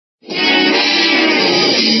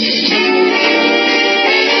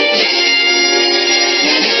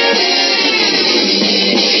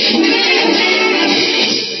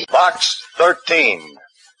13,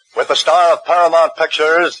 with the star of Paramount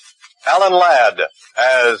Pictures, Alan Ladd,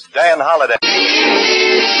 as Dan Holliday.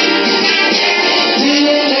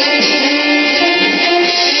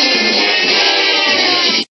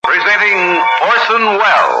 Presenting Orson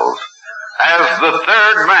Welles as The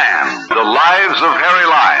Third Man, The Lives of Harry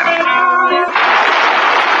Lime.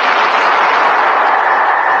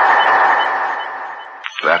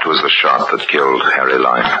 That was the shot that killed Harry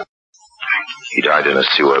Lime. He died in a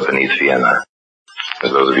sewer beneath Vienna.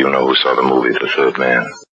 As those of you know who saw the movie The Third Man.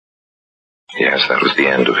 Yes, that was the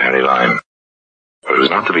end of Harry Lime. But it was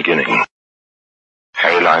not the beginning.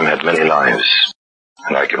 Harry Lime had many lives,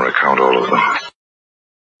 and I can recount all of them.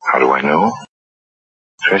 How do I know?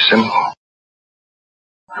 Very simple.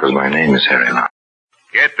 Because my name is Harry Lime.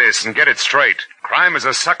 Get this and get it straight. Crime is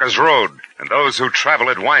a sucker's road, and those who travel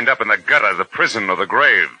it wind up in the gutter, the prison, or the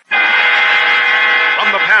grave.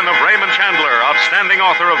 From the pen of Raymond Chandler, outstanding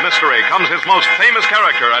author of mystery, comes his most famous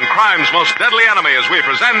character and crime's most deadly enemy as we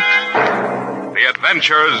present The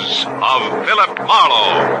Adventures of Philip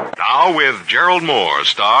Marlowe. Now with Gerald Moore,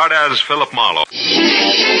 starred as Philip Marlowe.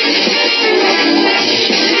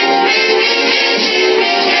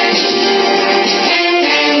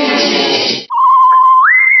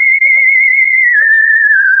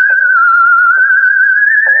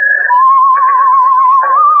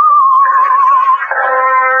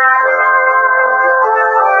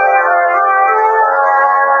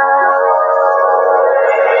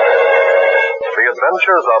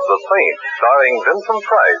 Adventures of the Saint, starring Vincent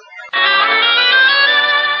Price.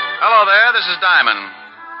 Hello there, this is Diamond.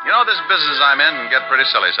 You know, this business I'm in can get pretty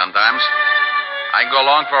silly sometimes. I can go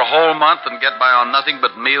along for a whole month and get by on nothing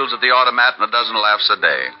but meals at the automat and a dozen laughs a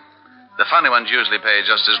day. The funny ones usually pay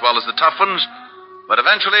just as well as the tough ones, but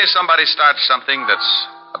eventually somebody starts something that's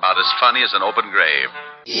about as funny as an open grave.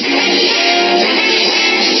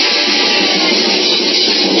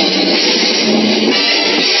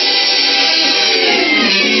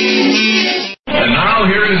 And now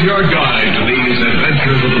here is your guide to these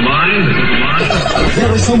adventures of the mind.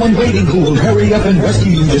 There is someone waiting who will hurry up and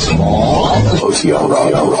rescue you this morning. OTR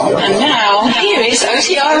Rob. And now, here is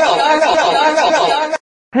OTR Rob.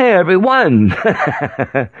 Hey everyone,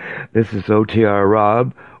 this is OTR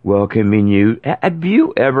Rob welcoming you. Have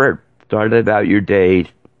you ever started out your day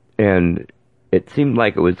and it seemed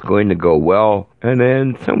like it was going to go well, and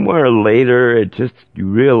then somewhere later you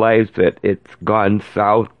realize that it's gone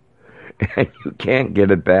south and you can't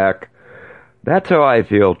get it back? That's how I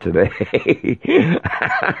feel today.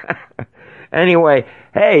 Anyway,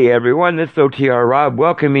 hey everyone, this is OTR Rob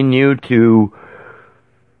welcoming you to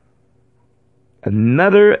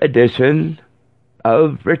another edition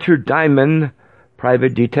of Richard Diamond,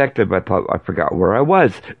 Private Detective. I forgot where I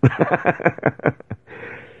was.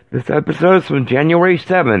 This episode is from January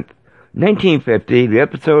 7th, 1950. The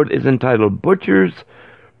episode is entitled Butcher's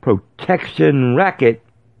Protection Racket.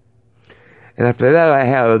 And after that, I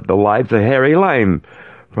have The Lives of Harry Lime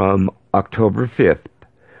from October 5th,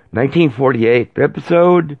 1948. The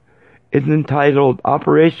episode is entitled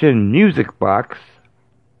Operation Music Box.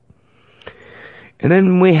 And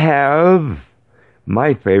then we have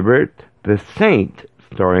my favorite, The Saint,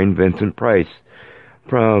 starring Vincent Price,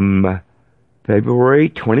 from February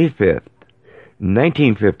 25th,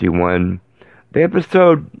 1951. The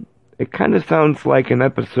episode, it kind of sounds like an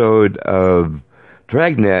episode of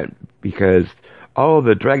Dragnet, because all of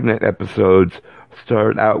the Dragnet episodes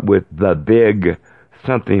start out with the big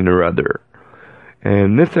something or other.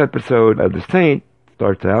 And this episode of The Saint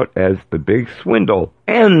starts out as The Big Swindle.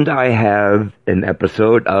 And I have an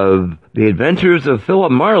episode of The Adventures of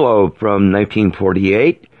Philip Marlowe from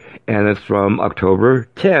 1948, and it's from October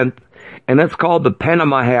 10th, and it's called The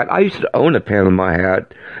Panama Hat. I used to own a Panama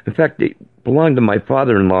hat. In fact, it belonged to my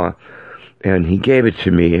father-in-law, and he gave it to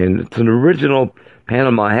me, and it's an original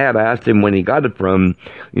Panama hat. I asked him when he got it from.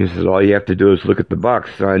 He says, all you have to do is look at the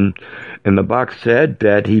box, son. And the box said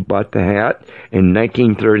that he bought the hat in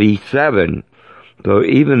 1937. So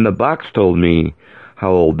even the box told me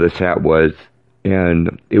how old this hat was.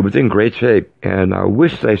 And it was in great shape. And I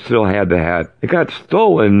wish I still had the hat. It got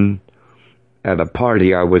stolen at a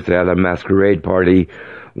party I was at, a masquerade party,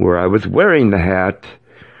 where I was wearing the hat.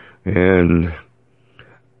 And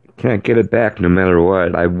can't get it back no matter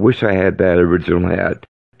what. I wish I had that original hat.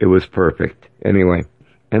 It was perfect. Anyway.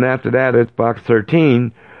 And after that, it's box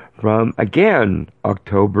 13 from, again,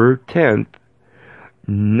 October 10th,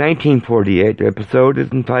 1948. The episode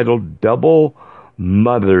is entitled Double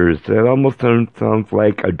Mothers. It almost sounds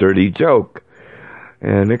like a dirty joke.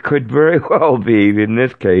 And it could very well be in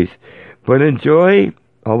this case. But enjoy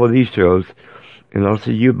all of these shows. And I'll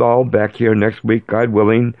see you all back here next week, God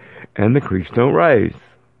willing. and the creeks don't rise.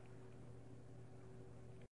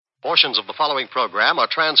 Portions of the following program are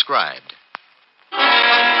transcribed.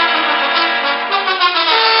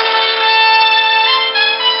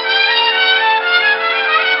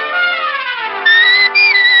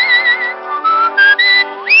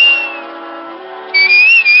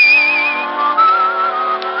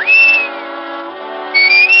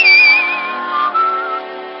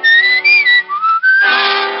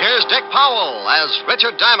 Here's Dick Powell as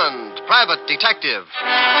Richard Diamond, private detective.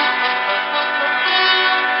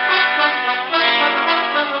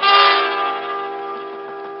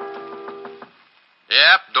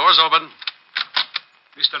 Yep, door's open.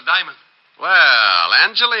 Mr. Diamond. Well,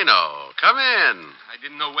 Angelino, come in. I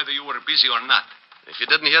didn't know whether you were busy or not. If you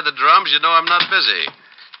didn't hear the drums, you know I'm not busy.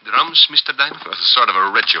 Drums, Mr. Diamond? Well, it's sort of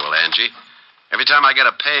a ritual, Angie. Every time I get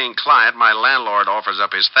a paying client, my landlord offers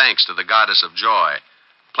up his thanks to the goddess of joy.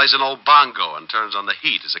 Plays an old bongo and turns on the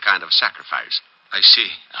heat as a kind of sacrifice. I see.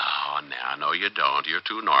 Oh, no, you don't. You're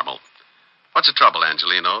too normal. What's the trouble,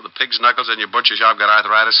 Angelino? The pig's knuckles in your butcher shop got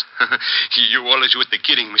arthritis? You always with the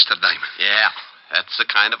kidding, Mr. Diamond. Yeah, that's the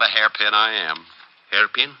kind of a hairpin I am.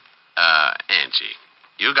 Hairpin? Angie,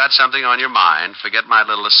 you got something on your mind. Forget my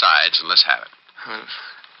little asides and let's have it.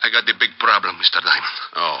 I got the big problem, Mr. Diamond.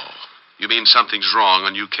 Oh, you mean something's wrong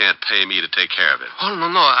and you can't pay me to take care of it? Oh,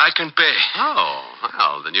 no, I can pay. Oh,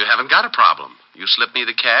 well, then you haven't got a problem. You slip me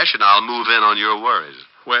the cash and I'll move in on your worries.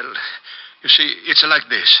 Well, you see, it's like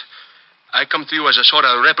this. I come to you as a sort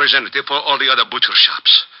of representative for all the other butcher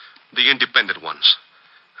shops, the independent ones.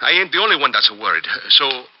 I ain't the only one that's worried, so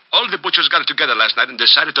all the butchers got together last night and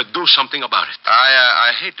decided to do something about it.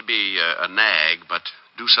 I hate to be a nag, but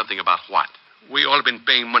do something about what? We all been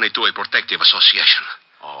paying money to a protective association.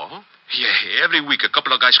 Oh? Yeah, every week a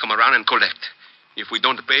couple of guys come around and collect. If we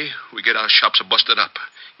don't pay, we get our shops busted up.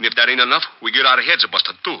 And if that ain't enough, we get our heads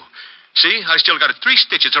busted too. See, I still got 3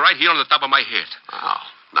 stitches right here on the top of my head. Oh,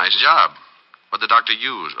 nice job. What'd the doctor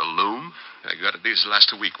use, a loom? I got it this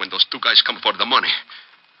last week when those 2 guys come for the money.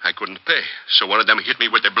 I couldn't pay, so one of them hit me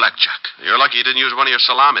with a blackjack. You're lucky you didn't use one of your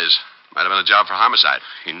salamis. Might have been a job for homicide.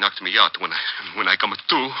 He knocked me out when I come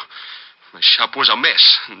to. My shop was a mess.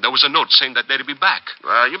 And there was a note saying that they'd be back.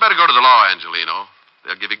 Well, you better go to the law, Angelino.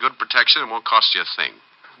 They'll give you good protection and won't cost you a thing.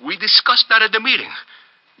 We discussed that at the meeting,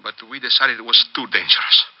 but we decided it was too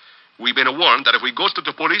dangerous. We've been warned that if we go to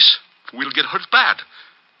the police, we'll get hurt bad.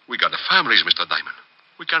 We got the families, Mr. Diamond.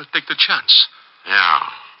 We can't take the chance. Yeah.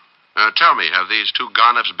 Tell me, have these 2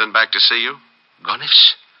 Garniffs been back to see you?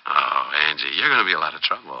 Garniffs? Oh, Angie, you're going to be a lot of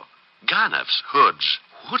trouble. Garniffs, hoods.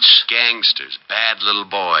 Hoods? Gangsters, bad little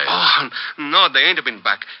boys. Oh, no, they ain't been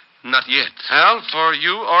back. Not yet. Well, for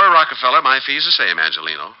you or Rockefeller, my fee's the same,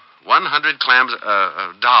 Angelino.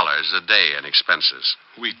 $100 dollars a day in expenses.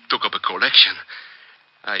 We took up a collection.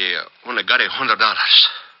 I only got $100.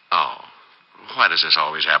 Oh. Why does this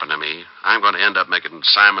always happen to me? I'm going to end up making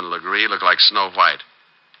Simon Legree look like Snow White.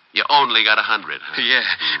 You only got 100. Huh? Yeah,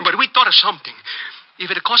 but we thought of something.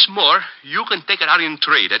 If it costs more, you can take it out in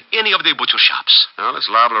trade at any of the butcher shops. Well, it's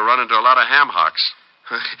liable to run into a lot of ham hocks.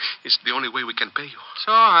 It's the only way we can pay you.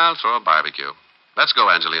 So I'll throw a barbecue. Let's go,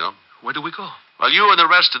 Angelino. Where do we go? Well, you and the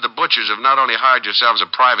rest of the butchers have not only hired yourselves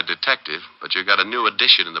a private detective, but you've got a new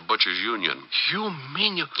addition in the Butchers' Union. You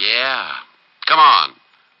mean you... Yeah. Come on.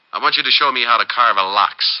 I want you to show me how to carve a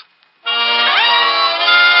lox.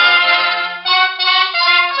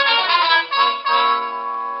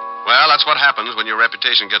 Well, that's what happens when your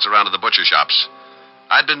reputation gets around to the butcher shops.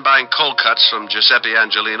 I'd been buying cold cuts from Giuseppe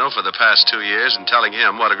Angelino for the past 2 years and telling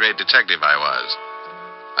him what a great detective I was.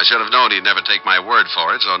 I should have known he'd never take my word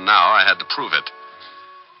for it, so now I had to prove it.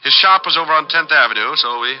 His shop was over on 10th Avenue,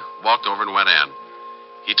 so we walked over and went in.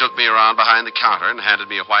 He took me around behind the counter and handed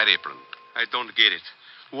me a white apron. I don't get it.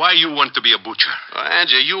 Why you want to be a butcher? Well,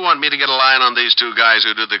 Angie, you want me to get a line on these 2 guys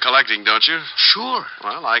who do the collecting, don't you? Sure.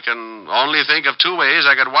 Well, I can only think of 2 ways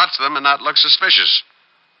I could watch them and not look suspicious.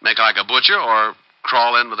 Make like a butcher or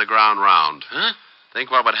crawl in with the ground round. Huh? Think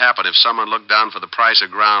what would happen if someone looked down for the price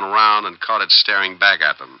of ground round and caught it staring back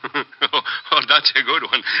at them. Oh, that's a good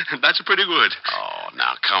one. That's pretty good. Oh,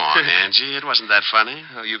 now, come on, Angie. It wasn't that funny.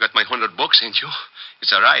 You got my $100, ain't you?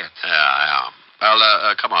 It's a riot. Yeah.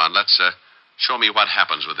 Well, come on. Let's show me what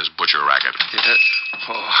happens with this butcher racket.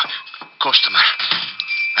 Customer.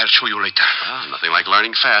 I'll show you later. Well, nothing like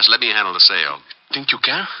learning fast. Let me handle the sale. Think you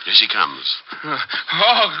can? Here she comes.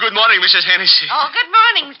 Oh, good morning, Mrs. Hennessy. Oh, good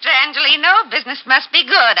morning, Mr. Angelino. Business must be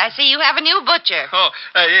good. I see you have a new butcher. Oh,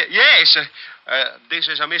 yes. This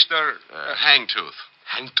is a Mr. Hangtooth.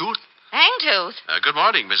 Hangtooth? Hangtooth? Good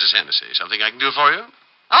morning, Mrs. Hennessy. Something I can do for you?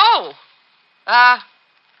 Oh.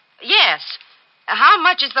 Yes. How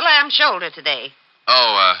much is the lamb shoulder today?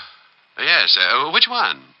 Oh, yes. Which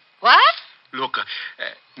one? What? Look,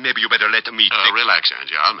 maybe you better let me think. Relax,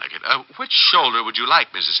 Angie. I'll make it. Which shoulder would you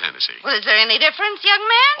like, Mrs. Hennessy? Well, is there any difference, young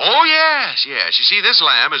man? Oh, yes. You see, this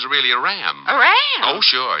lamb is really a ram. A ram? Oh,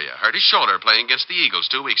 sure. You hurt his shoulder playing against the Eagles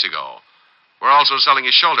 2 weeks ago. We're also selling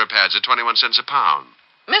his shoulder pads at 21 cents a pound.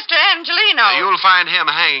 Mr. Angelino. You'll find him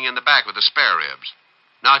hanging in the back with the spare ribs.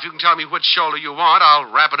 Now, if you can tell me which shoulder you want,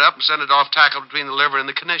 I'll wrap it up and send it off tackled between the liver and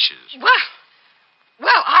the knishes.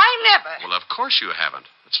 Well, I never. Well, of course you haven't.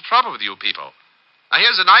 What's the trouble with you people? Now,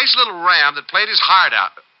 here's a nice little ram that played his heart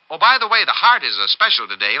out. Oh, by the way, the heart is a special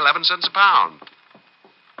today, 11 cents a pound.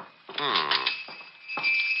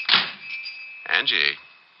 Angie.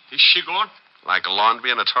 Is she gone? Like a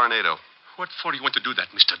laundry in a tornado. What for do you want to do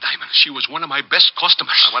that, Mr. Diamond? She was one of my best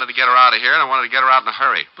customers. I wanted to get her out of here, and I wanted to get her out in a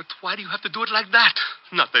hurry. But why do you have to do it like that?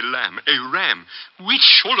 Not a lamb, a ram. Which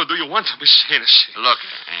shoulder do you want, Miss Hennessy? Look,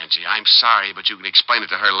 Angie, I'm sorry, but you can explain it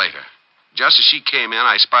to her later. Just as she came in,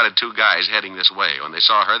 I spotted 2 guys heading this way. When they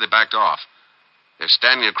saw her, they backed off. They're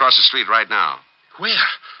standing across the street right now. Where?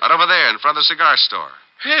 Right over there, in front of the cigar store.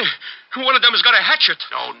 Hey, one of them has got a hatchet.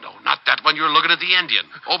 No, not that one. You're looking at the Indian.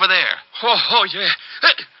 Over there. Oh, yeah.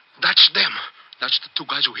 Hey, that's them. That's the 2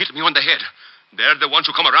 guys who hit me on the head. They're the ones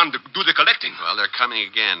who come around to do the collecting. Well, they're coming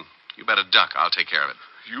again. You better duck. I'll take care of it.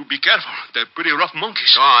 You be careful. They're pretty rough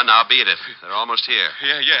monkeys. Go on, now beat it. They're almost here.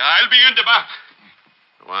 Yeah. I'll be in the back.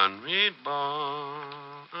 One meatball.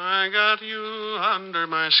 I got you under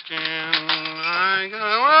my skin.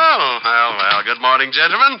 Well. Good morning,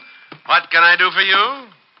 gentlemen. What can I do for you?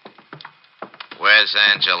 Where's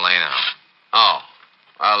Angelino? Oh.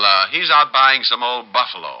 Well, he's out buying some old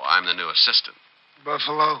buffalo. I'm the new assistant.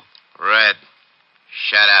 Buffalo? Red,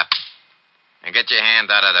 shut up. And get your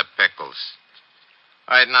hand out of the pickles.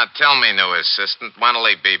 All right, now tell me, new assistant, when'll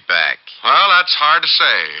he be back? Well, that's hard to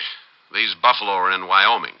say. These buffalo are in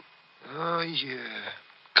Wyoming. Oh, yeah.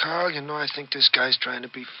 Carl, I think this guy's trying to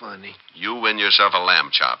be funny. You win yourself a lamb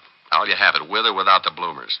chop. How'll you have it, with or without the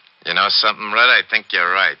bloomers? You know something, Red? I think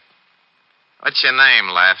you're right. What's your name,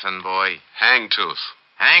 laughing boy? Hangtooth.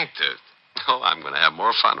 Hangtooth? Oh, I'm going to have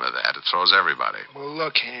more fun with that. It throws everybody. Well,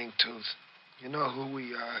 look, Hangtooth. You know who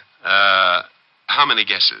we are. How many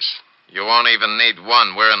guesses? You won't even need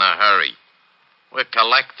one. We're in a hurry. We're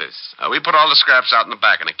collectors. We put all the scraps out in the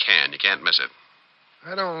back in a can. You can't miss it.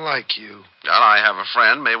 I don't like you. Well, I have a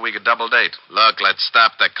friend. Maybe we could double date. Look, let's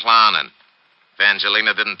stop the clowning. If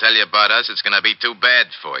Angelina didn't tell you about us, it's going to be too bad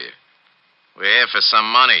for you. We're here for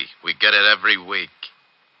some money. We get it every week.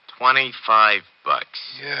 $25.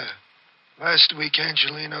 Yeah. Last week,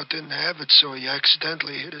 Angelino didn't have it, so he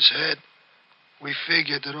accidentally hit his head. We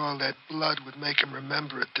figured that all that blood would make him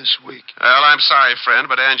remember it this week. Well, I'm sorry, friend,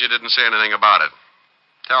 but Angie didn't say anything about it.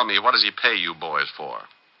 Tell me, what does he pay you boys for?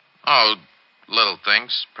 Oh, little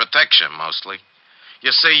things. Protection, mostly.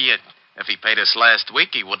 You see, if he paid us last week,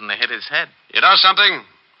 he wouldn't have hit his head. You know something?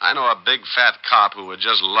 I know a big fat cop who would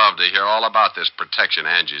just love to hear all about this protection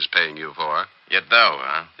Angie's paying you for. You do,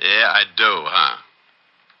 huh? Yeah, I do, huh?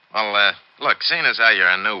 Well, look, seeing as how you're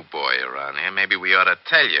a new boy around here, maybe we ought to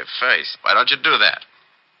tell you first. Why don't you do that?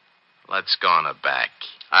 Let's go on the back.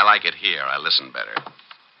 I like it here. I listen better.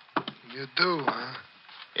 You do, huh?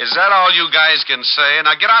 Is that all you guys can say?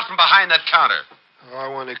 Now get out from behind that counter. Oh, I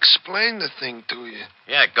want to explain the thing to you.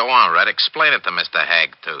 Yeah, go on, Red. Explain it to Mr.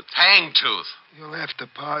 Hagtooth. Hangtooth. You'll have to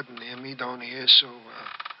pardon him. He don't hear so well.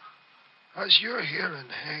 How's your hearing,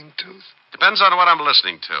 Hangtooth? Depends on what I'm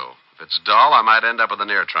listening to. If it's dull, I might end up with an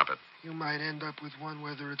ear trumpet. You might end up with one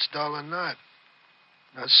whether it's dull or not.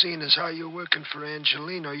 Now, seeing as how you're working for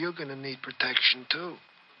Angelino, you're going to need protection, too.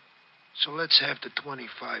 So let's have the $25.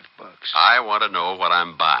 I want to know what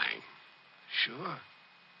I'm buying. Sure.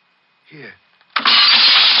 Here.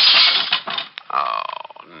 Oh,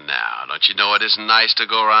 now, don't you know it isn't nice to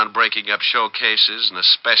go around breaking up showcases, and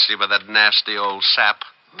especially with that nasty old sap?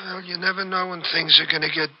 Well, you never know when things are going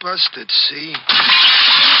to get busted, see?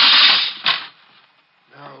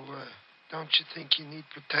 Now, don't you think you need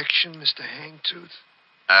protection, Mr. Hangtooth?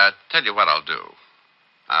 Tell you what I'll do.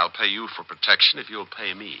 I'll pay you for protection if you'll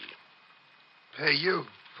pay me. Pay you?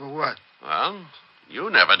 For what? Well, you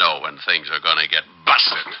never know when things are going to get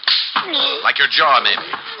busted. Like your jaw, maybe.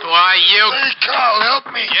 Why, you... Hey, Carl, help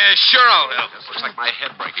me. Yeah, sure I'll help. This looks like my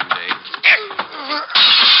head-breaking day.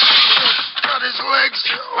 Got his legs.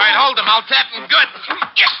 All right, hold him. I'll tap him good.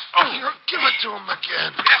 Give it to him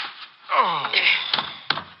again.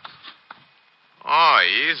 Oh,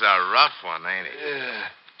 he's a rough one, ain't he? Yeah.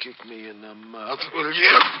 Kick me in the mouth, will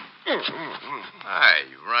you? Hey,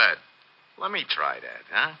 Red. Let me try that,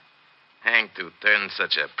 huh? Hank do turn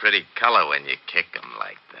such a pretty color when you kick him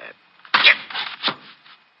like that.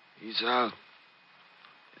 He's out.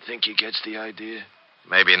 You think he gets the idea?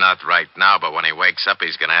 Maybe not right now, but when he wakes up,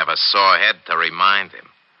 he's going to have a sore head to remind him.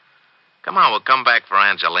 Come on, we'll come back for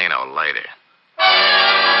Angelino later.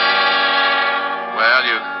 Well,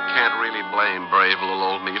 you can't really blame brave little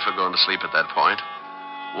old me for going to sleep at that point.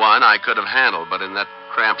 One I could have handled, but in that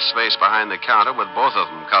cramped space behind the counter with both of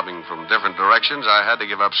them coming from different directions, I had to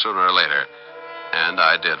give up sooner or later. And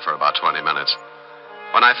I did for about 20 minutes.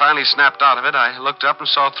 When I finally snapped out of it, I looked up and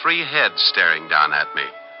saw 3 heads staring down at me.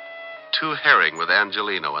 2 herring with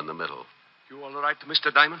Angelino in the middle. You all right,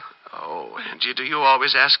 Mr. Diamond? Oh, Angie, do you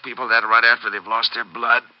always ask people that right after they've lost their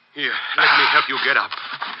blood? Here, let me help you get up.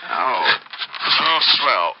 Oh,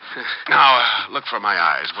 swell. Now, look for my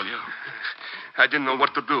eyes, will you? I didn't know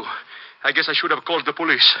what to do. I guess I should have called the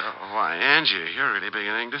police. Oh, why, Angie, you're really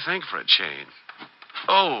beginning to think for a change.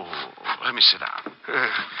 Oh, let me sit down.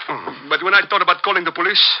 But when I thought about calling the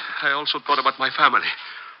police, I also thought about my family.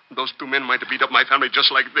 Those 2 men might have beat up my family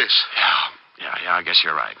just like this. Yeah, I guess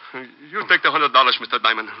you're right. You take the $100, Mr.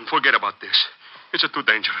 Diamond, and forget about this. It's too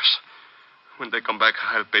dangerous. When they come back,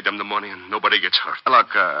 I'll pay them the money and nobody gets hurt. Look,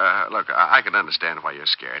 I can understand why you're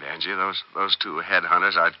scared, Angie. Those 2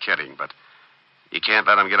 headhunters are kidding, but you can't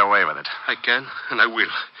let them get away with it. I can, and I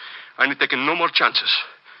will. I ain't taking no more chances.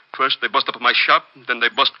 First, they bust up my shop, then they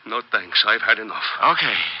bust... No, thanks. I've had enough.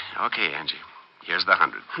 Okay, Angie. Here's the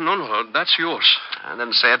 100. No, that's yours. And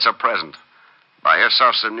then say it's a present. Buy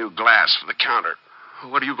yourself some new glass for the counter.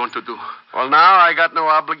 What are you going to do? Well, now I got no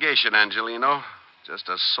obligation, Angelino. Just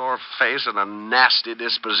a sore face and a nasty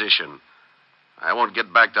disposition. I won't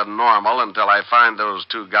get back to normal until I find those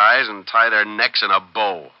 2 guys and tie their necks in a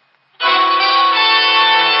bow.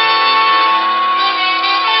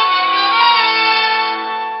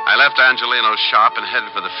 I left Angelino's shop and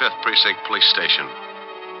headed for the 5th Precinct Police Station.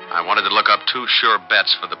 I wanted to look up 2 sure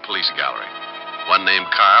bets for the police gallery. One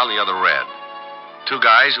named Carl and the other Red. 2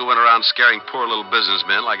 guys who went around scaring poor little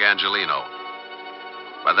businessmen like Angelino.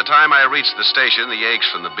 By the time I reached the station, the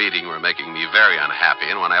aches from the beating were making me very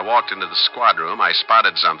unhappy, and when I walked into the squad room, I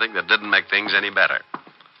spotted something that didn't make things any better.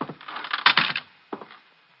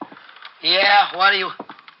 Yeah, what do you...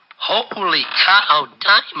 Holy cow,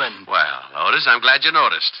 Diamond. Well, Otis, I'm glad you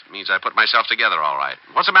noticed. It means I put myself together all right.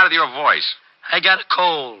 What's the matter with your voice? I got a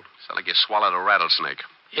cold. Sounds like you swallowed a rattlesnake.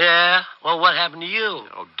 Yeah? Well, what happened to you?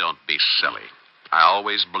 Oh, don't be silly. I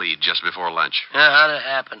always bleed just before lunch. Yeah, how'd it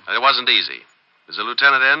happen? It wasn't easy. Is the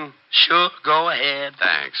lieutenant in? Sure, go ahead.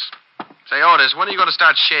 Thanks. Say, Otis, when are you going to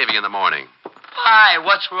start shaving in the morning? Why,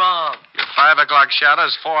 what's wrong? Your 5 o'clock shadow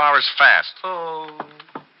is 4 hours fast. Oh.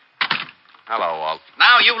 Hello, Walt.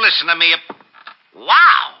 Now you listen to me.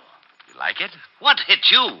 Wow. You like it? What hit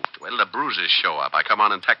you? Wait till the bruises show up. I come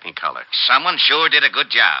on in Technicolor. Someone sure did a good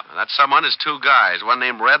job. And that someone is 2 guys, one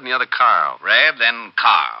named Red and the other Carl. Red and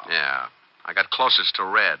Carl. Yeah. I got closest to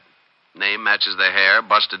Red. Name matches the hair,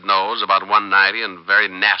 busted nose, about 190, and very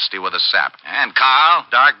nasty with a sap. And Carl?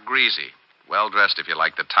 Dark greasy. Well-dressed if you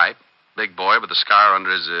like the type. Big boy with a scar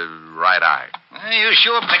under his right eye. You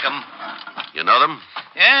sure pick 'em. You know them?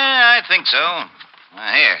 Yeah, I think so.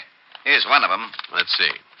 Here's one of them. Let's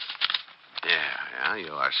see. Yeah,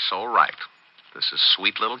 you are so right. This is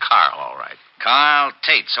sweet little Carl, all right. Carl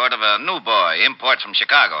Tate, sort of a new boy, import from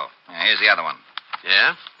Chicago. Here's the other one.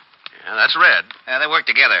 Yeah? Yeah, that's Red. They work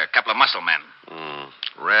together, a couple of muscle men.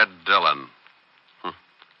 Red Dillon.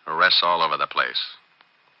 Arrests all over the place.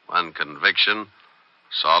 One conviction,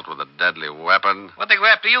 assault with a deadly weapon. What'd they go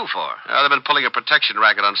after you for? They've been pulling a protection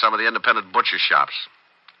racket on some of the independent butcher shops.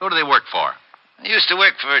 Who do they work for? They used to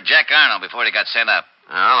work for Jack Arnold before he got sent up.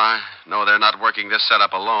 Well, I know they're not working this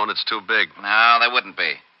setup alone. It's too big. No, they wouldn't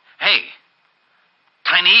be. Hey,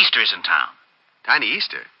 Tiny Easter's in town. Tiny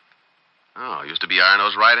Easter? Oh, used to be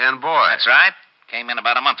Arnold's right-hand boy. That's right. Came in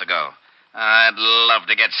about a month ago. I'd love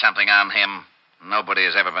to get something on him. Nobody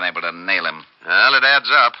has ever been able to nail him. Well, it adds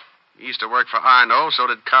up. He used to work for Arno, so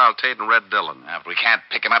did Carl Tate and Red Dillon. Now, if we can't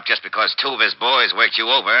pick him up just because 2 of his boys worked you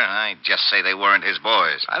over, I just say they weren't his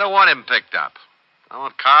boys. I don't want him picked up. I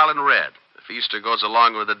want Carl and Red. If Easter goes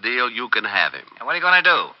along with the deal, you can have him. And what are you going to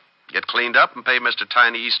do? Get cleaned up and pay Mr.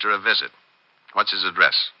 Tiny Easter a visit. What's his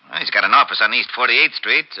address? Well, he's got an office on East 48th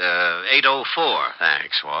Street, 804.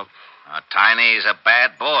 Thanks, Walt. Tiny's a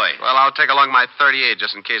bad boy. Well, I'll take along my .38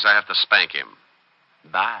 just in case I have to spank him.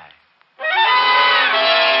 Bye.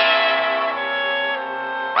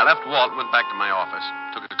 I left Walt and went back to my office.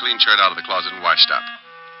 Took a clean shirt out of the closet and washed up.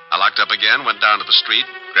 I locked up again, went down to the street,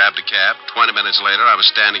 grabbed a cab. 20 minutes later, I was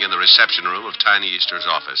standing in the reception room of Tiny Easter's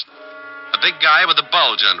office. A big guy with the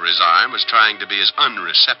bulge under his arm was trying to be as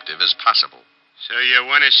unreceptive as possible. So you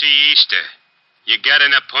want to see Easter? You got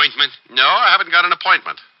an appointment? No, I haven't got an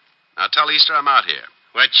appointment. Now tell Easter I'm out here.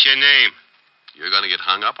 What's your name? You're going to get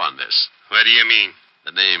hung up on this. What do you mean?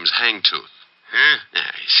 The name's Hangtooth. Huh? Now,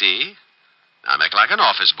 you see? Now make like an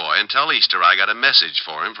office boy and tell Easter I got a message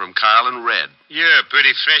for him from Carl and Red. You're a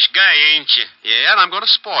pretty fresh guy, ain't you? Yeah, and I'm going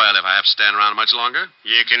to spoil if I have to stand around much longer.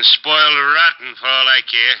 You can spoil rotten for all I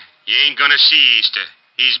care. You ain't going to see Easter.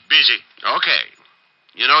 He's busy. Okay.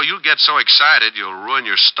 You know, you get so excited you'll ruin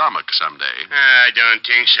your stomach someday. I don't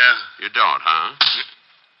think so. You don't, huh?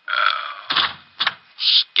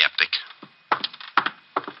 Skeptic.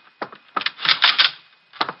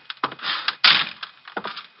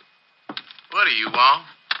 What do you want?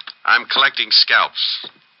 I'm collecting scalps.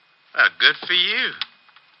 Well, good for you.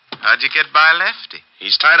 How'd you get by Lefty?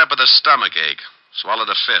 He's tied up with a stomach ache. Swallowed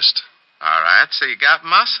a fist. All right, so you got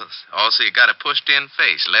muscles. Also, you got a pushed-in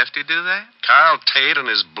face. Lefty do that? Carl Tate and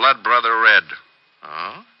his blood brother Red.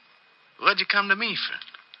 Oh? What'd you come to me for?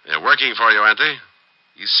 They're working for you, aren't they?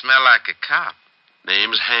 You smell like a cop.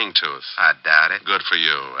 Name's Hangtooth. I doubt it. Good for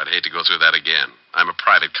you. I'd hate to go through that again. I'm a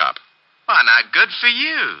private cop. Why, not good for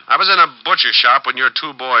you. I was in a butcher shop when your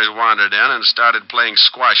two boys wandered in and started playing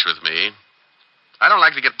squash with me. I don't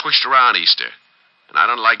like to get pushed around, Easter. And I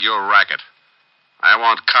don't like your racket. I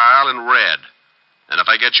want Carl and Red. And if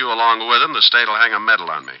I get you along with them, the state'll hang a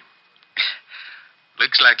medal on me.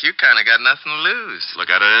 Looks like you kind of got nothing to lose.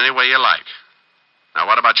 Look at it any way you like. Now,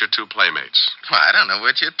 what about your two playmates? Well, I don't know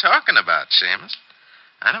what you're talking about, Seamus.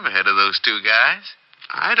 I never heard of those two guys.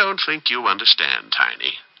 I don't think you understand,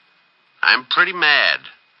 Tiny. I'm pretty mad.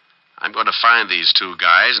 I'm going to find these two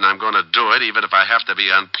guys, and I'm going to do it even if I have to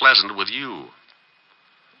be unpleasant with you.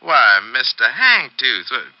 Why, Mr.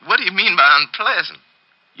 Hangtooth, what do you mean by unpleasant?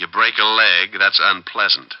 You break a leg, that's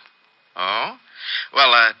unpleasant. Oh?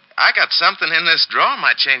 Well, I got something in this drawer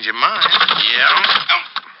might change your mind. Yeah?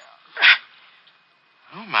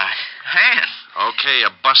 Oh, my hand. Okay, a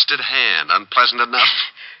busted hand. Unpleasant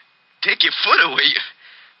enough? Take your foot away.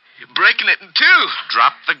 You're breaking it in two.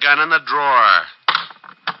 Drop the gun in the drawer.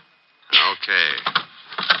 Okay.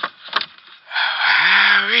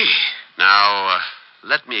 Now,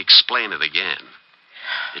 let me explain it again.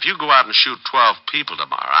 If you go out and shoot 12 people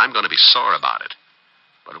tomorrow, I'm going to be sore about it.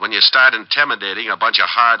 But when you start intimidating a bunch of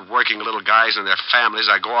hard-working little guys and their families,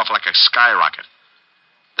 I go off like a skyrocket.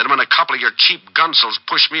 Then when a couple of your cheap gunsels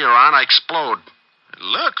push me around, I explode.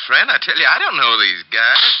 Look, friend, I tell you, I don't know these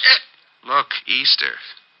guys. Look, Easter,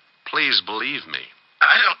 please believe me.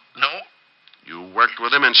 I don't know. You worked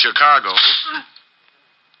with him in Chicago.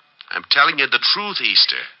 I'm telling you the truth,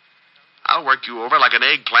 Easter. I'll work you over like an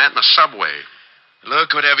eggplant in a subway.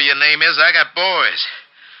 Look, whatever your name is, I got boys.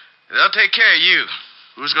 They'll take care of you.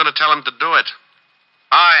 Who's going to tell them to do it?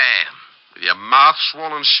 I am. With your mouth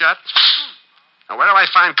swollen shut? Now, where do I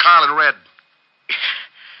find Carl and Red?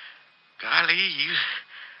 Golly, you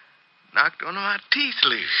knocked one of my teeth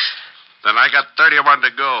loose. Then I got 31 to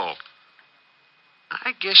go.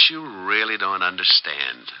 I guess you really don't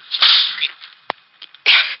understand.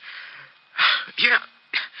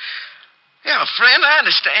 Yeah, friend, I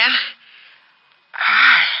understand.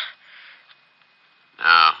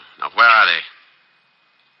 Now, where are they?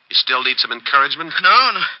 You still need some encouragement?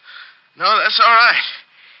 No, that's all right.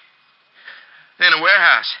 They're in a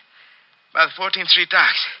warehouse by the 14th Street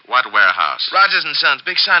docks. What warehouse? Rogers and Sons,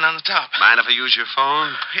 big sign on the top. Mind if I use your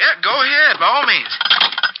phone? Yeah, go ahead, by all means.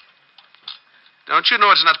 Don't you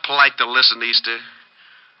know it's not polite to listen, Easter?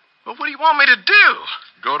 Well, what do you want me to do?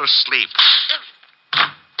 Go to sleep.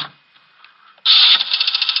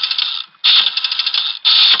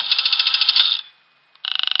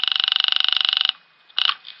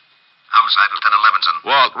 Homicide, Lieutenant Levinson.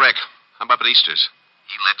 Walt, Rick, I'm up at Easter's.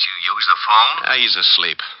 He let you use the phone? He's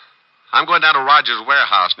asleep. I'm going down to Rogers'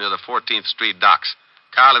 warehouse near the 14th Street docks.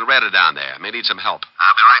 Carl and Red are down there. May need some help.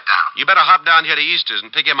 I'll be right down. You better hop down here to Easter's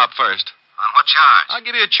and pick him up first. On what charge? I'll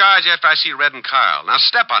give you a charge after I see Red and Carl. Now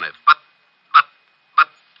step on it. But...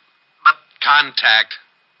 Contact.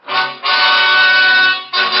 I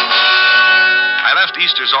left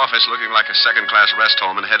Easter's office looking like a second-class rest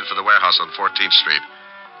home and headed for the warehouse on 14th Street.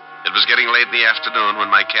 It was getting late in the afternoon when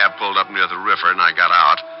my cab pulled up near the river and I got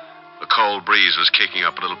out. The cold breeze was kicking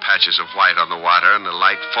up little patches of white on the water, and a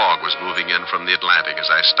light fog was moving in from the Atlantic as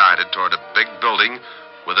I started toward a big building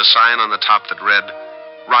with a sign on the top that read,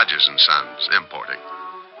 Rogers and Sons, Importing.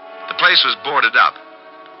 The place was boarded up,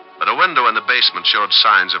 but a window in the basement showed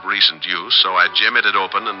signs of recent use, so I jimmied it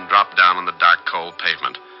open and dropped down on the dark, cold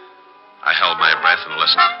pavement. I held my breath and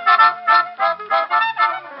listened.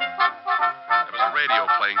 There was a radio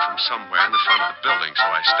playing from somewhere in the front of the building, so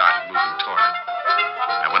I started moving toward it.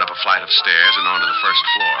 I went up a flight of stairs and onto the first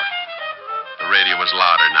floor. The radio was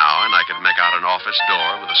louder now, and I could make out an office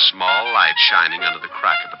door with a small light shining under the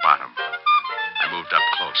crack at the bottom. I moved up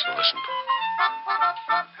close and listened.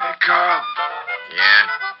 Hey, Carl. Yeah?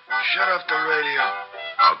 Shut off the radio.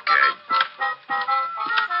 Okay.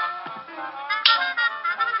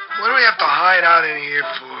 What do we have to hide out in here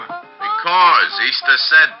for? Because Easter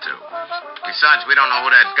said to. Besides, we don't know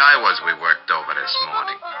who that guy was we worked over this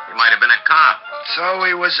morning. He might have been a cop. So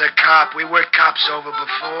he was a cop. We worked cops over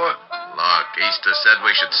before. Look, Easter said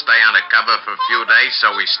we should stay undercover for a few days,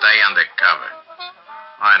 so we stay undercover.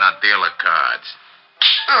 All right, now deal the cards.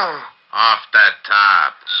 Oh. Off that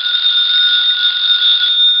top.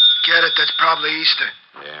 Get it? That's probably Easter.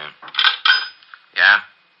 Yeah. Yeah?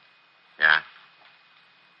 Yeah.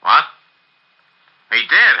 What? He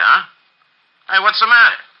did, huh? Hey, what's the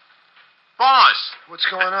matter? Boss! What's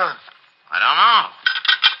going on? I don't know.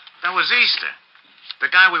 That was Easter. The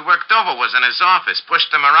guy we worked over was in his office, pushed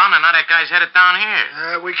him around, and now that guy's headed down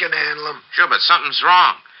here. We can handle him. Sure, but something's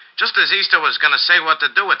wrong. Just as Easter was going to say what to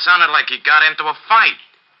do, it sounded like he got into a fight.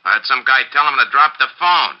 I heard some guy tell him to drop the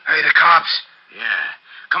phone. Hey, the cops. Yeah.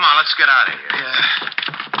 Come on, let's get out of here. Yeah.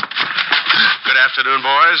 Good afternoon,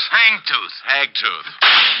 boys. Hangtooth. Hagtooth.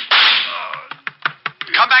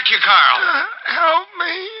 Come back here, Carl. Help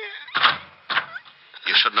me.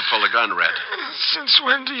 You shouldn't have pulled a gun, Red. Since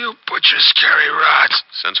when do you butchers carry rods?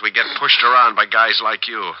 Since we get pushed around by guys like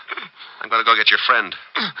you. I'm going to go get your friend.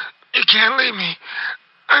 You can't leave me.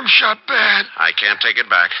 I'm shot bad. I can't take it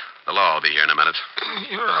back. The law will be here in a minute.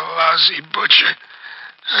 You're a lousy butcher.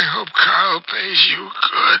 I hope Carl pays you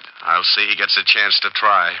good. I'll see he gets a chance to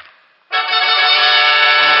try.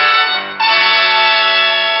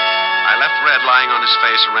 I left Red lying on his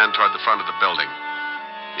face and ran toward the front of the building.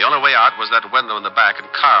 The only way out was that window in the back, and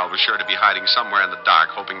Carl was sure to be hiding somewhere in the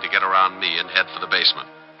dark, hoping to get around me and head for the basement.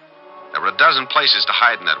 There were a dozen places to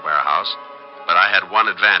hide in that warehouse, but I had one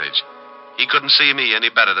advantage. He couldn't see me any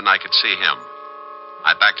better than I could see him.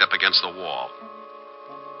 I backed up against the wall.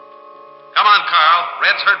 Come on, Carl.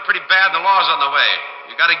 Red's hurt pretty bad. The law's on the way.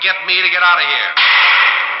 You got to get me to get out of here.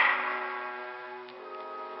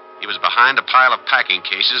 He was behind a pile of packing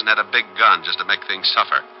cases and had a big gun just to make things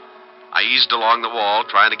suffer. I eased along the wall,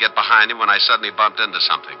 trying to get behind him when I suddenly bumped into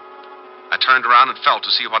something. I turned around and felt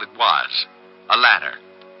to see what it was. A ladder,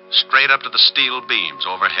 straight up to the steel beams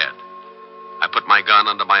overhead. I put my gun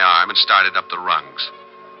under my arm and started up the rungs.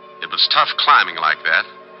 It was tough climbing like that,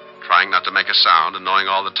 trying not to make a sound and knowing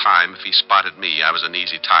all the time if he spotted me, I was an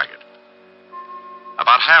easy target.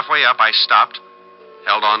 About halfway up, I stopped,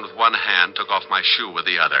 held on with one hand, took off my shoe with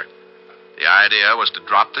the other. The idea was to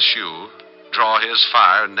drop the shoe, draw his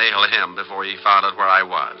fire, and nail him before he found out where I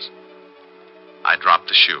was. I dropped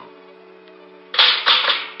the shoe.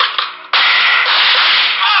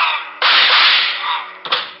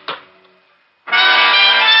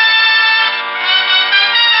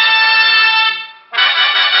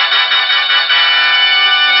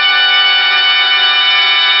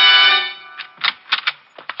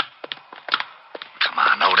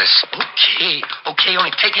 Okay,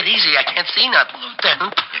 only take it easy. I can't see nothing,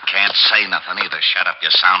 Lieutenant. You can't say nothing either. Shut up. You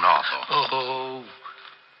sound awful. Oh.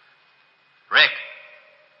 Rick.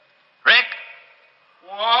 Rick?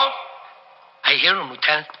 Walt? I hear him,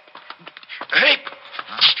 Lieutenant. Hey.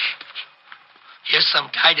 Here's some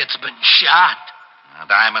guy that's been shot.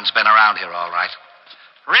 Diamond's been around here, all right.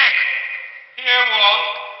 Rick! Here, Walt.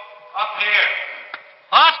 Up here.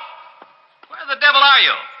 What? Where the devil are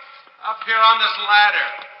you? Up here on this ladder.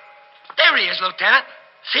 There he is, Lieutenant.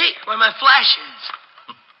 See? Where my flash is.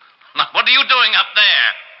 Now, what are you doing up there?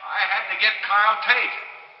 I had to get Carl Tate.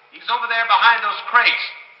 He's over there behind those crates.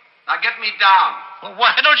 Now get me down. Well,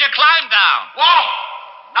 why don't you climb down? Whoa!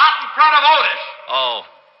 Not in front of Otis. Oh,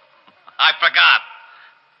 I forgot.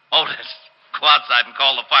 Otis, go outside and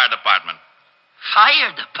call the fire department.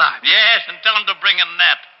 Fire department? Yes, and tell them to bring a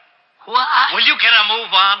net. What? Will you get a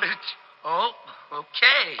move on? Oh,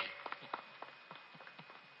 okay.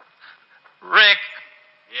 Rick.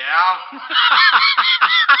 Yeah?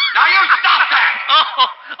 Now you stop that!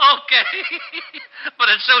 Oh, okay. But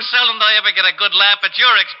it's so seldom that I ever get a good laugh at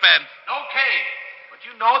your expense. Okay. But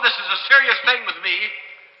you know this is a serious thing with me.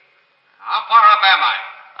 How far up am I?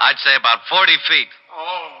 I'd say about 40 feet.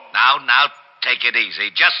 Oh. Now, take it easy.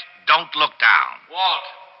 Just don't look down. Walt.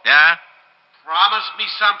 Yeah? Promise me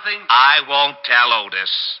something? I won't tell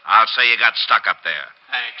Otis. I'll say you got stuck up there.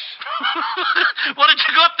 Thanks. What did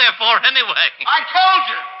you go up there for, anyway? I told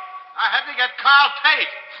you. I had to get Carl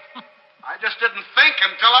Tate. I just didn't think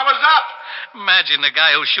until I was up. Imagine the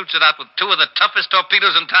guy who shoots it out with two of the toughest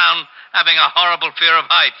torpedoes in town having a horrible fear of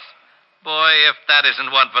heights. Boy, if that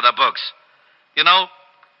isn't one for the books. You know,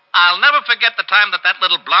 I'll never forget the time that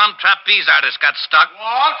little blonde trapeze artist got stuck.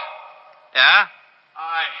 Walt? Yeah?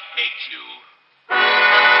 I hate you.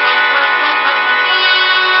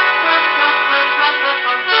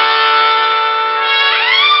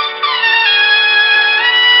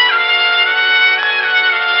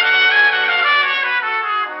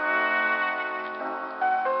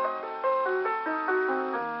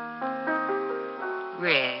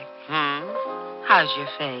 Rick. How's your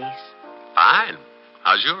face? Fine.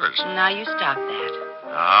 How's yours? Now you stop that.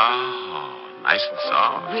 Oh, nice and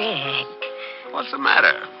soft. Rick. What's the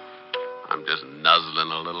matter? I'm just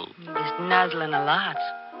nuzzling a little. You're just nuzzling a lot.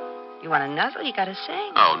 You want to nuzzle, you got to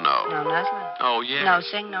sing. Oh, no. No nuzzling. Oh, yeah. No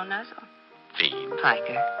sing, no nuzzle. Fiend.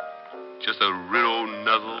 Piker. Just a real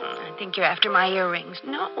nuzzle. I think you're after my earrings.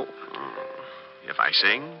 No. If I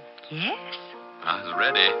sing? Yes. I was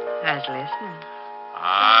ready. I was listening.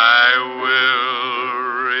 I will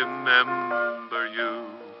remember you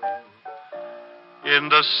in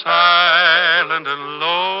the silent and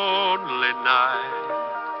lonely night,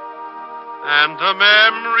 and the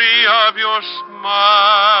memory of your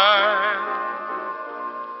smile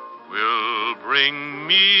will bring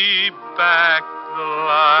me back the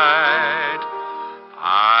light.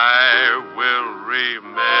 I will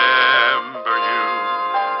remember you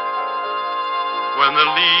when the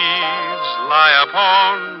leaves lie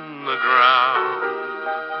upon the ground,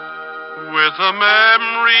 with the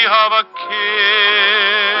memory of a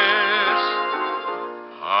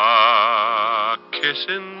kiss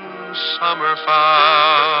in summer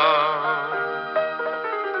found.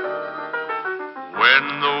 When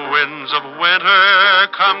the winds of winter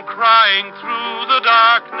come crying through the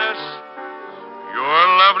darkness, your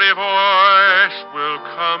lovely voice will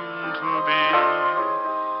come to me.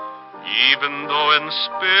 Even though in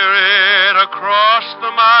spirit across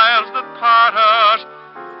the miles that part us,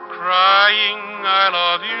 crying I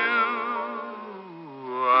love you,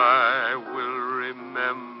 I will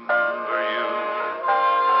remember you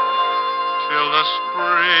till the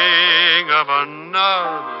spring of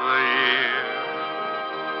another year,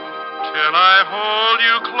 till I hold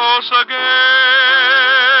you close again.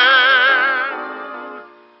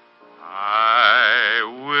 I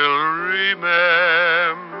will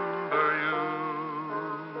remember you.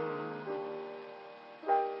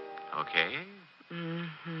 Okay?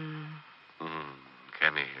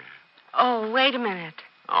 Come here. Oh, wait a minute.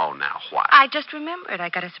 Oh, now what? I just remembered. I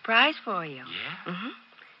got a surprise for you. Yeah?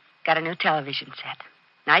 Got a new television set.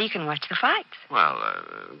 Now you can watch the fights. Well,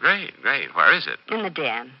 great. Where is it? In the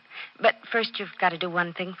den. But first you've got to do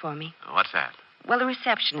one thing for me. What's that? Well, the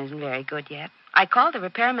reception isn't very good yet. I called the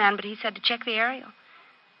repairman, but he said to check the aerial.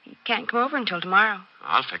 He can't come over until tomorrow.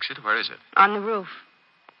 I'll fix it. Where is it? On the roof.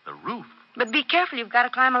 The roof? But be careful. You've got to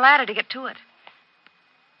climb a ladder to get to it.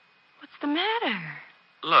 What's the matter?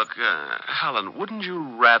 Look, Helen, wouldn't you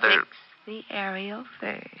rather... Fix the aerial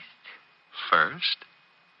first. First?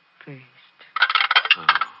 First. Oh.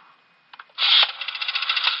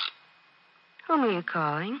 Whom are you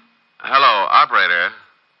calling? Hello, operator.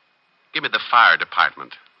 Give me the fire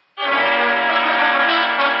department.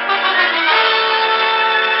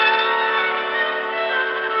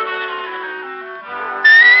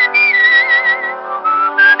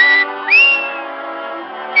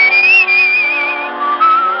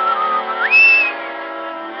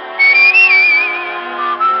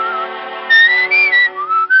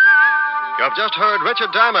 You've just heard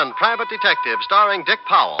Richard Diamond, Private Detective, starring Dick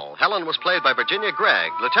Powell. Helen was played by Virginia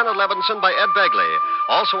Gregg, Lieutenant Levinson by Ed Begley.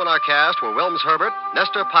 Also in our cast were Wilms Herbert,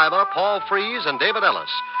 Nestor Paiva, Paul Frees, and David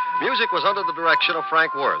Ellis. Music was under the direction of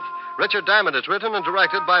Frank Worth. Richard Diamond is written and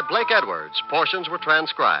directed by Blake Edwards. Portions were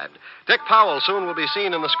transcribed. Dick Powell soon will be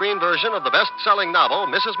seen in the screen version of the best-selling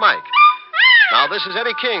novel, Mrs. Mike. Now, this is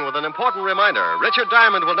Eddie King with an important reminder. Richard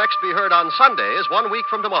Diamond will next be heard on Sundays 1 week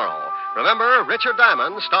from tomorrow. Remember, Richard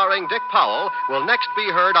Diamond, starring Dick Powell, will next be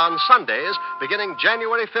heard on Sundays beginning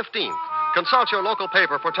January 15th. Consult your local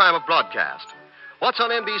paper for time of broadcast. What's on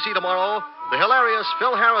NBC tomorrow? The hilarious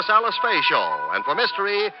Phil Harris Alice Faye Show. And for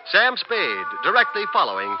mystery, Sam Spade, directly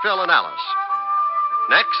following Phil and Alice.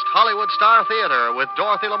 Next, Hollywood Star Theater with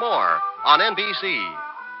Dorothy Lamour on NBC.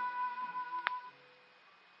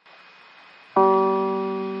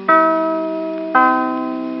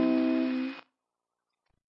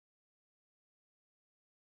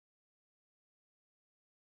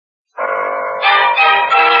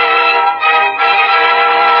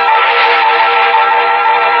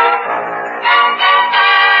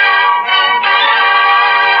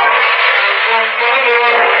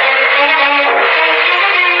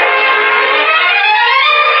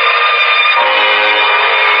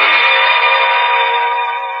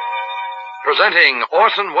 Presenting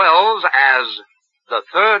Orson Welles as The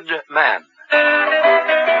Third Man.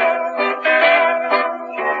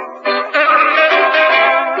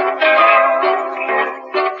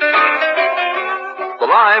 The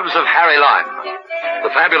Lives of Harry Lime. The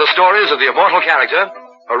fabulous stories of the immortal character,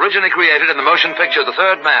 originally created in the motion picture The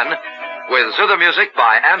Third Man, with zither music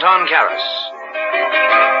by Anton Karas.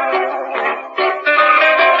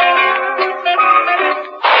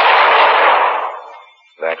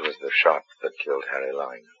 That was the shot that killed Harry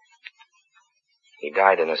Lime. He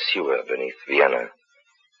died in a sewer beneath Vienna.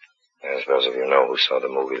 As those of you know who saw the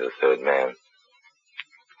movie The Third Man.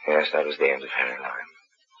 Yes, that was the end of Harry Lime.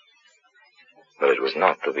 But it was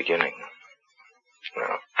not the beginning.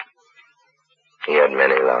 No. He had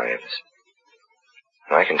many lives.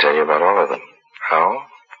 And I can tell you about all of them. How?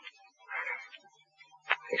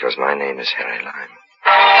 Because my name is Harry Lime.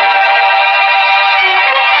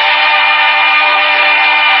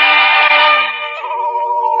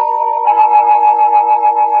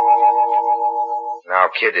 Now,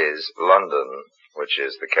 Kiddies, London, which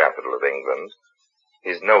is the capital of England,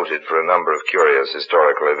 is noted for a number of curious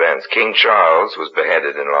historical events. King Charles was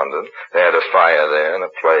beheaded in London. They had a fire there and a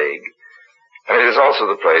plague. And it is also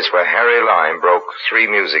the place where Harry Lime broke 3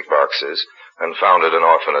 music boxes and founded an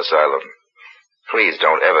orphan asylum. Please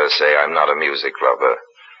don't ever say I'm not a music lover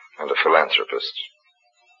and a philanthropist.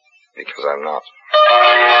 Because I'm not.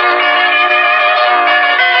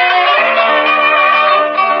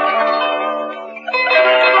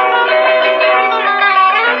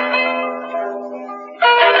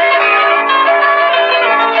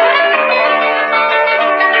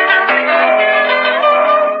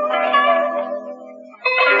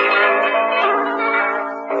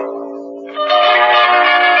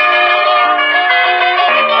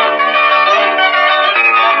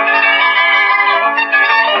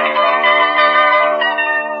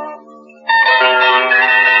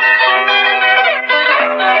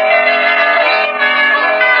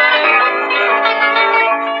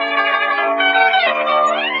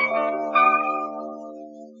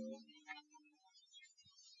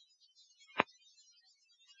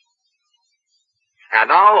 And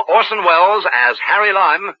now, Orson Welles as Harry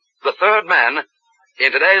Lime, the third man,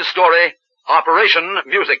 in today's story, Operation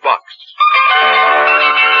Music Box.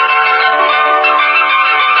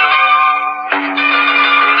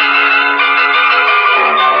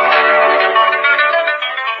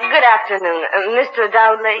 Good afternoon. Mr.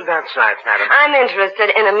 Dowdley? That's right, madam. I'm interested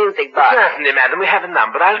in a music box. Certainly, madam. We have a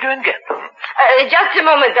number. I'll go and get them. Just a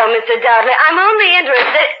moment, though, Mr. Dowdley. I'm only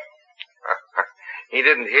interested... He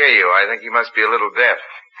didn't hear you. I think he must be a little deaf.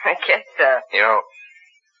 I guess so. You know,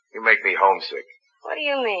 you make me homesick. What do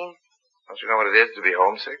you mean? Don't you know what it is to be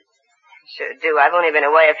homesick? Sure do. I've only been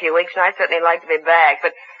away a few weeks, and I'd certainly like to be back.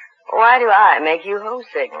 But why do I make you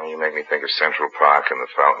homesick? Well, you make me think of Central Park and the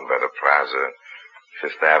fountain by the plaza,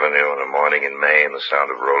 Fifth Avenue in the morning in May, and the sound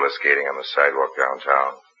of roller skating on the sidewalk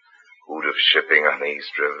downtown. Hoot of shipping on the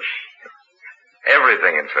East River.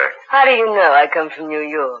 Everything, in fact. How do you know I come from New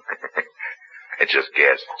York? I just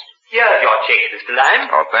guessed. Here's your check, Mr. Lime.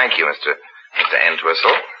 Oh, thank you, Mr.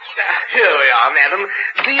 Entwistle. Here we are, madam.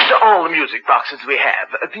 These are all the music boxes we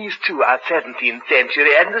have. These 2 are 17th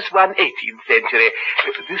century, and this one 18th century.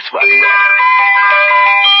 This one...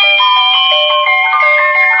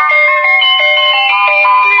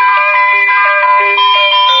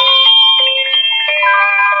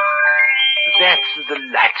 That's a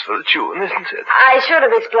delightful tune, isn't it? I should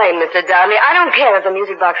have explained, Mr. Dudley. I don't care if the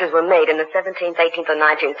music boxes were made in the 17th, 18th, or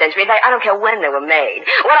 19th century. In fact, I don't care when they were made.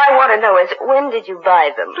 What I want to know is, when did you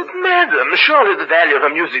buy them? But, madam, surely the value of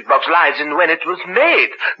a music box lies in when it was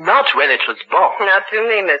made, not when it was bought. Not to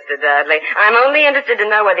me, Mr. Dudley. I'm only interested to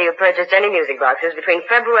know whether you purchased any music boxes between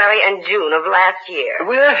February and June of last year.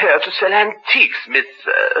 We're here to sell antiques, Miss...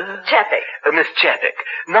 Chappick. Miss Chappick.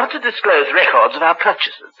 Not to disclose records of our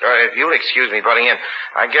purchases. If you'll excuse me butting in,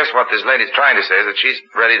 I guess what this lady's trying to say is that she's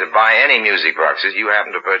ready to buy any music boxes you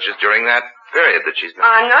happen to purchase during that period that she's been...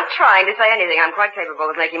 I'm not trying to say anything. I'm quite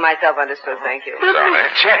capable of making myself understood, thank you. But,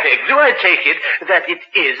 Miss Chappick, do I take it that it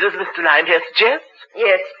is as Mr. Lime here suggests?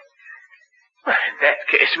 Yes. Well, in that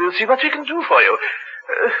case, we'll see what we can do for you.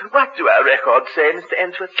 What do our records say, Mr.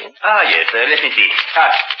 Entwistle? Yes, let me see.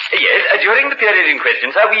 Yes, during the period in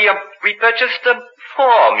question, sir, we purchased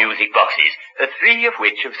 4 music boxes, 3 of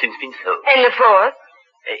which have since been sold. And the 4th?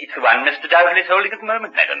 It's the one Mr. Dowdley is holding at the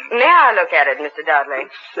moment, madam. May I look at it, Mr. Dowdley?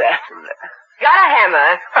 Certainly. Got a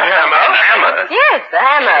hammer. A hammer? A hammer? Yes, the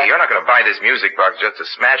hammer. Hey, you're not going to buy this music box just to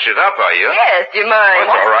smash it up, are you? Yes, do you mind?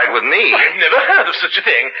 Well, it's all right with me. I've never heard of such a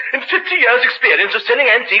thing. In 50 years' experience of selling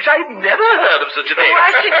antiques, I've never heard of such a thing.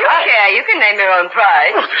 Why should you care? You can name your own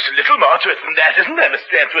price. Oh, there's a little more to it than that, isn't there,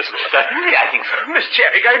 Mr. Entwistle? Certainly, I think so. Miss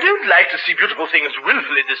Chappick, I don't like to see beautiful things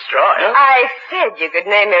willfully destroyed. I said you could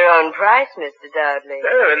name your own price, Mr. Dudley.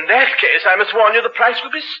 Oh, in that case, I must warn you the price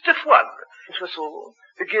will be a stiff one. Entwistle,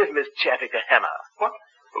 give Miss Chappick a hammer. What?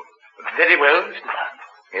 Very well, Mr.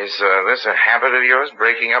 Dudley. Is this a habit of yours,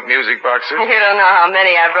 breaking up music boxes? You don't know how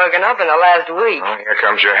many I've broken up in the last week. Oh, here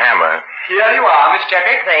comes your hammer. Here you are, Miss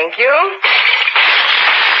Chappick. Thank you.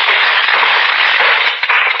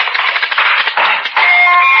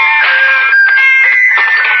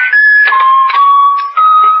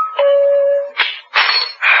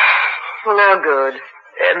 No good.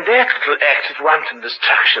 And that little act of wanton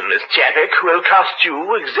destruction, Miss Chappick, will cost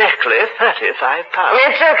you exactly £35.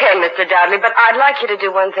 It's okay, Mr. Dudley, but I'd like you to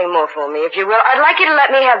do one thing more for me, if you will. I'd like you to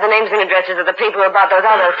let me have the names and addresses of the people who bought those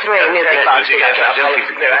other 3 music boxes.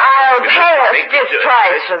 I'll pay a stiff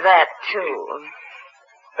price for that, too.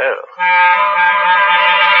 Oh.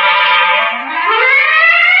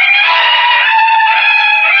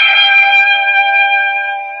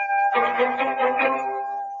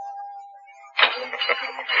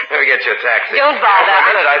 Let me get you a taxi. Don't bother. For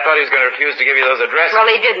a minute, I thought he was going to refuse to give you those addresses. Well,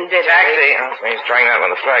 he didn't, did he? Taxi? Oh, he's trying that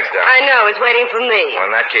when the flag's down. I know. He's waiting for me.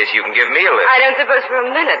 Well, in that case, you can give me a lift. I don't suppose for a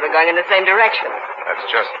minute we're going in the same direction. That's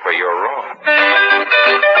just where you're wrong.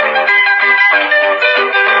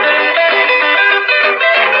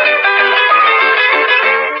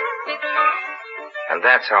 And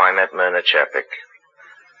that's how I met Myrna Chappick.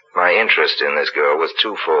 My interest in this girl was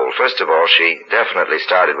twofold. First of all, she definitely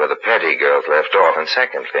started where the Petty girls left off. And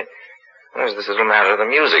secondly, there was this little matter of the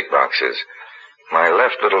music boxes. My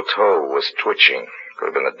left little toe was twitching. Could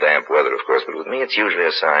have been the damp weather, of course, but with me it's usually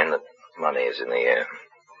a sign that money is in the air.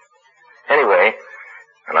 Anyway,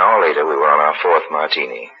 an hour later we were on our 4th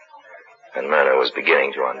martini, and Myrna was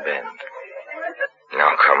beginning to unbend.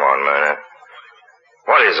 Now, come on, Myrna.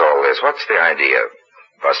 What is all this? What's the idea of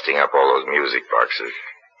busting up all those music boxes?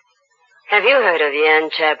 Have you heard of Jan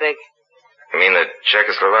Chappick? You mean the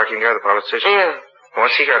Czechoslovakian guy, the politician? Yeah.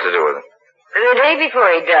 What's he got to do with it? The day before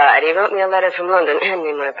he died, he wrote me a letter from London. Hand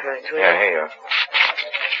me my purse, will you? Yeah, here you are.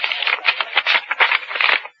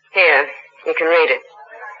 Here, you can read it.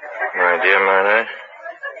 My dear Myrna,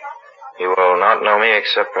 you will not know me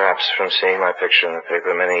except perhaps from seeing my picture in the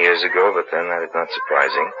paper many years ago, but then that is not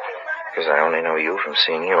surprising, because I only know you from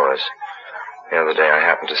seeing yours. The other day I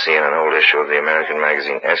happened to see in an old issue of the American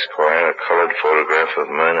magazine Esquire a colored photograph of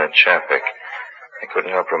Myrna Chappick. I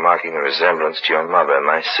couldn't help remarking the resemblance to your mother,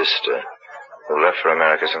 my sister, who left for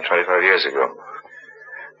America some 25 years ago.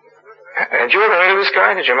 Had you ever heard of this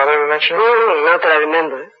guy? Did your mother ever mention it? Not that I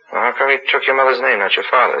remember. Well, how come he took your mother's name, not your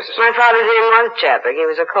father's? My father's name was Chappick. He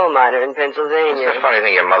was a coal miner in Pennsylvania. It's a funny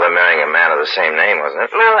thing, your mother marrying a man of the same name, wasn't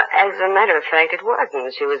it? Well, as a matter of fact, it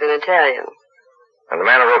wasn't. She was an Italian. And the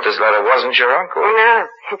man who wrote this letter wasn't your uncle? No,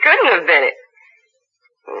 it couldn't have been it.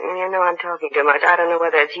 You know, I'm talking too much. I don't know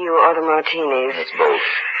whether it's you or the martinis. It's both.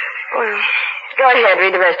 Well, go ahead.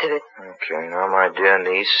 Read the rest of it. Okay, now, my dear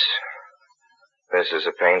niece, this is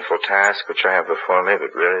a painful task which I have before me,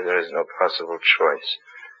 but really there is no possible choice.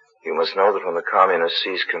 You must know that when the communists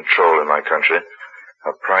seized control in my country,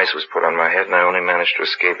 a price was put on my head, and I only managed to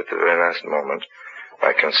escape at the very last moment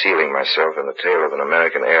by concealing myself in the tail of an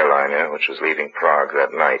American airliner which was leaving Prague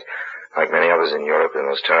that night. Like many others in Europe in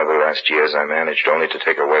those terrible last years, I managed only to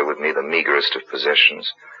take away with me the meagerest of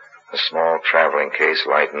possessions, a small traveling case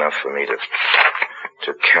light enough for me to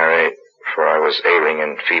carry, for I was ailing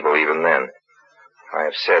and feeble even then. I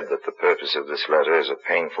have said that the purpose of this letter is a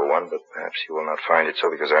painful one, but perhaps you will not find it so,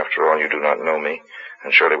 because after all you do not know me,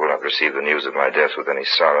 and surely will not receive the news of my death with any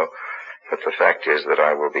sorrow. But the fact is that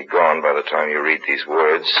I will be gone by the time you read these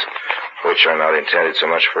words, which are not intended so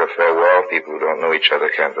much for a farewell. People who don't know each other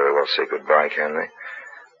can't very well say goodbye, can they?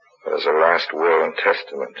 But as a last will and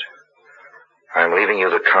testament. I'm leaving you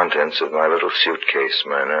the contents of my little suitcase,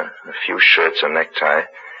 Myrna, a few shirts, a necktie,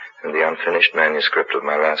 and the unfinished manuscript of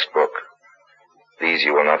my last book. These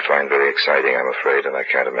you will not find very exciting, I'm afraid, and I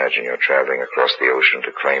can't imagine you're traveling across the ocean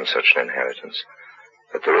to claim such an inheritance.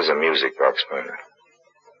 But there is a music box, Myrna.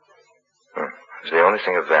 It's the only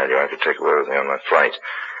thing of value I could take away with me on my flight.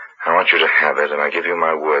 I want you to have it, and I give you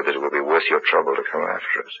my word that it will be worth your trouble to come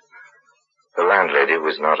after it. The landlady, who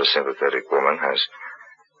is not a sympathetic woman, has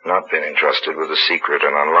not been entrusted with the secret,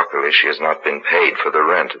 and unluckily she has not been paid for the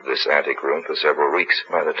rent of this attic room for several weeks.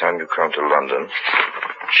 By the time you come to London,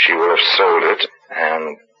 she will have sold it,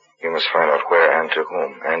 and You must find out where and to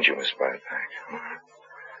whom, and you must buy it back.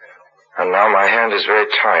 And now my hand is very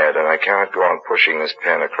tired, and I cannot go on pushing this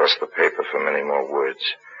pen across the paper for many more words.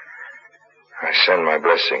 I send my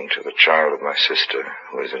blessing to the child of my sister,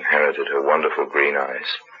 who has inherited her wonderful green eyes,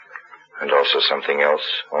 and also something else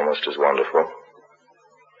almost as wonderful,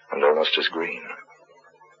 and almost as green.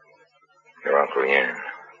 Your Uncle Yan.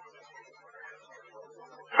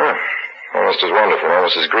 Almost as wonderful,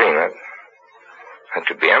 almost as green. That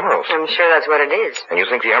could be emeralds. I'm sure that's what it is. And you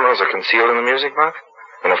think the emeralds are concealed in the music box?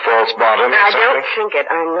 In a false bottom? I don't think it.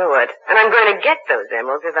 I know it. And I'm going to get those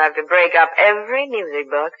emeralds if I have to break up every music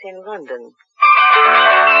box in London.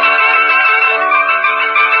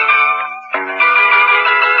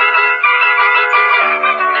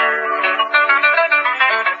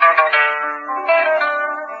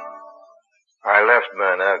 I left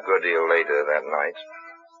Myrna a good deal later that night.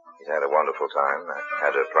 He'd had a wonderful time. I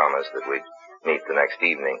had her promise that we'd meet the next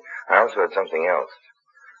evening. I also had something else.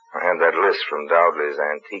 I had that list from Dowdley's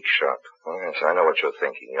antique shop. Oh, yes, I know what you're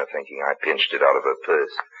thinking. You're thinking I pinched it out of her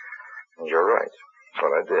purse. And you're right. That's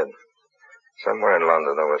what I did. Somewhere in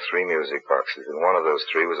London there were 3 music boxes, and one of those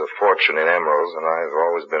 3 was a fortune in emeralds, and I've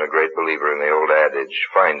always been a great believer in the old adage,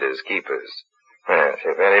 finders, keepers. Yes,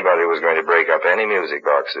 if anybody was going to break up any music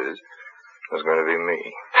boxes, it was going to be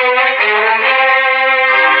me.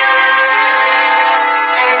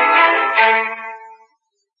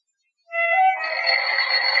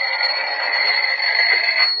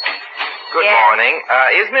 Good morning.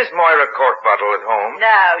 Is Miss Moira Corkbottle at home?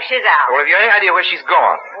 No, she's out. Well, have you any idea where she's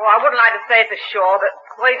gone? Well, I wouldn't like to say for sure, but,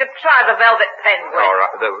 well, you could try the Velvet Penguin. All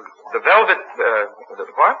right. The Velvet, the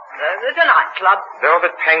what? It's a nightclub.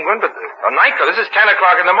 Velvet Penguin? But a nightclub? This is 10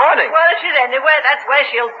 o'clock in the morning. Well, if she's anywhere, that's where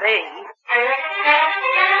she'll be.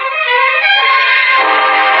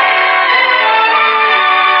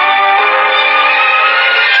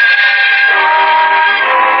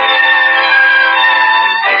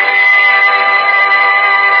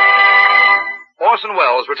 Orson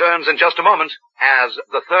Welles returns in just a moment as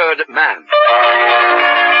the Third Man.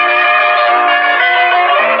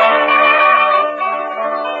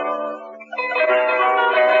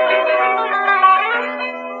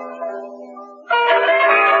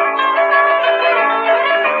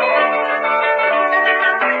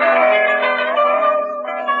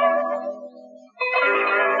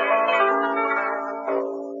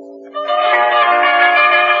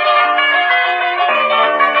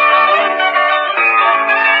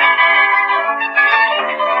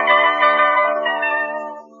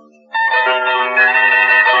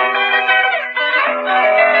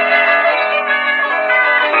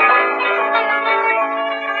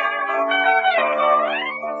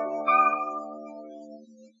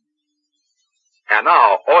 And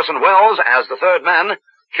now, Orson Welles, as the Third Man,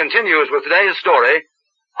 continues with today's story,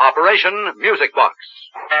 Operation Music Box.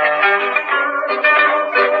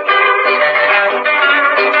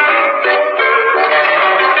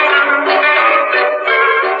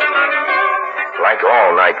 Like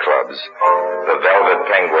all nightclubs, the Velvet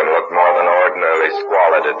Penguin looked more than ordinarily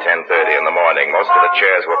squalid at 10:30 in the morning. Most of the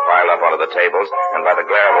chairs were piled up onto the tables, and by the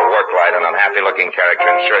glare of a work light, an unhappy-looking character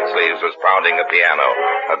in shirt sleeves was pounding the piano.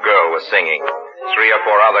 A girl was singing. 3 or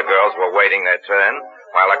 4 other girls were waiting their turn,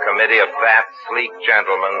 while a committee of fat, sleek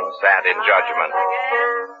gentlemen sat in judgment.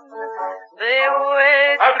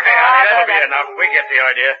 Okay, honey, that'll be enough. We get the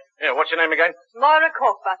idea. Yeah, what's your name again? Moira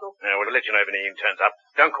Corkbottle. Yeah, we'll let you know if anything turns up.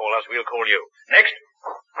 Don't call us, we'll call you. Next.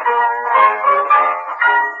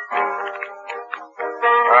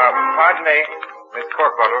 Pardon me, Miss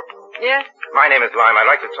Corkbottle. Yes? My name is Lime. I'd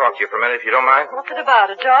like to talk to you for a minute, if you don't mind. What's it about?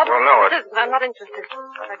 A job? Well, no, it isn't. I'm not interested.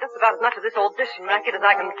 I've just about as much of this audition racket as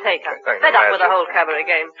I can take. I'm Thank fed you, up with the Madam. whole cabaret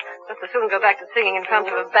game. Just as soon go back to singing in front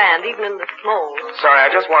of a band, even in the smalls. Sorry, I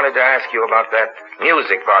just wanted to ask you about that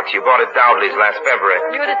music box you bought at Dowdley's last February.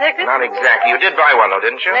 You a detective? Not exactly. You did buy one, though,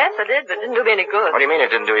 didn't you? Yes, I did, but it didn't do me any good. What do you mean it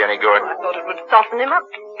didn't do you any good? I thought it would soften him up.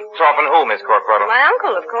 Soften who, Miss Corkbottle? My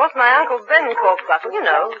uncle, of course. My Uncle Ben Corkbottle. You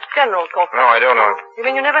know, General Corkbottle. No, I don't know. You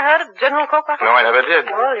mean you never heard of General Corkbottle? No, I never did.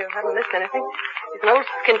 Well, you haven't missed anything. He's an old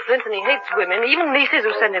skinflint and he hates women, even nieces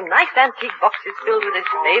who send him nice antique boxes filled with his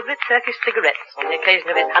favorite Turkish cigarettes on the occasion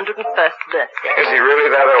of his 101st birthday. Is he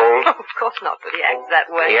really that old? Oh, of course not, but he acts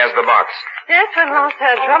that way. He has the box. Yes, when last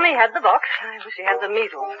heard from, he had the box. I wish he had the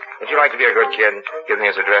measles. Would you like to be a good kid? Give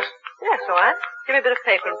me his address. Yes, all right. Give me a bit of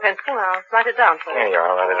paper and pencil and I'll write it down for you. Here you are.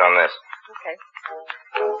 I'll write it on this. Okay.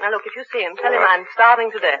 Now, look, if you see him, tell him I'm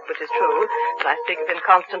starving to death, which is true, that I speak of him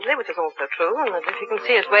constantly, which is also true, and that if he can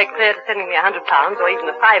see his way clear to sending me £100 or even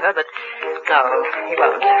a £5, but no, he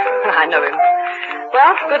won't. I know him.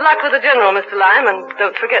 Well, good luck with the General, Mr. Lime, and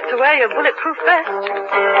don't forget to wear your bulletproof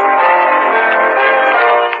vest.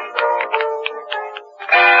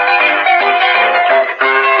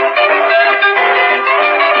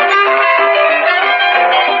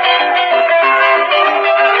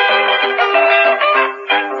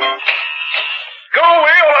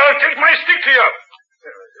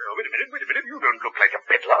 Wait a minute. You don't look like a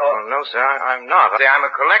peddler. Oh, no, sir. I'm not. I'm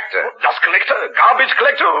a collector. Dust collector? Garbage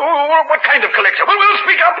collector? What kind of collector? Well,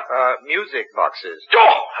 speak up. Music boxes.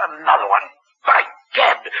 Oh, another one. By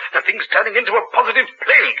gad, the thing's turning into a positive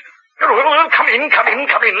plague. Well, come in.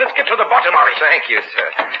 Let's get to the bottom of it. Thank you, sir.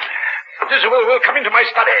 We'll come into my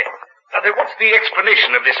study. Now, what's the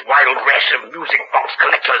explanation of this wild rash of music box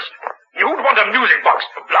collectors? You'd want a music box.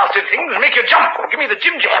 Blasted things make you jump. Give me the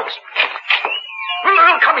Jim Jams.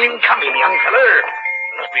 Well, come in, young feller.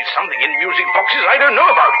 Must be something in music boxes I don't know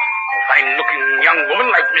about. A fine-looking young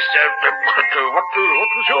woman like Mr. What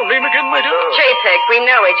was your name again, my dear? Chapek. We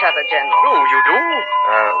know each other, General. Oh, you do?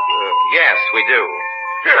 Yes, we do.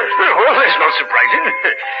 Yes, well, that's not surprising.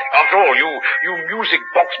 After all, you music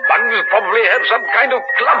box buns probably have some kind of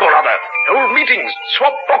club or other. Hold meetings,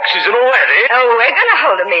 swap boxes and all that, eh? Oh, we're going to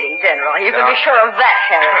hold a meeting, General. You can be sure of that,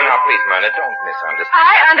 Harry. Now, please, Myrna, don't misunderstand.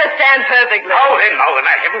 I understand perfectly. Now then,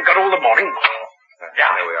 I haven't got all the morning.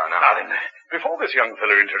 Yeah, here we are now. Now then, before this young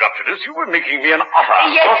fellow interrupted us, you were making me an offer.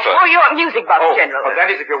 Yes, Offer? for your music box, General. Oh, that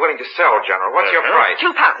is if you're willing to sell, General. What's your price?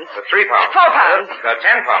 £2. £4. £3. £10.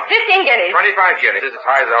 15 guineas. 25 guineas. This is as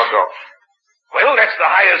high as I'll go. Well, that's the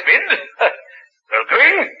highest bid. Well,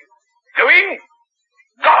 going?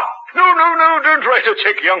 God! No, don't write a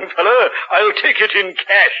check, young fella. I'll take it in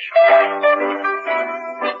cash.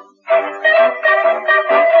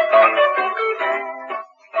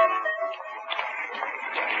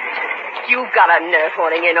 You've got a nerve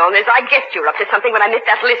honing in on this. I guessed you were up to something when I missed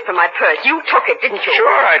that list from my purse. You took it, didn't you? Sure,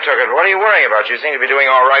 I took it. What are you worrying about? You seem to be doing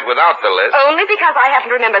all right without the list. Only because I happen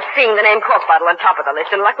to remember seeing the name cork bottle on top of the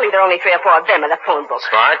list, and luckily there are only 3 or 4 of them in the phone book.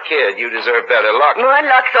 Smart kid. You deserve better luck. My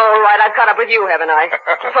luck's all right. I've caught up with you, haven't I?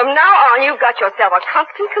 From now on, you've got yourself a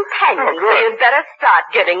constant companion, so you'd better start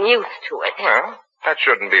getting used to it. Well, that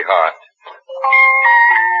shouldn't be hard.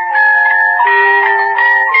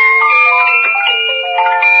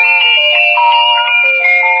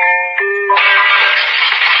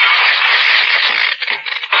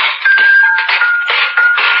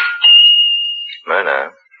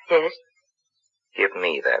 Myrna. Yes? Give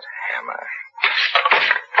me that hammer.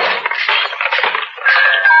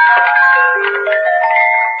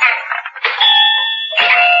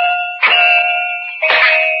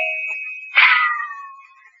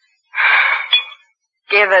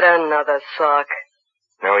 Give it another sock.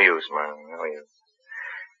 No use, Myrna. No use.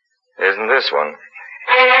 Isn't this one?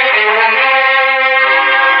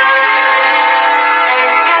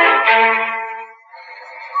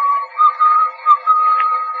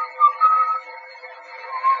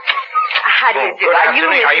 How do you do? Are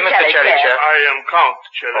you Mr. Chelychev? I am Count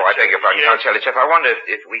Chelychev. Oh, I beg your pardon, Yes. Count Chelychev. I wonder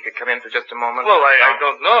if we could come in for just a moment. Well, I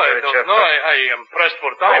don't know. Chelychev. I am pressed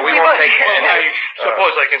for time. Oh, we won't take Well, I minutes.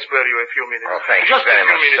 suppose I can spare you a few minutes. Oh, thank you Just very a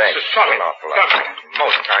few much. minutes. Thanks. Come. An awful lot.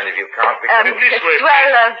 Most kind of you, Count. This way,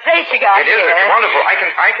 swell face you got It is. here. It's wonderful.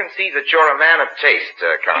 I can see that you're a man of taste,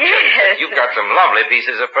 Count. Yes. You've got some lovely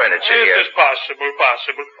pieces of furniture It here. is possible.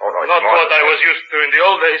 Oh, no, it's Not more what than I that. was used to in the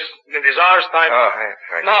old days, in the Tsar's time. Oh,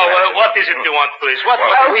 I Now, what is it you want, please? Well,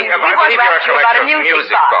 I believe you're a collector of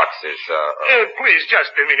music boxes. Please,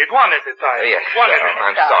 just a minute. One at a time. Yes. One at a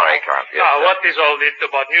I'm time. sorry, Count. Yes, Now, what is all this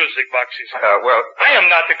about music boxes? well... I am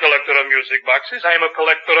not a collector of music boxes. I am a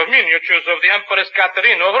collector of miniatures of the Empress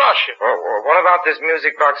Catherine of Russia. Well, what about this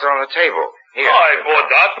music box on the table? Here. I bought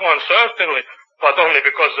that one, certainly. But only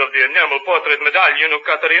because of the enamel portrait medallion of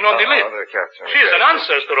Catherine on the lid. She is an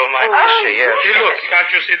ancestor of mine. Oh, is she? Yes. See, look, can't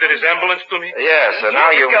you see the resemblance to me? Yes, now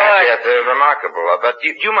you match it. Remarkable. But do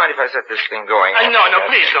you mind if I set this thing going? No,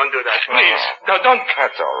 please don't do that. Please. No, don't.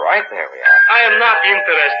 That's all right. There we are. I am not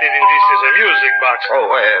interested in this as a music box. Oh,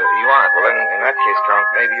 you aren't. Well, in that case, Count,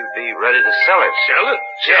 maybe you'd be ready to sell it. Sell it?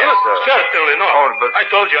 Yes, Certainly not. Oh, but... I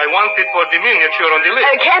told you I want it for the miniature on the lid.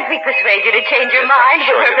 Can't we persuade you to change your mind?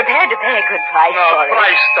 sure We're prepared to pay a good price No, for it.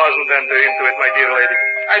 price doesn't enter into it, my dear lady.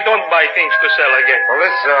 I don't buy things to sell again. Well,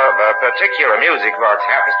 this particular music box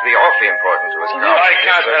happens to be awfully important to us, Count. I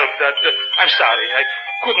can't help that. I'm sorry. I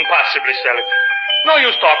couldn't possibly sell it. No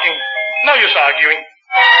use talking. No use arguing.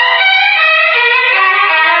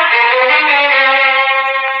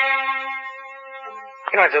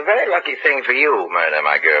 You know, it's a very lucky thing for you, Myrna,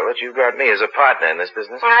 my girl, that you've got me as a partner in this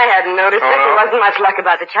business. I hadn't noticed Oh, that. no? There wasn't much luck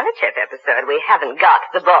about the Chelychev episode. We haven't got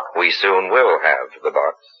the book. We soon will have the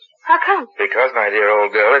box. How come? Because, my dear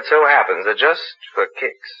old girl, it so happens that just for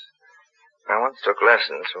kicks, I once took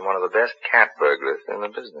lessons from one of the best cat burglars in the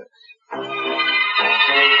business.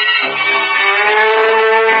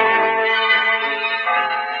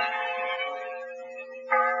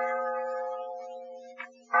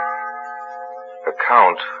 The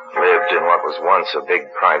Count lived in what was once a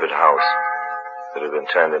big private house that had been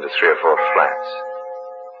turned into 3 or 4 flats.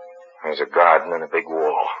 There was a garden and a big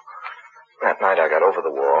wall. That night I got over the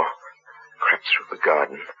wall, crept through the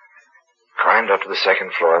garden, climbed up to the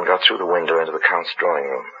 2nd floor, and got through the window into the Count's drawing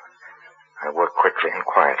room. I worked quickly and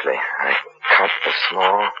quietly. I cut a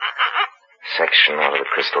small section out of the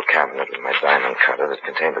crystal cabinet with my diamond cutter that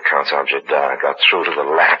contained the Count's object d'art. I got through to the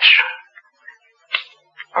latch,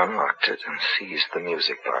 unlocked it, and seized the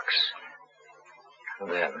music box. And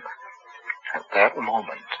then, at that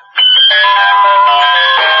moment...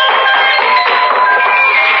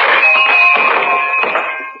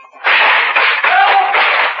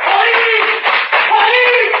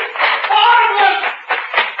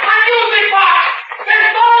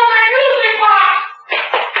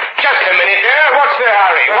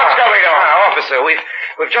 Officer, we've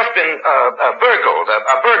just been burgled.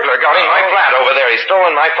 A burglar got in my flat over there. He's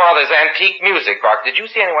stolen my father's antique music box. Did you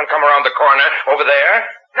see anyone come around the corner over there?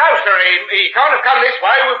 No, sir. He can't have come this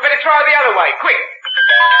way. We'd better try the other way. Quick.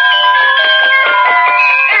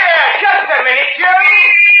 Here, just a minute, Jerry.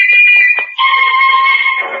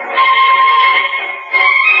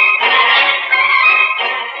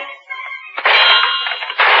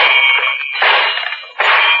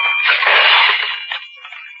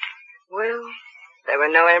 Well, there were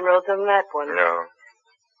no emeralds on that one. No.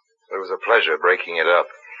 It was a pleasure breaking it up.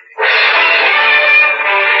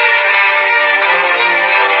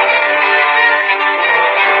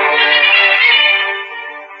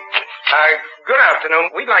 Good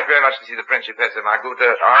afternoon. We'd like very much to see the Principessa, my good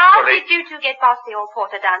How did you two get past the old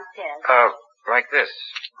porter downstairs? Like this.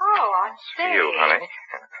 Oh, I see. You, honey.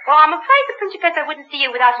 Well, I'm afraid the Principessa wouldn't see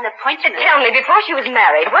you without an appointment. Tell me, before she was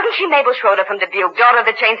married, wasn't she Mabel Schroeder from Dubuque, daughter of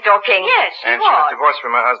the chain store king? Yes, she and was. she was divorced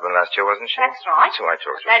from her husband last year, wasn't she? That's right. That's who I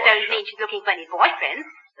talked to. That don't mean she's looking for any boyfriend.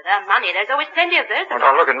 With her money, there's always plenty of those. Well,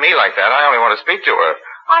 don't look at me like that. I only want to speak to her.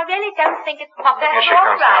 I really don't think it's possible. Here she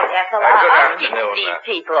comes now. Ethel. Good I'll speak to afternoon, these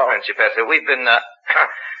people. Principessa. We've been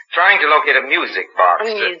trying to locate a music box.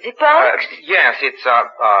 A music box? Yes, it's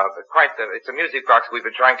it's a music box we've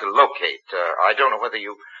been trying to locate. I don't know whether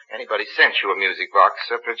anybody sent you a music box,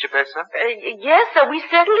 Principessa? Yes, sir, we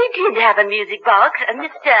certainly did have a music box.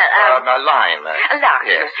 Mr. A line. A line.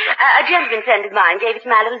 Yes. A gentleman friend of mine gave it to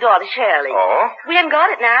my little daughter, Shirley. Oh? We haven't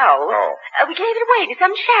got it now. Oh. We gave it away to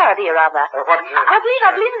some charity or other. What? I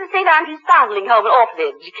believe it's the St. Andrew's Foundling Home and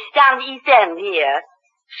Orphanage down the East End here.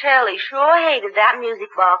 Shirley sure hated that music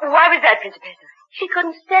box. Why was that, Principessa? She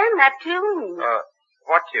couldn't stand that tune.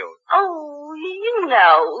 What tune? Oh, you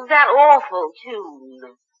know, that awful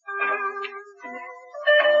tune.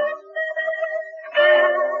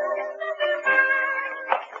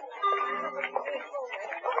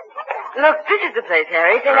 Look, this is the place,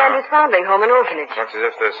 Harry. St. Andrew's Foundling Home and Orphanage. Looks as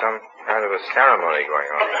if there's some kind of a ceremony going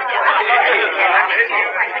on.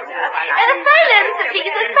 Silence,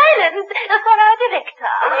 please, silence for our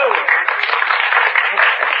director.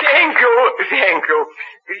 Thank you.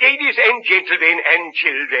 Ladies and gentlemen and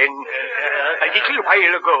children, a little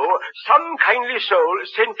while ago, some kindly soul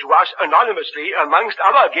sent to us anonymously, amongst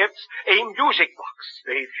other gifts, a music box.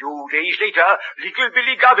 A few days later, little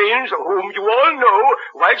Billy Gubbins, whom you all know,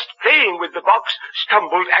 whilst playing with the box,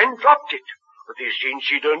 stumbled and dropped it. This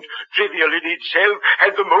incident, trivial in itself,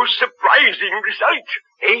 had the most surprising result.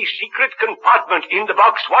 A secret compartment in the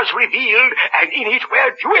box was revealed, and in it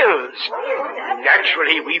were jewels.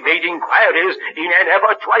 Naturally, we made inquiries in an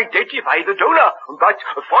effort to identify the donor, but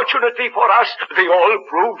fortunately for us, they all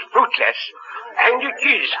proved fruitless. And it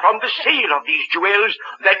is from the sale of these jewels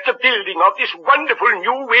that the building of this wonderful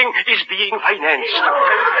new wing is being financed.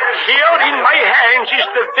 Here in my hands is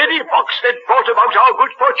the very box that brought about our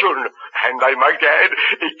good fortune. And I might add,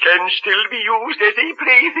 it can still be used as a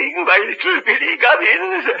plaything by little Billy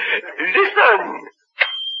Gubbins. Listen.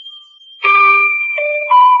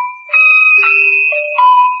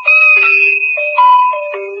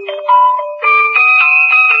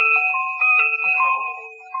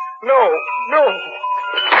 No.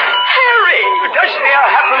 Harry! Does there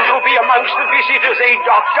happen to be amongst the visitors a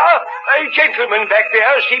doctor? A gentleman back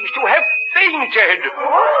there seems to have fainted.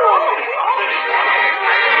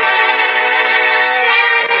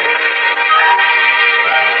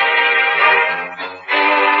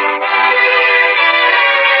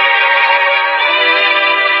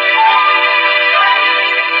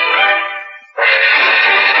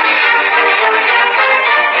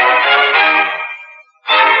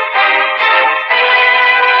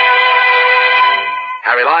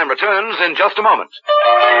 Lime returns in just a moment.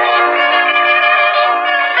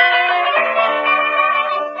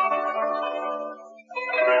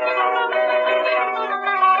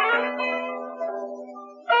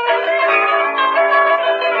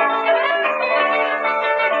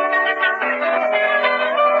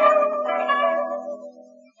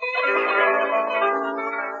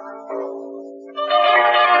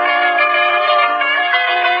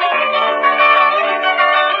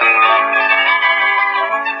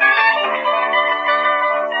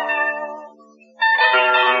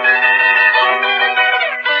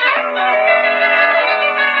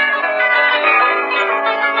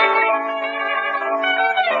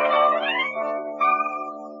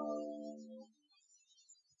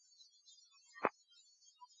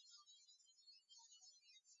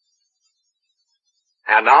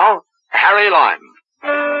 And now, Harry Lime.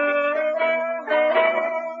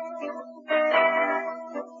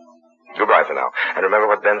 Goodbye for now. And remember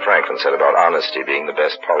what Ben Franklin said about honesty being the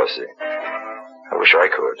best policy. I wish I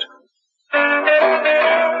could.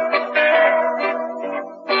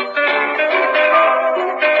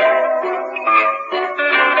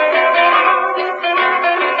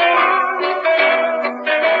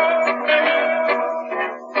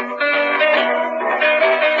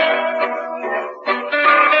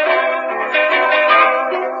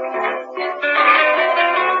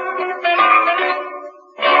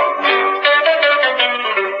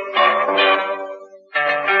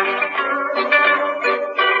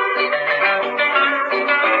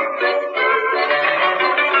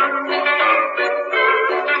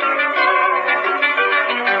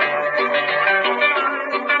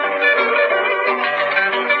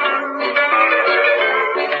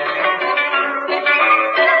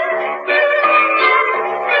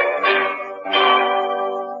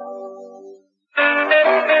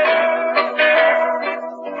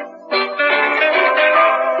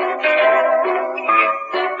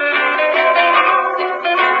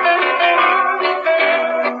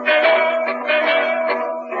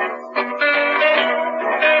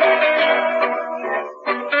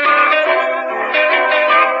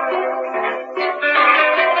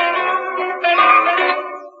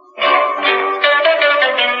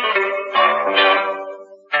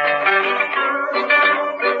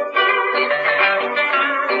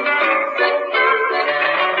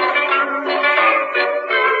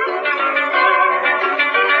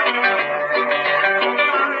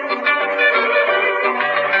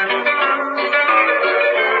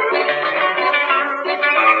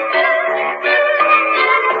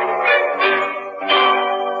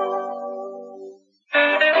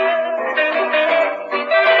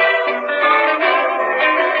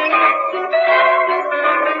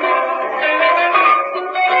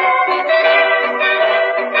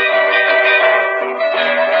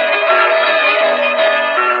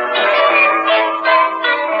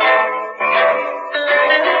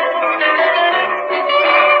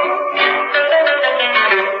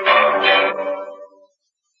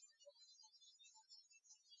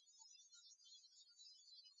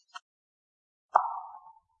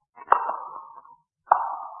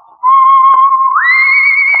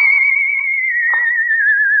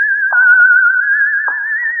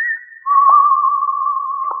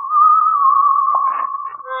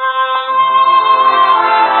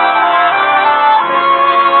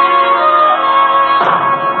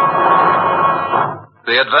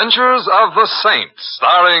 The Adventures of the Saint,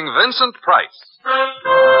 starring Vincent Price.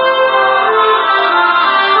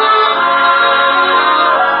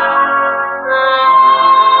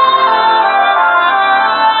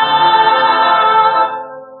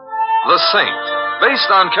 The Saint,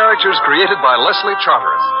 based on characters created by Leslie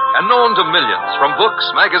Charteris and known to millions from books,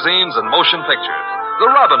 magazines, and motion pictures.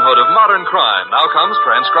 The Robin Hood of modern crime now comes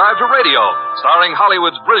transcribed to radio, starring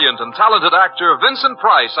Hollywood's brilliant and talented actor Vincent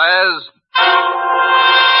Price as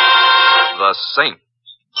the Saint.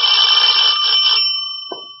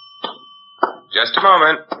 Just a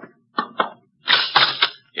moment.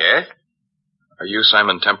 Yes? Are you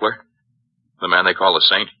Simon Templar? The man they call the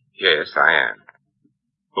Saint? Yes, I am.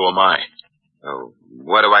 Who am I? Oh,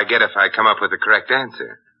 what do I get if I come up with the correct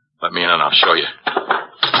answer? Let me in and I'll show you.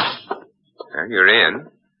 Well, you're in.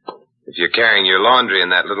 If you're carrying your laundry in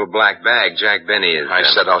that little black bag, Jack Benny is... I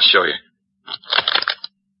said I'll show you.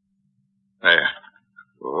 There.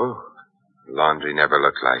 Oh, laundry never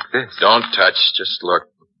looked like this. Don't touch, just look.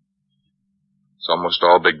 It's almost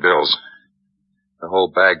all big bills. The whole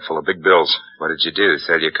bag full of big bills. What did you do,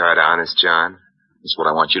 sell your car to Honest John? That's what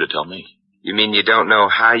I want you to tell me. You mean you don't know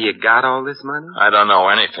how you got all this money? I don't know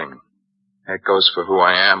anything. That goes for who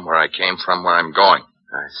I am, where I came from, where I'm going.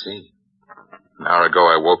 I see. An hour ago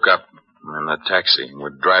I woke up. I'm in a taxi.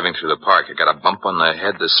 We're driving through the park. I got a bump on the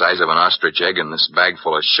head the size of an ostrich egg and this bag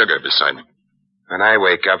full of sugar beside me. When I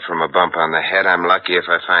wake up from a bump on the head, I'm lucky if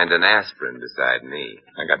I find an aspirin beside me.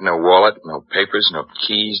 I got no wallet, no papers, no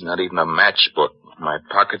keys, not even a matchbook. My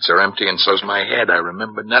pockets are empty and so's my head. I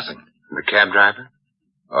remember nothing. The cab driver?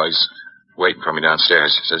 Oh, he's waiting for me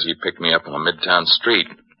downstairs. Says he picked me up on a midtown street.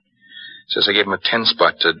 Says I gave him a 10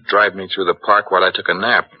 spot to drive me through the park while I took a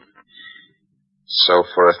nap. So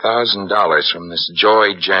for $1,000 from this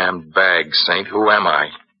joy-jammed bag, Saint, who am I?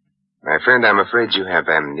 My friend, I'm afraid you have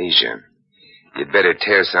amnesia. You'd better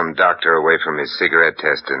tear some doctor away from his cigarette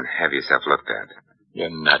test and have yourself looked at. You're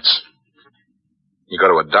nuts. You go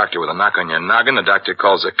to a doctor with a knock on your noggin, the doctor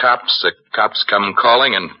calls the cops come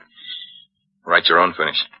calling, and write your own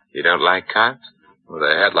finish. You don't like cops? With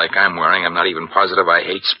a head like I'm wearing, I'm not even positive I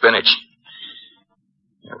hate spinach.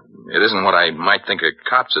 It isn't what I might think of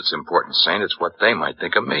cops that's important, Saint. It's what they might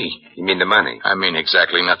think of me. You mean the money? I mean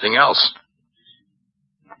exactly nothing else.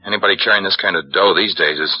 Anybody carrying this kind of dough these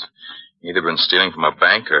days has either been stealing from a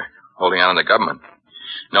bank or holding on to the government.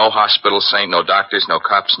 No hospitals, Saint, no doctors, no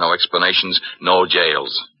cops, no explanations, no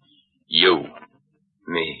jails. You.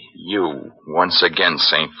 Me. You. Once again,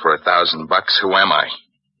 Saint, for $1,000. Who am I?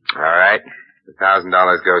 All right. The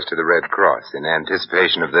 $1,000 goes to the Red Cross in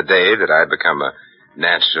anticipation of the day that I become a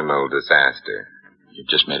national disaster. You've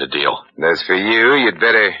just made a deal. And as for you, you'd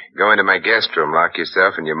better go into my guest room, lock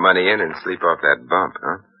yourself and your money in, and sleep off that bump,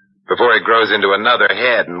 huh? Before it grows into another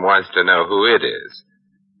head and wants to know who it is.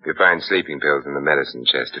 You'll find sleeping pills in the medicine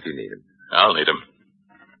chest if you need them. I'll need them.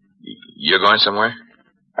 You're going somewhere?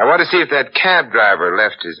 I want to see if that cab driver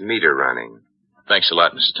left his meter running. Thanks a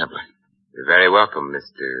lot, Mr. Templer. You're very welcome,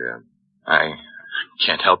 Mr. I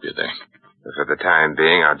can't help you there. But for the time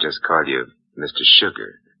being, I'll just call you Mr.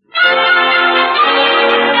 Sugar.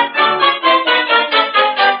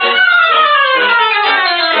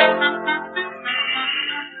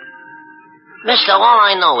 Mister, all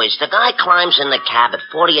I know is the guy climbs in the cab at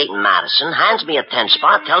 48 in Madison, hands me a 10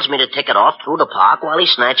 spot, tells me to take it off through the park while he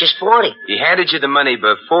snatches 40. He handed you the money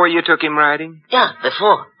before you took him riding? Yeah,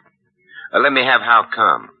 before. Let me have how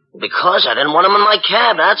come? Because I didn't want him in my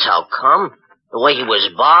cab, that's how come. The way he was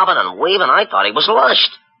bobbing and weaving, I thought he was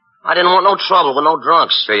lushed. I didn't want no trouble with no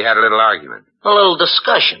drunks. So you had a little argument? A little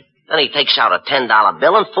discussion. Then he takes out a $10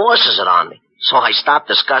 bill and forces it on me. So I stopped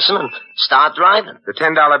discussing and start driving. The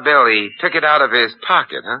 $10 bill, he took it out of his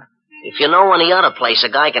pocket, huh? If you know any other place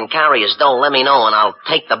a guy can carry his dough, let me know, and I'll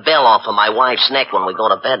take the bill off of my wife's neck when we go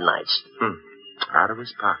to bed nights. Out of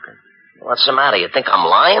his pocket. What's the matter? You think I'm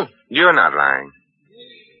lying? You're not lying.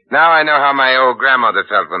 Now I know how my old grandmother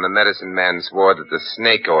felt when the medicine man swore that the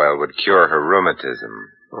snake oil would cure her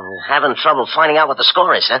rheumatism. Having trouble finding out what the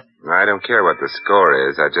score is, huh? I don't care what the score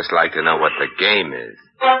is. I'd just like to know what the game is.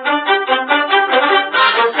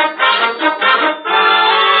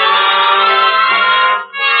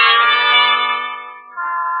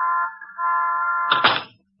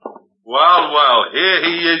 Well, here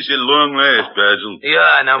he is at long last, Basil.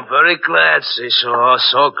 Yeah, and I'm very glad, Cecil. Oh,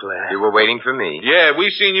 so glad. You were waiting for me? Yeah,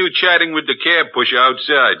 we seen you chatting with the cab pusher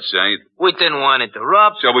outside, Saint. We didn't want to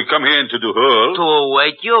interrupt. So we come here into the hall. To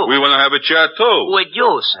await you. We want to have a chat, too. With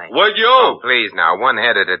you, Saint. With you? Oh, please, now, one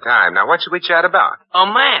head at a time. Now, what should we chat about? A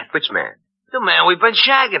man. Which man? The man we've been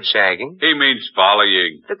shagging. Shagging? He means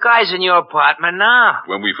following. The guy's in your apartment now.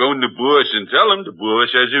 When we phone the boss and tell him, the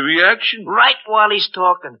boss has a reaction. Right while he's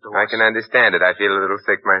talking to us. I can understand it. I feel a little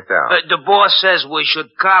sick myself. The boss says we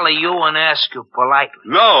should collar you and ask you politely.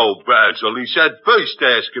 No, Basil. He said first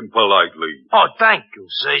ask him politely. Oh, thank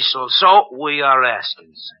you, Cecil. So we are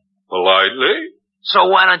asking, Saint. Politely?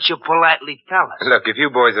 So why don't you politely tell us? Look, if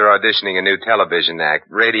you boys are auditioning a new television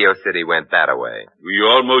act, Radio City went that away. We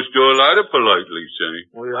almost all out of politely,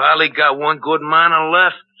 Saint. We hardly got one good man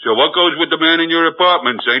left. So what goes with the man in your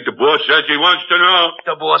apartment, Saint? The boss says he wants to know.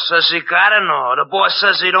 The boss says he gotta know. The boss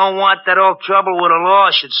says he don't want that old trouble with the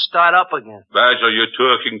law should start up again. Basil, you're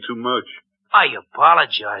talking too much. I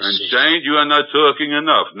apologize, And Saint, you are not talking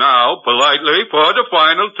enough. Now, politely, for the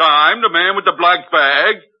final time, the man with the black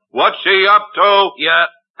bag, what's he up to?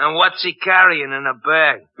 Yeah, and what's he carrying in a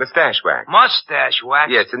bag? Mustache wax. Mustache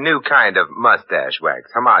wax? Yes, a new kind of mustache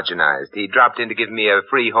wax, homogenized. He dropped in to give me a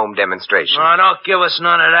free home demonstration. No, don't give us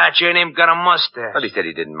none of that. You ain't even got a mustache. Well, he said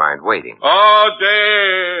he didn't mind waiting. Oh,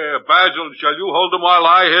 there. Basil, shall you hold him while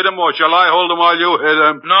I hit him, or shall I hold him while you hit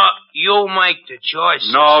him? No, you make the choice.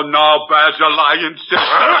 No, Basil, I insist.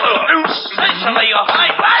 Cecily, you're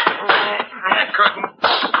high. Couldn't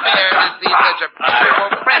bear to see such a beautiful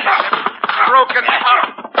friendship broken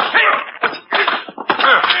up.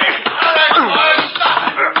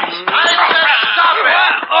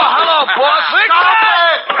 Oh, hello,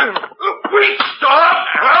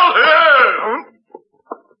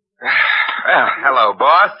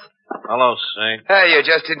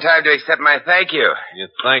 you're just in time to accept my thank you. You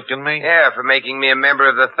thanking me? Yeah, for making me a member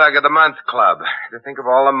of the Thug of the Month Club. To think of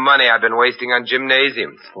all the money I've been wasting on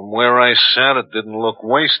gymnasiums. From where I sat, it didn't look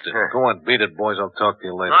wasted. Go on, beat it, boys. I'll talk to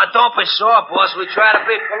you later. Now, don't be sore, boss. We try to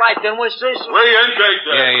be polite, didn't we, Cecil?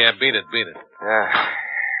 Yeah, beat it.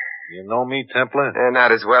 You know me, Templar?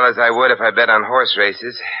 Not as well as I would if I bet on horse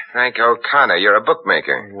races. Frank O'Connor, you're a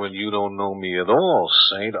bookmaker. Well, you don't know me at all,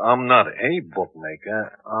 Saint. I'm not a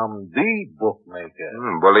bookmaker. I'm the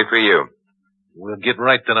bookmaker. Bully for you. We'll get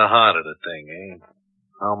right to the heart of the thing, eh?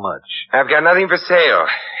 How much? I've got nothing for sale.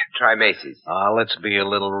 Try Macy's. Let's be a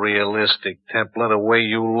little realistic, Templar. The way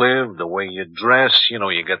you live, the way you dress, you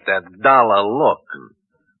got that dollar look.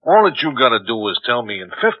 All that you gotta do is tell me in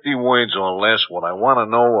 50 words or less what I want to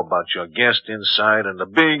know about your guest inside, and the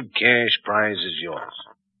big cash prize is yours.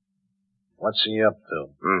 What's he up to?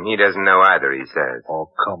 He doesn't know either, he says. Oh,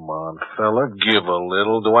 come on, fella. Give a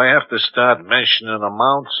little. Do I have to start mentioning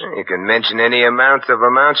amounts? You can mention any amounts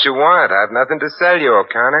you want. I've nothing to sell you,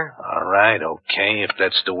 O'Connor. All right, okay, if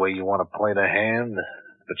that's the way you want to play the hand.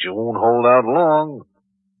 But you won't hold out long.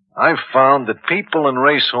 I've found that people and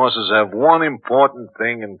racehorses have one important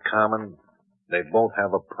thing in common. They both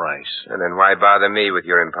have a price. And then why bother me with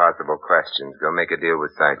your impossible questions? Go make a deal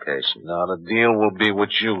with Citation. Now, the deal will be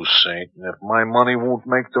with you, Saint. And if my money won't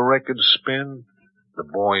make the record spin, the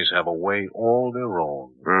boys have a way all their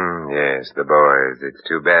own. Yes, the boys. It's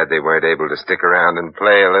too bad they weren't able to stick around and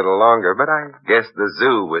play a little longer, but I guess the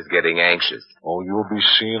zoo was getting anxious. Oh, you'll be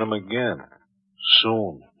seeing them again.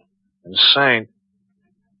 Soon. And Saint,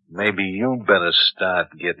 maybe you better start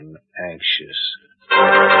getting anxious.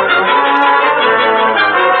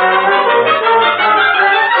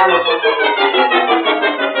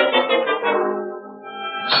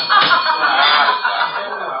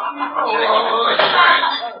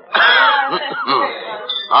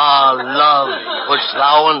 Love, which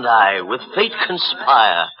thou and I with fate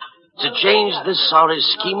conspire to change this sorry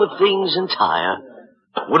scheme of things entire.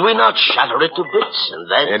 Would we not shatter it to bits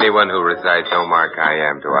and then... Anyone who recites Omar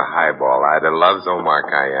Khayyam to a highball either loves Omar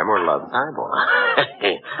Khayyam or loves highball.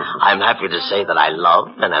 I'm happy to say that I love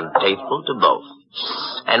and am faithful to both.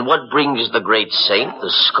 And what brings the great saint,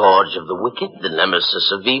 the scourge of the wicked, the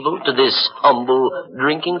nemesis of evil, to this humble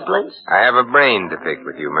drinking place? I have a brain to pick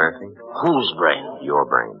with you, Murphy. Whose brain? Your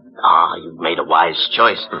brain. You've made a wise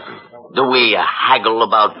choice. Do we haggle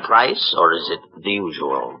about price, or is it the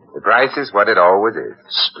usual? The price is what it always is.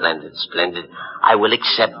 Splendid, splendid. I will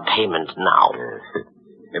accept payment now.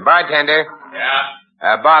 Hey, bartender.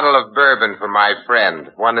 Yeah? A bottle of bourbon for my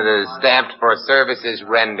friend. One that is stamped for services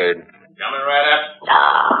rendered. Coming right up.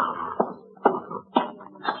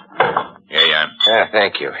 Here you are.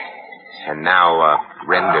 Thank you. And now,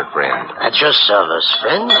 render friend. At your service,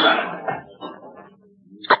 friend.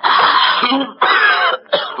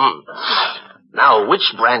 Now,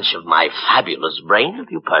 which branch of my fabulous brain have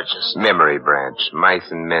you purchased? Memory branch, Mice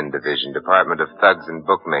and Men Division, Department of Thugs and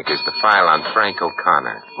Bookmakers. The file on Frank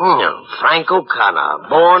O'Connor. Frank O'Connor,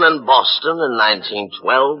 born in Boston in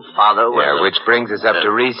 1912, father was... which brings us up to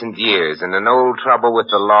recent years and an old trouble with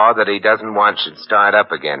the law that he doesn't want should start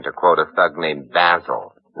up again, to quote a thug named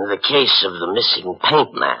Basil. The case of the missing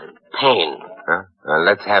paint man, Payne. Huh?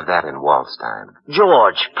 Let's have that in waltz time.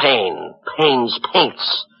 George Payne, Payne's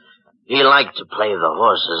Paints. He liked to play the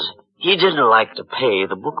horses. He didn't like to pay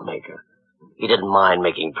the bookmaker. He didn't mind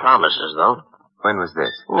making promises, though. When was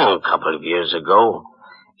this? A couple of years ago.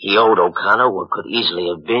 He owed O'Connor what could easily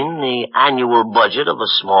have been the annual budget of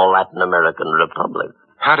a small Latin American republic.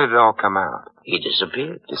 How did it all come out? He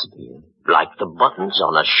disappeared. Disappeared? Like the buttons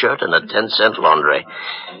on a shirt in a 10-cent laundry.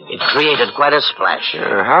 It created quite a splash.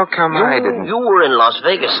 How come I didn't... You were in Las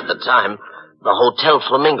Vegas at the time. The Hotel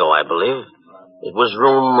Flamingo, I believe. It was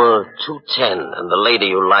room 210, and the lady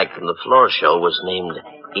you liked in the floor show was named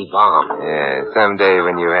Yvonne. Someday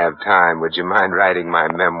when you have time, would you mind writing my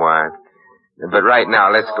memoir? But right now,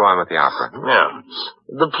 let's go on with the opera. Yeah.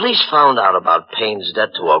 The police found out about Payne's debt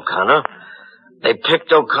to O'Connor. They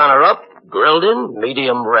picked O'Connor up, grilled him,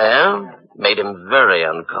 medium rare, made him very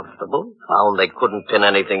uncomfortable, found they couldn't pin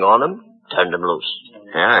anything on him, turned him loose.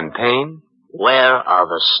 Yeah, and Payne? Where are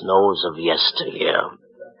the snows of yesteryear?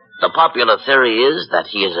 The popular theory is that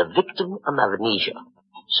he is a victim of amnesia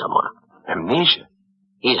somewhere. Amnesia?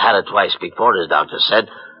 He's had it twice before, his doctor said.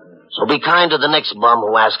 So be kind to the next bum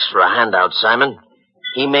who asks for a handout, Simon.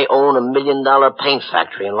 He may own $1 million paint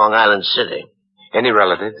factory in Long Island City. Any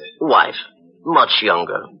relatives? Wife. Much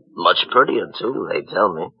younger. Much prettier, too, they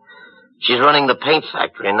tell me. She's running the paint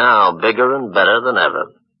factory now, bigger and better than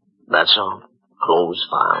ever. That's all. Clothes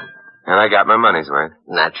found. And I got my money's worth.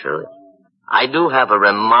 Naturally. I do have a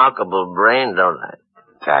remarkable brain, don't I?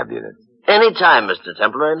 Fabulous. Anytime, Mr.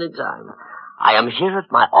 Templar, anytime. I am here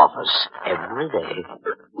at my office every day.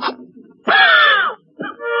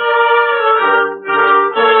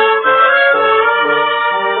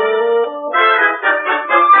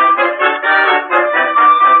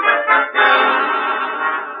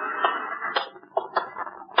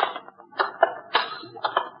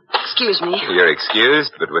 Excuse me. You're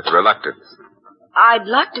excused, but with reluctance. I'd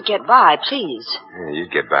like to get by, please. Yeah,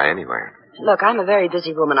 you'd get by anywhere. Look, I'm a very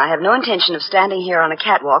busy woman. I have no intention of standing here on a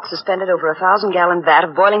catwalk suspended over a 1,000-gallon vat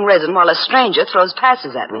of boiling resin while a stranger throws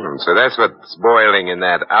passes at me. So that's what's boiling in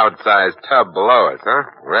that outsized tub below us, huh?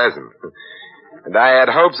 Resin. And I had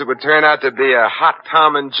hopes it would turn out to be a hot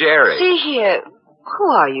Tom and Jerry. See here. Who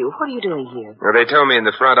are you? What are you doing here? Well, they told me in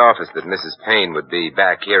the front office that Mrs. Payne would be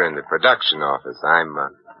back here in the production office. I'm,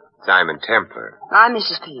 Simon Templar. I'm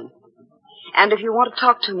Mrs. Payne. And if you want to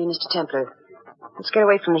talk to me, Mr. Templar, let's get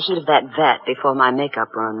away from the heat of that vat before my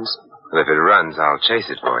makeup runs. Well, if it runs, I'll chase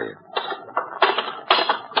it for you.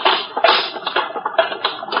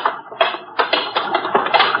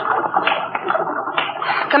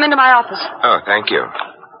 Come into my office. Oh, thank you.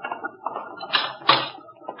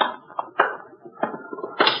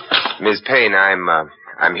 Miss Payne,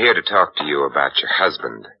 I'm here to talk to you about your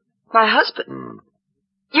husband. My husband?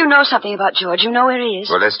 You know something about George. You know where he is.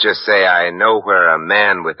 Well, let's just say I know where a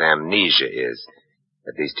man with amnesia is.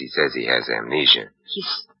 At least he says he has amnesia. He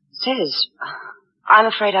says... I'm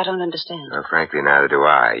afraid I don't understand. Well, frankly, neither do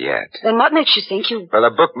I yet. Then what makes you think you... Well, a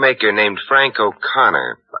bookmaker named Frank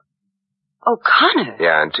O'Connor. O'Connor?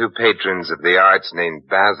 Yeah, and two patrons of the arts named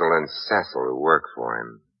Basil and Cecil who work for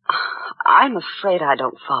him. I'm afraid I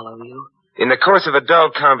don't follow you. In the course of a dull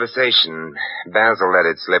conversation, Basil let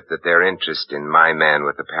it slip that their interest in my man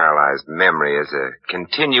with the paralyzed memory is a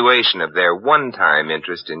continuation of their one-time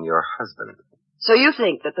interest in your husband. So you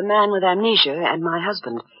think that the man with amnesia and my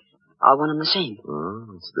husband are one and the same?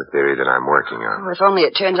 It's the theory that I'm working on. Oh, if only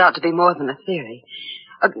it turns out to be more than a theory.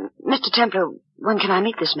 Mr. Templar, when can I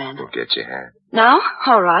meet this man? We'll get your hat. Now?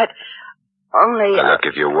 All right. Only... Now, look,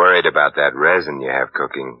 if you're worried about that resin you have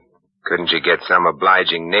cooking, couldn't you get some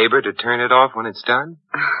obliging neighbor to turn it off when it's done?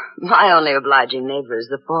 My only obliging neighbor is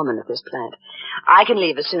the foreman at this plant. I can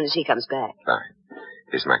leave as soon as he comes back. Fine.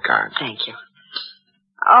 Here's my card. Thank you.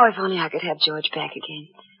 Oh, if only I could have George back again.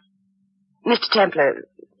 Mr. Templar,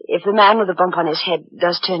 if the man with the bump on his head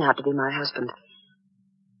does turn out to be my husband,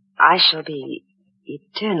 I shall be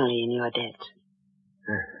eternally in your debt.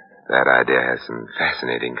 That idea has some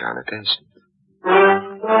fascinating connotations.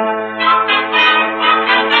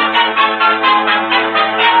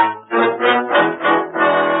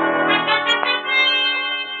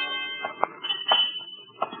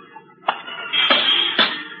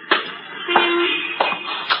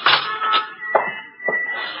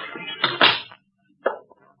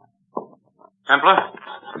 Templar?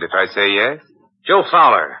 And if I say yes? Joe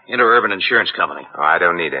Fowler, Interurban Insurance Company. Oh, I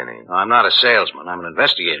don't need any. No, I'm not a salesman. I'm an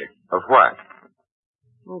investigator. Of what?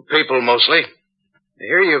 Well, people, mostly. I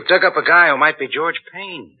hear you've dug up a guy who might be George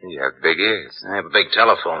Payne. You have big ears. I have a big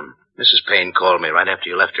telephone. Mrs. Payne called me right after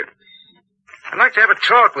you left her. I'd like to have a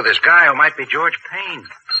talk with this guy who might be George Payne.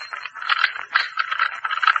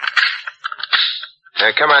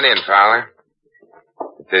 Now, come on in, Fowler.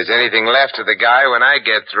 If there's anything left of the guy when I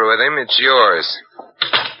get through with him, it's yours.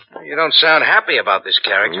 You don't sound happy about this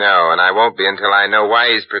character. No, and I won't be until I know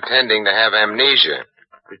why he's pretending to have amnesia.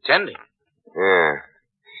 Pretending? Yeah.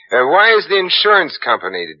 Why is the insurance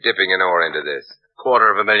company dipping an oar into this?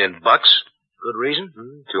 $250,000. Good reason?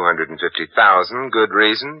 250,000. Good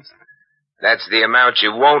reasons. That's the amount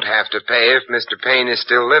you won't have to pay if Mr. Payne is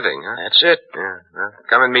still living, huh? That's it. Yeah. Well,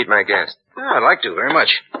 come and meet my guest. Yeah, I'd like to, very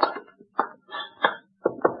much.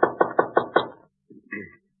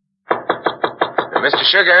 Mr.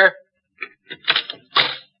 Sugar.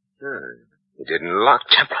 He didn't lock.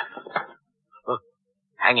 Templar. Look,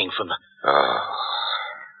 hanging from the... Oh.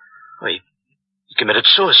 Well, he committed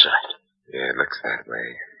suicide. Yeah, it looks that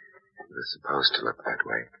way. It was supposed to look that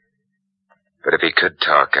way. But if he could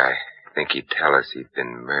talk, I think he'd tell us he'd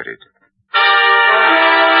been murdered.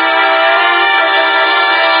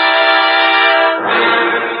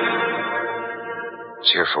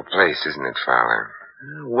 Cheerful place, isn't it, Fowler?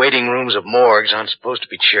 Waiting rooms of morgues aren't supposed to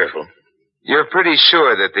be cheerful. You're pretty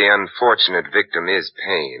sure that the unfortunate victim is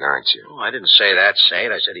Payne, aren't you? Oh, I didn't say that, Saint.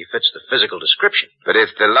 I said he fits the physical description. But if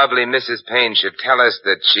the lovely Mrs. Payne should tell us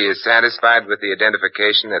that she is satisfied with the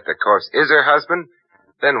identification that the corpse is her husband,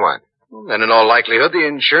 then what? Well, then in all likelihood, the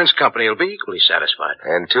insurance company will be equally satisfied.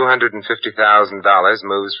 And $250,000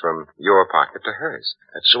 moves from your pocket to hers.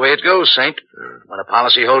 That's the way it goes, Saint. When a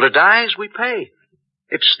policyholder dies, we pay.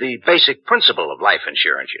 It's the basic principle of life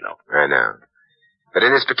insurance, you know. I know. But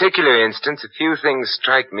in this particular instance, a few things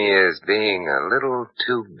strike me as being a little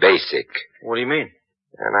too basic. What do you mean?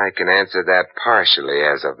 And I can answer that partially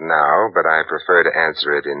as of now, but I prefer to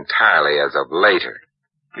answer it entirely as of later.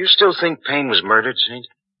 You still think Payne was murdered, Saint?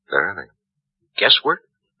 Thoroughly. Guesswork?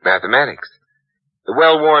 Mathematics. The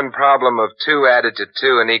well-worn problem of 2 added to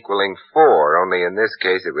 2 and equaling 4, only in this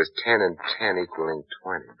case it was 10 and 10 equaling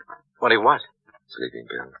 20. 20 what? Sleeping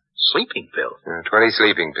pills. Sleeping pills? 20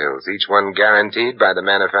 sleeping pills, each one guaranteed by the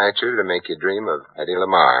manufacturer to make you dream of Eddie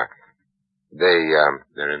Lamar.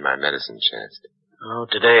 They're in my medicine chest. Oh,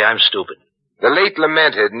 today I'm stupid. The late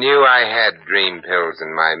lamented knew I had dream pills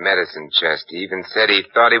in my medicine chest. He even said he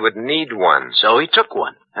thought he would need one. So he took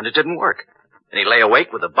one, and it didn't work. And he lay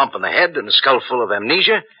awake with a bump on the head and a skull full of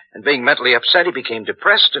amnesia, and being mentally upset, he became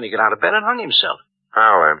depressed, and he got out of bed and hung himself.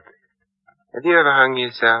 Fowler, have you ever hung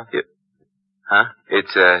yourself? Huh?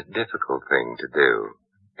 It's a difficult thing to do.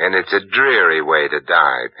 And it's a dreary way to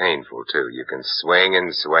die, painful, too. You can swing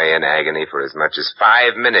and sway in agony for as much as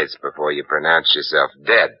 5 minutes before you pronounce yourself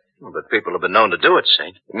dead. Well, but people have been known to do it,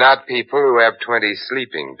 Saint. Not people who have 20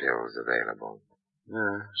 sleeping pills available.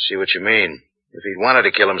 See what you mean. If he'd wanted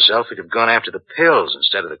to kill himself, he'd have gone after the pills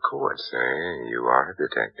instead of the cord. Say, you are a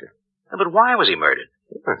detective. But why was he murdered?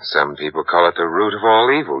 Well, some people call it the root of all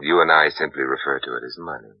evil. You and I simply refer to it as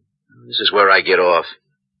money. This is where I get off.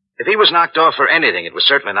 If he was knocked off for anything, it was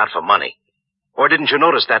certainly not for money. Or didn't you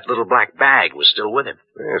notice that little black bag was still with him?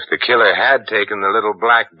 If the killer had taken the little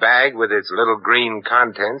black bag with its little green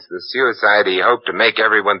contents, the suicide he hoped to make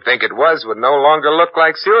everyone think it was would no longer look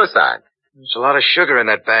like suicide. There's a lot of sugar in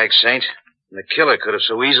that bag, Saint. And the killer could have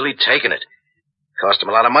so easily taken it. Cost him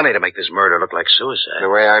a lot of money to make this murder look like suicide. The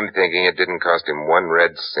way I'm thinking, it didn't cost him 1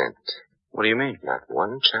 red cent. What do you mean? Not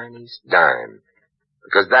 1 Chinese dime.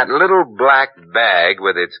 Because that little black bag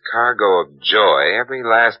with its cargo of joy, every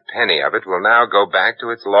last penny of it will now go back to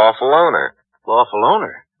its lawful owner. Lawful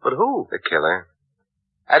owner? But who? The killer.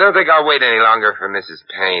 I don't think I'll wait any longer for Mrs.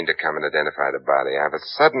 Payne to come and identify the body. I have a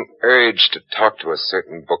sudden urge to talk to a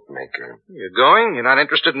certain bookmaker. You're going? You're not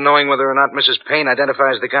interested in knowing whether or not Mrs. Payne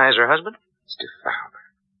identifies the guy as her husband? Mr. Fowler,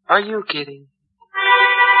 are you kidding?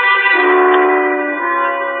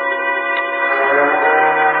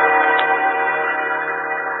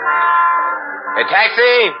 Hey,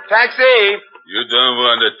 taxi! Taxi! You don't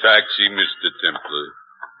want a taxi, Mr. Templar.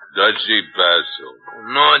 Does he,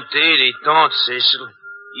 Basil? No, indeed, he don't, Cecil.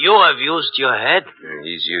 You have used your head.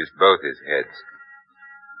 He's used both his heads.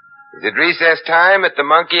 Is it recess time at the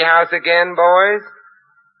monkey house again, boys?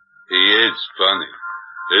 He is funny.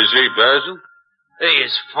 Is he, Basil? He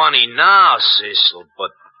is funny now, Cecil,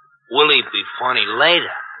 but will he be funny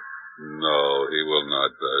later? No, he will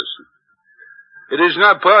not, Basil. It is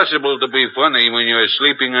not possible to be funny when you are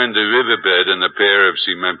sleeping on the riverbed in a pair of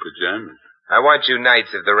cement pajamas. I want you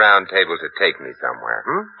Knights of the Round Table to take me somewhere,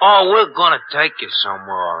 Oh, we're gonna take you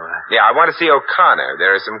somewhere, all right. Yeah, I want to see O'Connor.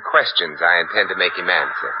 There are some questions I intend to make him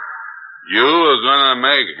answer. You are gonna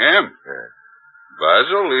make him?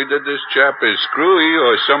 Basil, either this chap is screwy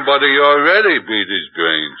or somebody already beat his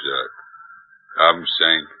brains out. I'm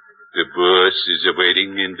saying the boss is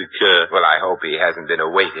awaiting in the car. Well, I hope he hasn't been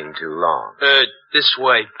awaiting too long. This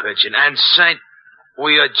way, Pigeon. And, Saint,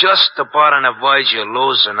 we are just about on the verge of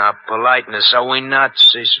losing our politeness, are we not,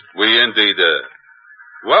 Cecil? We indeed are.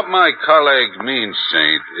 What my colleague means,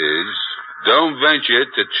 Saint, is don't venture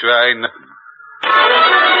to try nothing.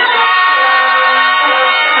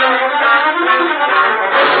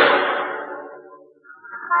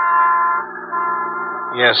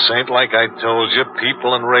 Yes, Saint, like I told you,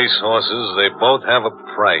 people and racehorses, they both have a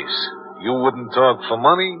price. You wouldn't talk for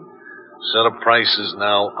money, so the price is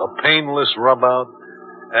now a painless rub-out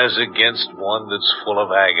as against one that's full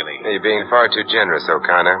of agony. You're being far too generous,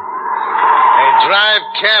 O'Connor. Hey, drive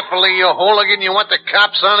carefully, you hooligan. You want the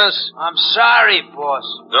cops on us? I'm sorry, boss.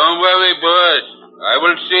 Don't worry, boss. I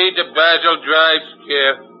will see that Basil drives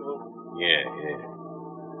careful. Yeah.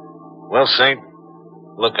 Well, Saint,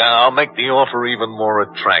 look, I'll make the offer even more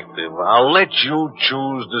attractive. I'll let you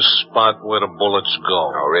choose the spot where the bullets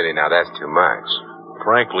go. Oh, really? Now, that's too much.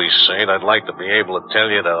 Frankly, Saint, I'd like to be able to tell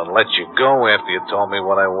you that I'll let you go after you told me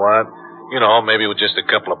what I want. You know, maybe with just a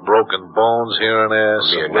couple of broken bones here and there,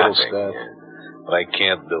 some little stuff. Yeah. But I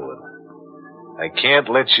can't do it. I can't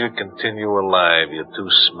let you continue alive. You're too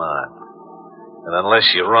smart. And unless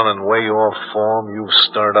you're running way off form, you've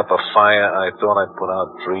stirred up a fire I thought I put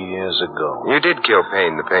out 3 years ago. You did kill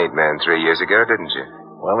Payne the Paint Man 3 years ago, didn't you?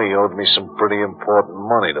 Well, he owed me some pretty important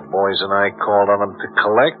money. The boys and I called on him to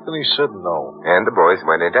collect, and he said no. And the boys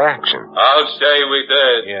went into action. I'll say we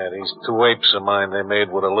did. Yeah, these 2 apes of mine, they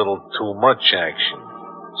made with a little too much action.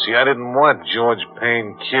 See, I didn't want George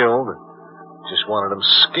Payne killed. Just wanted him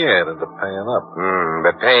scared into paying up.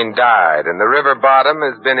 But Payne died, and the river bottom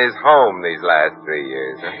has been his home these last 3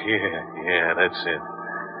 years. Huh? Yeah, that's it.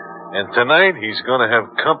 And tonight he's going to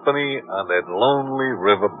have company on that lonely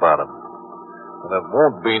river bottom. And it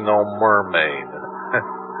won't be no mermaid.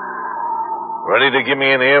 Ready to give me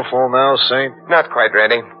an earful now, Saint? Not quite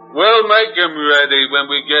ready. We'll make him ready when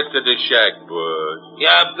we get to the shack, boys.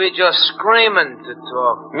 Yeah, be just screaming to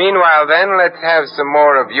talk. Meanwhile, then, let's have some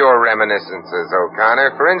more of your reminiscences,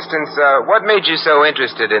 O'Connor. For instance, what made you so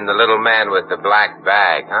interested in the little man with the black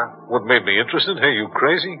bag, huh? What made me interested? Hey, you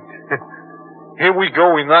crazy? Here we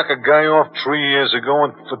go. We knock a guy off 3 years ago,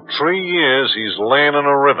 and for 3 years he's laying in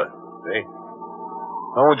a river. Hey?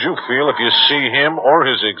 How would you feel if you see him or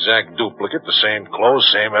his exact duplicate, the same clothes,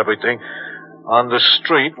 same everything, on the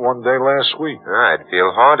street one day last week? I'd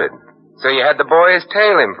feel haunted. So you had the boys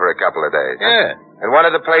tail him for a couple of days, huh? Yeah. And one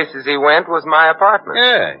of the places he went was my apartment.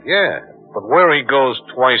 Yeah. But where he goes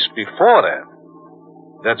twice before that,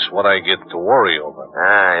 that's what I get to worry over.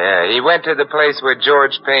 Yeah. He went to the place where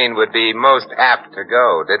George Payne would be most apt to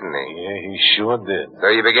go, didn't he? Yeah, he sure did.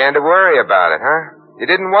 So you began to worry about it, huh? You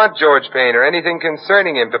didn't want George Payne or anything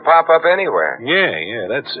concerning him to pop up anywhere. Yeah,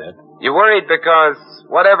 that's it. You worried because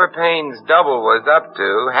whatever Payne's double was up to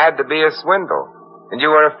had to be a swindle. And you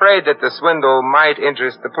were afraid that the swindle might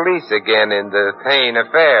interest the police again in the Payne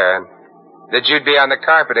affair, and that you'd be on the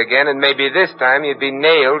carpet again, and maybe this time you'd be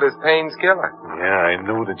nailed as Payne's killer. Yeah, I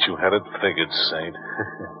knew that you had it figured, Saint.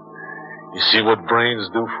 You see what brains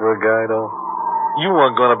do for a guy, though? You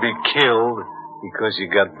are going to be killed because you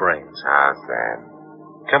got brains. Ah, Sam.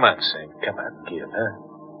 Come on, Saint. Come on. Give, huh?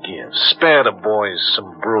 Give. Spare the boys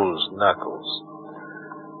some bruised knuckles.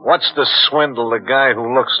 What's the swindle the guy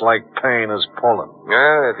who looks like Payne is pulling?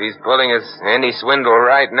 If he's pulling any swindle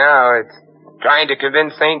right now, it's trying to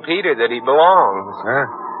convince St. Peter that he belongs. Huh?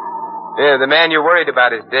 Yeah, the man you're worried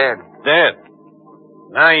about is dead. Dead?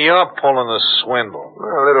 Now you're pulling a swindle.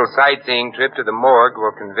 Well, a little sightseeing trip to the morgue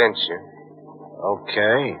will convince you.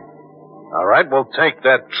 Okay. All right, we'll take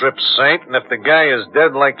that trip, Saint, and if the guy is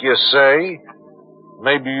dead like you say,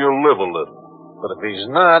 maybe you'll live a little. But if he's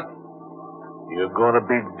not, you're going to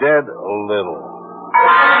be dead a little.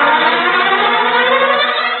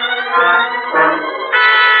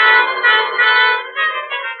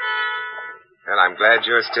 Well, I'm glad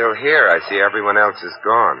you're still here. I see everyone else is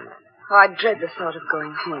gone. Oh, I dread the thought of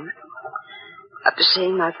going home. After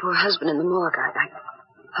seeing my poor husband in the morgue, I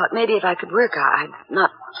thought maybe if I could work, I'd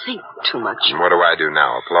not think too much. And what do I do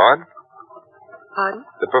now? Applaud? Pardon?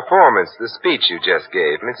 The performance, the speech you just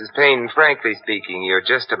gave. Mrs. Payne, frankly speaking, you're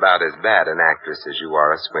just about as bad an actress as you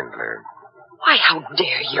are a swindler. Why, how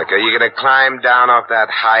dare you? Look, are you going to climb down off that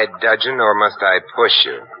high dudgeon, or must I push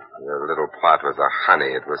you? Your little plot was a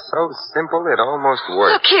honey. It was so simple, it almost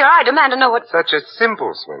worked. Look here, I demand to know what... Such a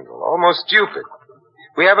simple swindle, almost stupid.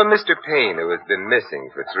 We have a Mr. Payne who has been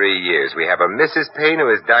missing for 3 years. We have a Mrs. Payne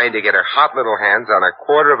who is dying to get her hot little hands on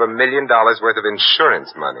 $250,000 worth of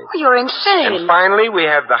insurance money. You're insane. And finally, we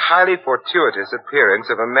have the highly fortuitous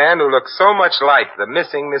appearance of a man who looks so much like the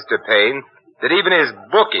missing Mr. Payne that even his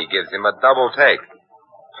bookie gives him a double take.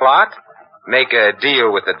 Plot? Make a deal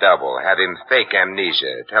with the double. Have him fake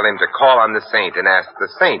amnesia. Tell him to call on the saint and ask the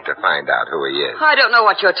saint to find out who he is. I don't know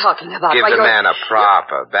what you're talking about. Give the man a prop,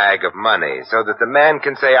 a bag of money, so that the man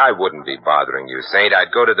can say, I wouldn't be bothering you, Saint. I'd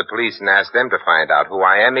go to the police and ask them to find out who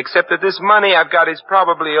I am, except that this money I've got is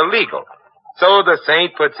probably illegal. So the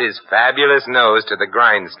saint puts his fabulous nose to the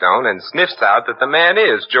grindstone and sniffs out that the man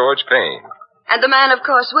is George Payne. And the man, of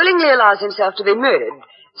course, willingly allows himself to be murdered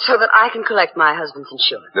so that I can collect my husband's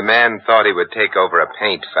insurance. The man thought he would take over a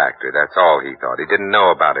paint factory. That's all he thought. He didn't know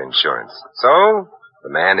about insurance. So, the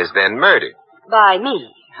man is then murdered. By me,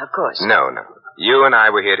 of course. No. You and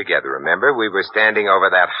I were here together, remember? We were standing over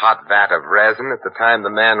that hot vat of resin at the time the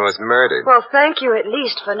man was murdered. Well, thank you at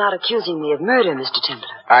least for not accusing me of murder, Mr.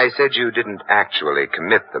 Templar. I said you didn't actually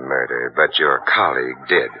commit the murder, but your colleague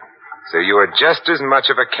did. So you are just as much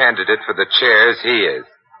of a candidate for the chair as he is.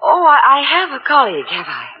 Oh, I have a colleague, have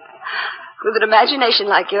I? With an imagination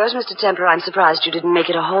like yours, Mr. Templar, I'm surprised you didn't make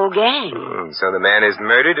it a whole gang. So the man is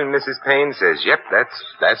murdered, and Mrs. Payne says, yep,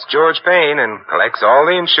 that's George Payne, and collects all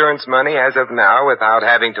the insurance money as of now without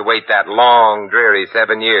having to wait that long, dreary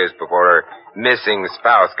 7 years before her missing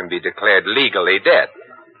spouse can be declared legally dead.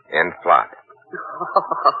 End plot.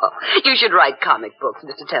 You should write comic books,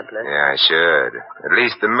 Mr. Templar. Yeah, I should. At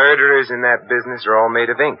least the murderers in that business are all made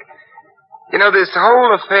of ink. You know, this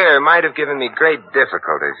whole affair might have given me great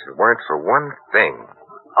difficulty if it weren't for one thing.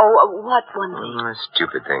 Oh, what one thing? A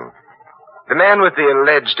stupid thing. The man with the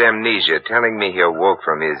alleged amnesia telling me he awoke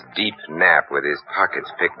from his deep nap with his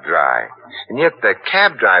pockets picked dry. And yet the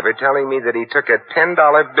cab driver telling me that he took a $10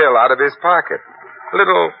 bill out of his pocket. A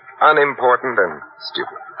little unimportant and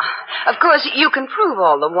stupid. Of course, you can prove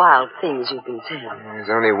all the wild things you've been saying. There's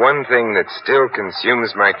only one thing that still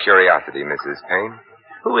consumes my curiosity, Mrs. Payne.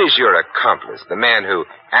 Who is your accomplice, the man who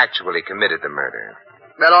actually committed the murder?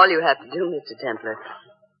 Well, all you have to do, Mr. Templar,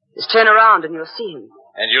 is turn around and you'll see him.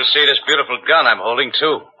 And you'll see this beautiful gun I'm holding,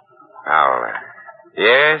 too. Fowler.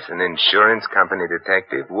 Yes, an insurance company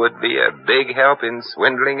detective would be a big help in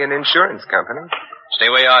swindling an insurance company. Stay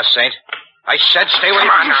where you are, Saint. I said stay where you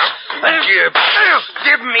are. Come on now.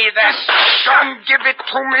 Give me that gun. Give it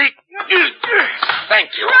to me.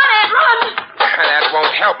 Thank you. Run, Ed, run! That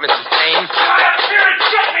won't help, Mrs. Payne. Ed,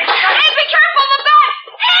 be careful, the bat!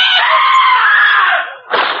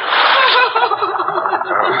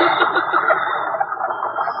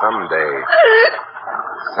 Someday,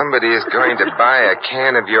 somebody is going to buy a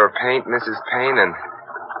can of your paint, Mrs. Payne, and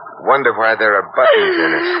wonder why there are buttons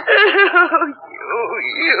in it.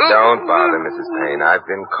 Don't bother, Mrs. Payne. I've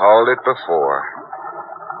been called it before.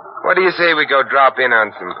 What do you say we go drop in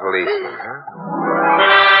on some policemen, huh?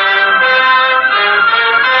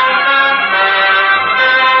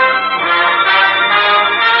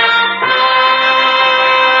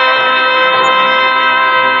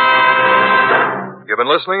 You've been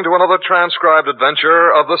listening to another transcribed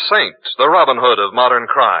adventure of the Saint, the Robin Hood of modern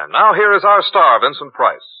crime. Now here is our star, Vincent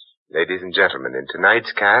Price. Ladies and gentlemen, in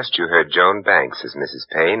tonight's cast, you heard Joan Banks as Mrs.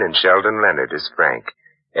 Payne and Sheldon Leonard as Frank.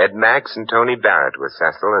 Ed Max and Tony Barrett were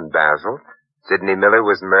Cecil and Basil. Sidney Miller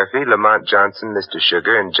was Murphy, Lamont Johnson, Mr.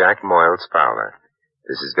 Sugar, and Jack Moyles Fowler.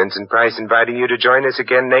 This is Vincent Price inviting you to join us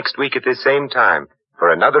again next week at this same time for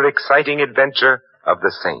another exciting adventure of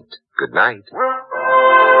the Saint. Good night.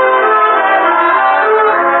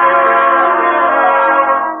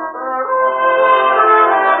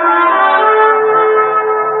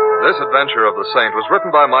 This adventure of the Saint was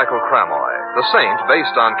written by Michael Cramoy. The Saint,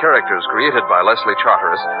 based on characters created by Leslie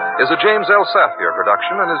Charteris, is a James L. Safier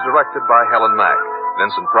production and is directed by Helen Mack.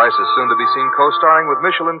 Vincent Price is soon to be seen co-starring with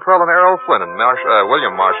Michelin Prell and Errol Flynn in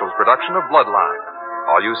William Marshall's production of Bloodline.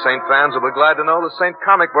 All you Saint fans will be glad to know the Saint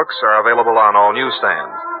comic books are available on all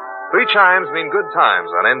newsstands. 3 chimes mean good times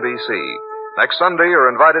on NBC. Next Sunday, you're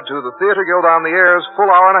invited to the Theater Guild on the Air's full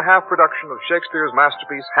hour-and-a-half production of Shakespeare's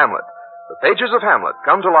masterpiece, Hamlet. The pages of Hamlet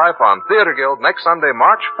come to life on Theater Guild next Sunday,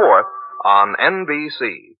 March 4th on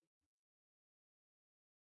NBC.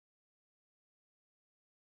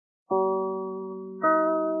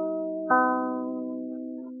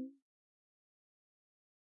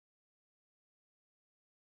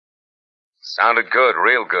 Sounded good,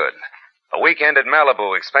 real good. A weekend at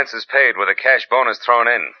Malibu, expenses paid with a cash bonus thrown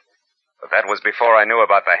in. But that was before I knew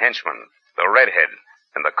about the henchman, the redhead,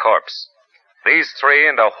 and the corpse. These 3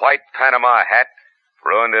 and a white Panama hat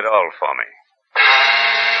ruined it all for me.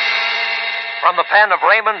 From the pen of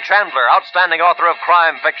Raymond Chandler, outstanding author of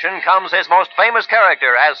crime fiction, comes his most famous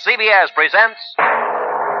character as CBS presents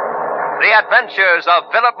The Adventures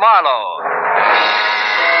of Philip Marlowe.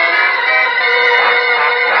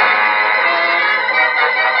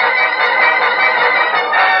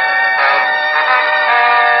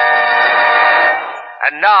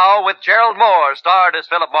 And now, with Gerald Moore starred as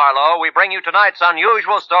Philip Marlowe, we bring you tonight's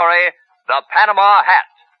unusual story, The Panama Hat.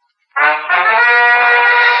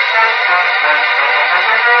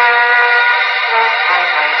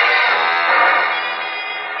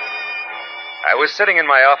 I was sitting in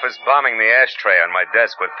my office bombing the ashtray on my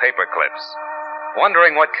desk with paper clips,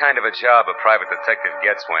 wondering what kind of a job a private detective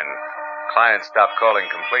gets when clients stop calling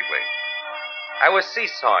completely. I was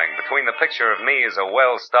seesawing between the picture of me as a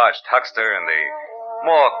well-starched huckster and the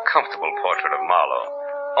more comfortable portrait of Marlowe,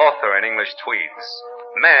 author in English tweeds,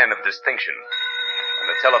 man of distinction. And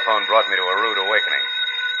the telephone brought me to a rude awakening.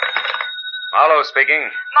 Marlowe speaking.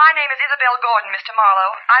 My name is Isabel Gordon, Mr.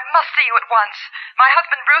 Marlowe. I must see you at once. My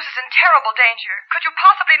husband Bruce is in terrible danger. Could you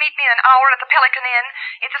possibly meet me in an hour at the Pelican Inn?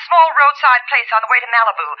 It's a small roadside place on the way to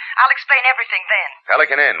Malibu. I'll explain everything then.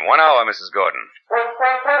 Pelican Inn, 1 hour, Mrs. Gordon.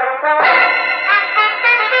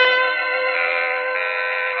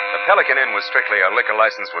 The Pelican Inn was strictly a liquor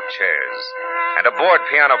license with chairs, and a board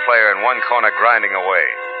piano player in one corner grinding away.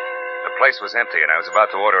 The place was empty, and I was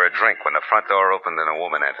about to order a drink when the front door opened and a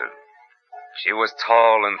woman entered. She was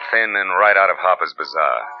tall and thin and right out of Harper's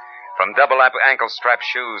Bazaar. From double ankle-strap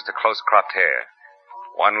shoes to close-cropped hair.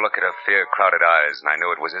 One look at her fear-crowded eyes, and I knew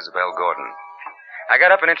it was Isabel Gordon. I got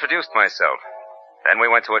up and introduced myself. Then we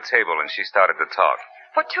went to a table, and she started to talk.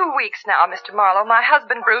 For 2 weeks now, Mr. Marlowe, my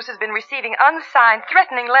husband Bruce has been receiving unsigned,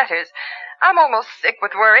 threatening letters. I'm almost sick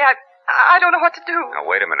with worry. I don't know what to do. Now,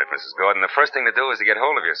 wait a minute, Mrs. Gordon. The first thing to do is to get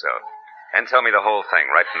hold of yourself. And tell me the whole thing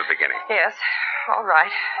right from the beginning. Yes, all right.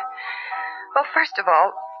 Well, first of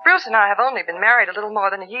all, Bruce and I have only been married a little more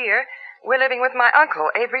than a year. We're living with my uncle,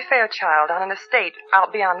 Avery Fairchild, on an estate out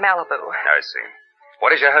beyond Malibu. I see. What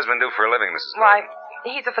does your husband do for a living, Mrs. Gordon? Why,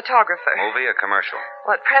 he's a photographer. Movie or commercial?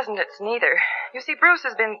 Well, at present, it's neither. You see, Bruce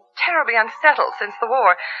has been terribly unsettled since the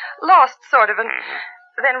war. Lost, sort of, and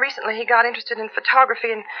then recently he got interested in photography,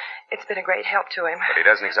 and it's been a great help to him. But he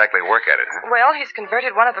doesn't exactly work at it, huh? Well, he's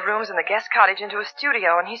converted one of the rooms in the guest cottage into a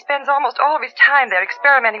studio, and he spends almost all of his time there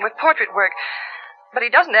experimenting with portrait work. But he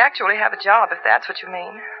doesn't actually have a job, if that's what you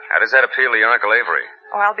mean. How does that appeal to your Uncle Avery?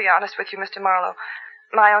 Oh, I'll be honest with you, Mr. Marlowe.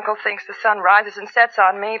 My uncle thinks the sun rises and sets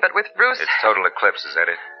on me, but with Bruce... It's total eclipse, is that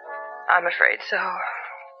it? I'm afraid so.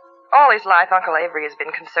 All his life, Uncle Avery has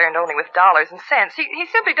been concerned only with dollars and cents. He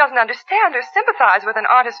simply doesn't understand or sympathize with an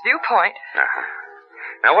artist's viewpoint. Uh-huh.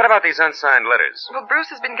 Now, what about these unsigned letters? Well,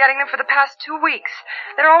 Bruce has been getting them for the past 2 weeks.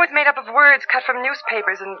 They're always made up of words cut from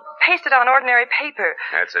newspapers and pasted on ordinary paper.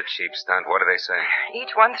 That's a cheap stunt. What do they say?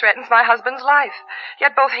 Each one threatens my husband's life.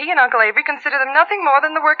 Yet both he and Uncle Avery consider them nothing more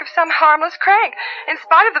than the work of some harmless crank, in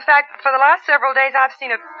spite of the fact that for the last several days I've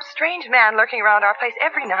seen a strange man lurking around our place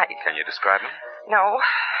every night. Can you describe him? No,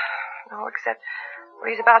 except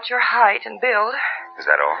he's about your height and build. Is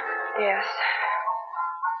that all? Yes.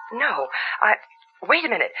 No, Wait a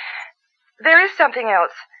minute. There is something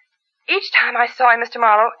else. Each time I saw him, Mr.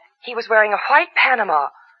 Marlowe, he was wearing a white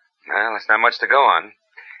Panama. Well, that's not much to go on.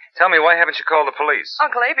 Tell me, why haven't you called the police?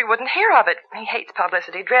 Uncle Avery wouldn't hear of it. He hates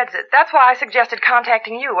publicity, dreads it. That's why I suggested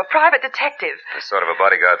contacting you, a private detective. A sort of a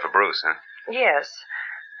bodyguard for Bruce, huh? Yes.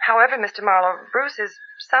 However, Mr. Marlowe, Bruce is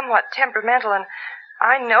somewhat temperamental, and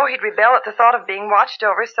I know he'd rebel at the thought of being watched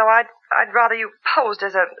over, so I'd rather you posed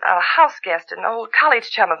as a house guest, an old college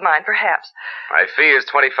chum of mine, perhaps. My fee is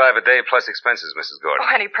 $25 a day plus expenses, Mrs. Gordon.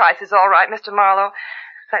 Oh, any price is all right, Mr. Marlowe.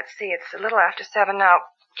 Let's see, it's a little after 7 now.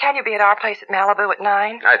 Can you be at our place at Malibu at 9?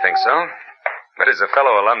 I think so. But as a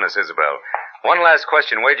fellow alumnus, Isabel, one last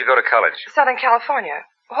question. Where'd you go to college? Southern California.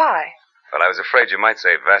 Why? Well, I was afraid you might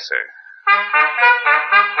say Vassar.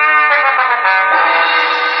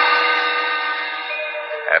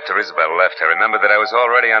 After Isabel left, I remembered that I was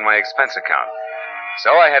already on my expense account.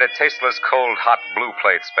 So I had a tasteless, cold, hot blue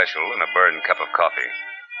plate special and a burned cup of coffee.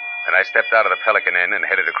 Then I stepped out of the Pelican Inn and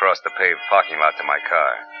headed across the paved parking lot to my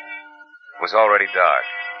car. It was already dark,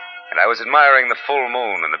 and I was admiring the full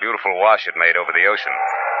moon and the beautiful wash it made over the ocean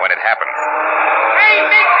when it happened. Hey,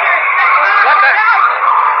 mister! What the...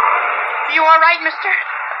 You all right, mister?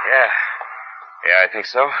 Yeah, I think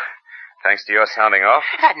so. Thanks to your sounding off.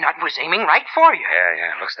 That nut was aiming right for you.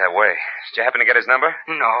 Yeah, looks that way. Did you happen to get his number?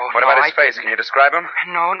 No. What about his face? Can you describe him?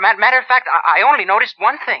 No, matter of fact, I only noticed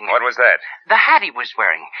one thing. What was that? The hat he was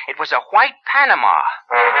wearing. It was a white Panama.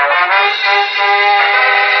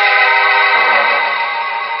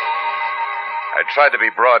 I tried to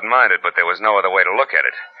be broad-minded, but there was no other way to look at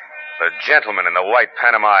it. The gentleman in the white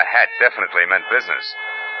Panama hat definitely meant business.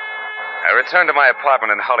 I returned to my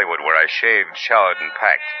apartment in Hollywood, where I shaved, showered, and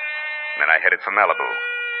packed. And then I headed for Malibu.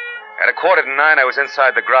 At 8:45, I was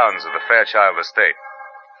inside the grounds of the Fairchild estate.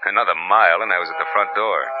 Another mile, and I was at the front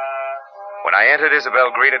door. When I entered,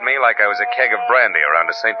 Isabel greeted me like I was a keg of brandy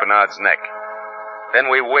around a St. Bernard's neck.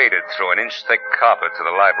 Then we waded through an inch-thick carpet to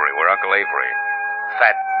the library where Uncle Avery,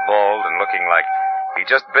 fat, bald, and looking like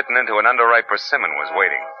he'd just bitten into an underripe persimmon, was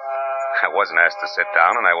waiting. I wasn't asked to sit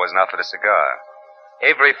down, and I wasn't offered a cigar.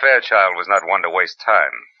 Avery Fairchild was not one to waste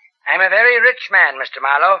time. I'm a very rich man, Mr.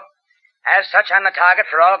 Marlowe. As such, I'm the target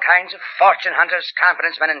for all kinds of fortune hunters,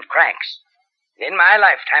 confidence men, and cranks. In my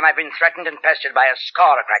lifetime, I've been threatened and pestered by a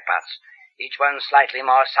score of crackpots, each one slightly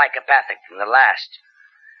more psychopathic than the last.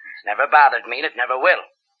 It's never bothered me, and it never will.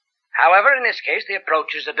 However, in this case, the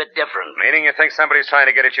approach is a bit different. Meaning you think somebody's trying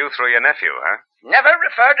to get at you through your nephew, huh? Never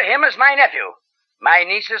refer to him as my nephew. My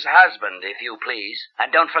niece's husband, if you please.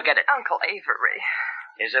 And don't forget it. Uncle Avery.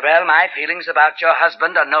 Isabel, my feelings about your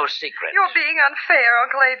husband are no secret. You're being unfair,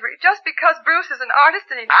 Uncle Avery. Just because Bruce is an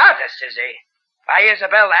artist and he... Artist, is he? Why,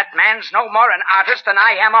 Isabel, that man's no more an artist than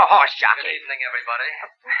I am a horse jockey. Good evening, everybody.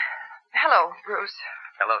 Hello, Bruce.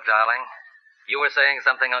 Hello, darling. You were saying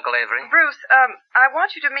something, Uncle Avery? Bruce, I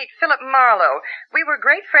want you to meet Philip Marlowe. We were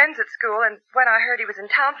great friends at school, and when I heard he was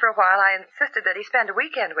in town for a while, I insisted that he spend a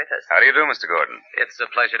weekend with us. How do you do, Mr. Gordon? It's a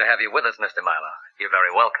pleasure to have you with us, Mr. Marlowe. You're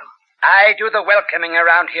very welcome. I do the welcoming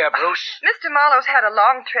around here, Bruce. Mr. Marlowe's had a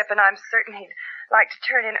long trip, and I'm certain he'd like to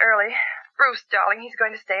turn in early. Bruce, darling, he's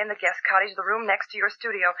going to stay in the guest cottage, the room next to your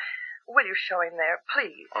studio. Will you show him there,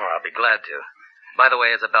 please? Oh, I'll be glad to. By the way,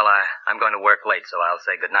 Isabella, I'm going to work late, so I'll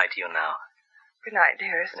say good night to you now. Good night,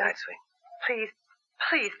 dearest. Good night, sweet.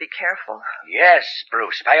 Please be careful. Yes,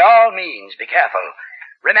 Bruce, by all means, be careful.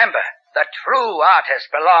 Remember, the true artist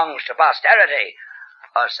belongs to posterity.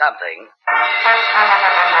 Or something.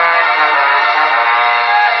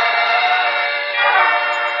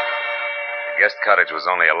 The guest cottage was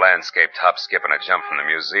only a landscaped hop, skip, and a jump from the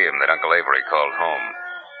museum that Uncle Avery called home.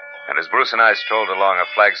 And as Bruce and I strolled along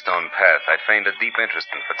a flagstone path, I feigned a deep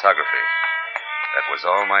interest in photography. That was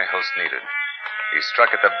all my host needed. He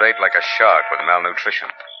struck at the bait like a shark with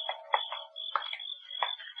malnutrition.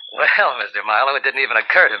 Well, Mr. Marlowe, it didn't even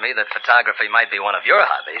occur to me that photography might be one of your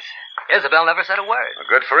hobbies. Isabel never said a word.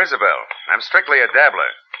 Well, good for Isabel. I'm strictly a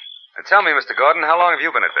dabbler. Now, tell me, Mr. Gordon, how long have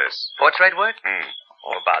you been at this? Portrait work?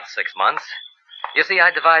 Oh, about 6 months. You see,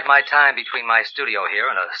 I divide my time between my studio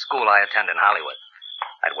here and a school I attend in Hollywood.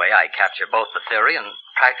 That way I capture both the theory and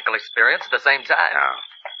practical experience at the same time. Oh.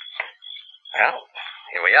 Well,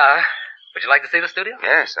 here we are. Would you like to see the studio?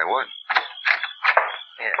 Yes, I would.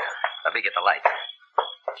 Here, let me get the lights.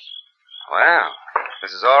 Wow.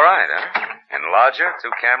 This is all right, huh? Enlarger,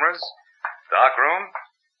 2 cameras, dark room.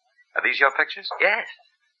 Are these your pictures? Yes.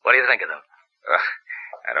 What do you think of them?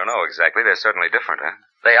 I don't know exactly. They're certainly different, huh?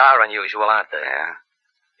 They are unusual, aren't they? Yeah.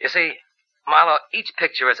 You see, Marlowe, each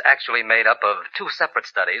picture is actually made up of 2 separate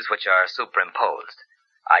studies which are superimposed.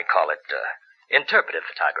 I call it interpretive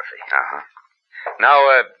photography. Uh-huh. Now,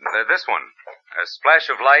 this one. A splash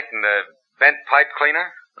of light and a bent pipe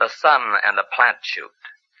cleaner? The sun and the plant shoot.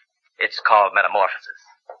 It's called metamorphosis.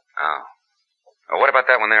 Oh. Well, what about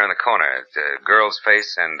that one there in the corner? It's a girl's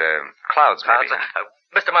face and clouds, maybe.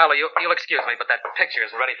 Mr. Marlowe, you'll excuse me, but that picture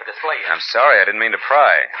isn't ready for display yet. I'm sorry. I didn't mean to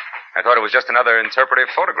pry. I thought it was just another interpretive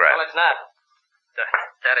photograph. Well, it's not.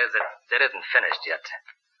 That is, it isn't finished yet.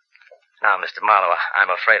 Now, Mr. Marlowe, I'm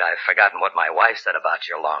afraid I've forgotten what my wife said about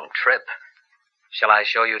your long trip. Shall I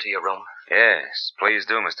show you to your room? Yes, please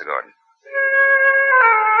do, Mr. Gordon.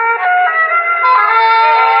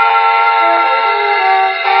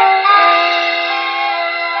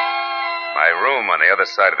 My room on the other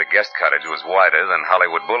side of the guest cottage was wider than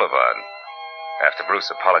Hollywood Boulevard. After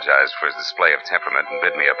Bruce apologized for his display of temperament and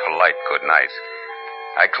bid me a polite good night,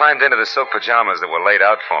 I climbed into the silk pajamas that were laid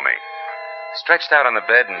out for me, stretched out on the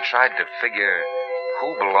bed, and tried to figure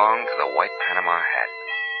who belonged to the white Panama hat.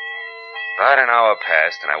 About an hour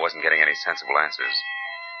passed, and I wasn't getting any sensible answers.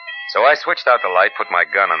 So I switched out the light, put my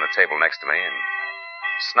gun on the table next to me, and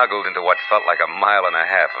snuggled into what felt like 1.5 miles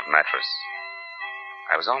of mattress.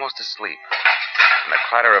 I was almost asleep, and the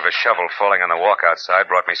clatter of a shovel falling on the walk outside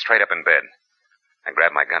brought me straight up in bed. I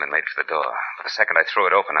grabbed my gun and made for the door. But the second I threw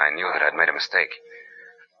it open, I knew that I'd made a mistake.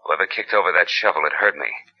 Whoever kicked over that shovel had heard me,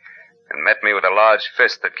 and met me with a large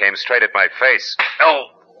fist that came straight at my face. Oh!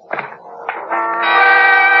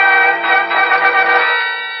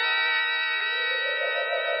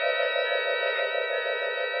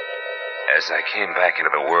 As I came back into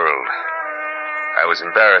the world, I was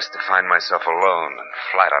embarrassed to find myself alone and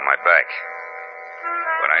flat on my back.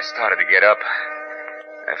 When I started to get up,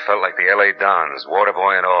 I felt like the L.A. Dons, water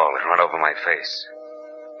boy and all, had run over my face.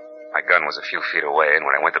 My gun was a few feet away, and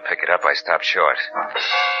when I went to pick it up, I stopped short.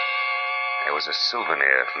 There was a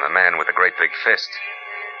souvenir from the man with the great big fist.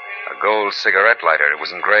 A gold cigarette lighter. It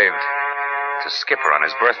was engraved to Skipper on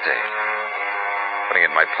his birthday. Putting it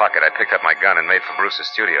in my pocket, I picked up my gun and made for Bruce's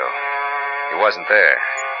studio. He wasn't there.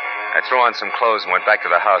 I threw on some clothes and went back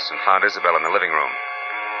to the house and found Isabel in the living room.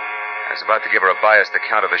 I was about to give her a biased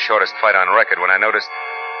account of the shortest fight on record when I noticed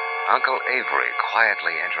Uncle Avery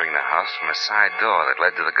quietly entering the house from a side door that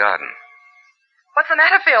led to the garden. What's the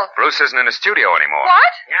matter, Phil? Bruce isn't in the studio anymore.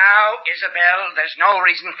 What? Now, Isabel, there's no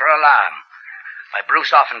reason for alarm. Why,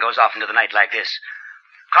 Bruce often goes off into the night like this.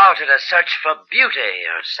 Called it a search for beauty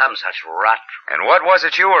or some such rot. And what was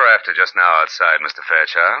it you were after just now outside, Mr.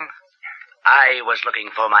 Fairchild? I was looking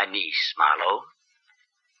for my niece, Marlowe.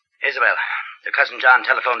 Isabel, your cousin John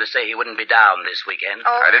telephoned to say he wouldn't be down this weekend.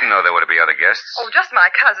 Oh. I didn't know there were to be other guests. Oh, just my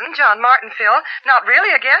cousin, John Martin, Phil. Not really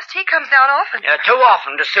a guest. He comes down often. Too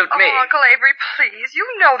often to suit me. Oh, Uncle Avery, please. You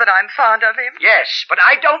know that I'm fond of him. Yes, but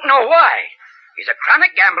I don't know why. He's a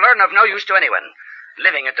chronic gambler and of no use to anyone.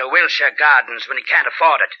 Living at the Wilshire Gardens when he can't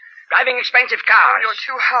afford it. Driving expensive cars. Oh, you're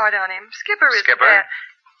too hard on him. Skipper is Skipper? bad.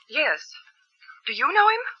 Yes. Do you know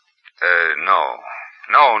him? No.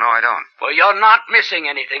 No, I don't. Well, you're not missing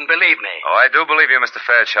anything, believe me. Oh, I do believe you, Mr.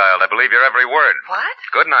 Fairchild. I believe your every word. What?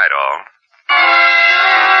 Good night, all.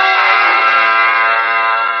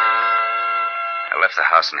 left the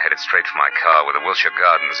house and headed straight for my car with the Wilshire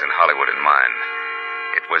Gardens in Hollywood in mind.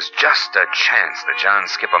 It was just a chance that John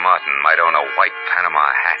Skipper Martin might own a white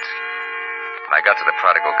Panama hat. When I got to the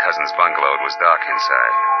prodigal cousin's bungalow, it was dark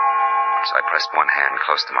inside. So I pressed one hand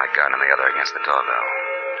close to my gun and the other against the doorbell.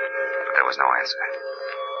 But there was no answer.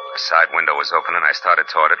 The side window was open and I started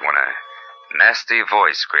toward it when a nasty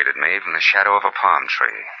voice greeted me from the shadow of a palm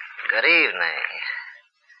tree. Good evening.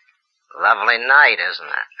 Lovely night,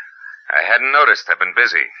 isn't it? I hadn't noticed. I've been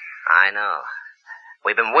busy. I know.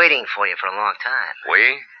 We've been waiting for you for a long time.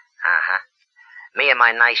 We? Uh-huh. Me and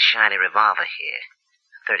my nice shiny revolver here.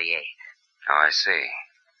 38. Oh, I see.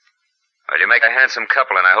 Well, you make a handsome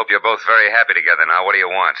couple, and I hope you're both very happy together now. What do you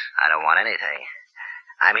want? I don't want anything.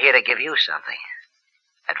 I'm here to give you something.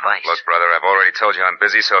 Advice. Look, brother, I've already told you I'm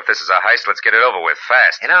busy, so if this is a heist, let's get it over with,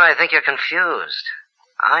 fast. You know, I think you're confused.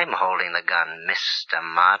 I'm holding the gun, Mr.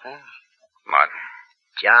 Martin. Martin?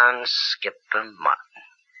 John Skipper Martin.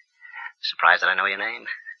 Surprised that I know your name?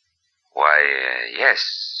 Why,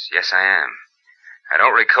 yes. Yes, I am. I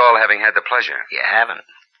don't recall having had the pleasure. You haven't.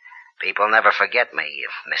 People never forget me,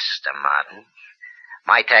 Mr. Martin.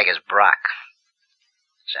 My tag is Brock.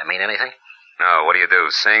 Does that mean anything? No, what do you do?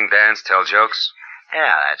 Sing, dance, tell jokes?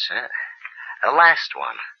 Yeah, that's it. The last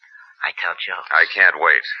one. I tell jokes. I can't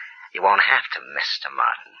wait. You won't have to, Mr.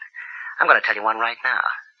 Martin. I'm going to tell you one right now.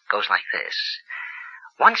 It goes like this.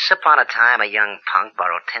 Once upon a time, a young punk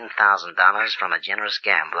borrowed $10,000 from a generous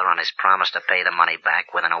gambler on his promise to pay the money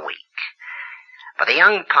back within a week. But the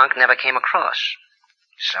young punk never came across.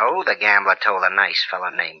 So the gambler told a nice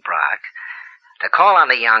fellow named Brock to call on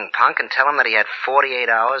the young punk and tell him that he had 48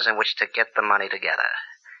 hours in which to get the money together.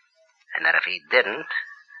 And that if he didn't,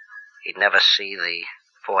 he'd never see the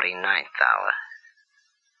 49th hour.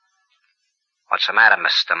 What's the matter,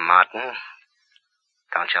 Mr. Martin?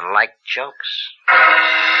 Don't you like jokes?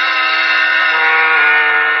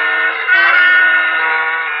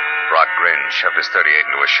 Brock grinned, shoved his .38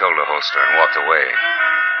 into his shoulder holster, and walked away.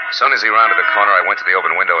 As soon as he rounded the corner, I went to the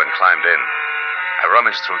open window and climbed in. I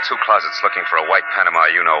rummaged through 2 closets looking for a white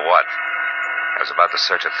Panama you-know-what. I was about to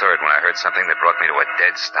search a third when I heard something that brought me to a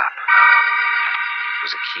dead stop. It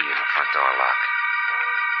was a key in the front door lock.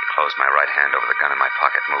 I closed my right hand over the gun in my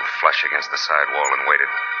pocket, moved flush against the side wall, and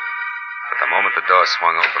waited. But the moment the door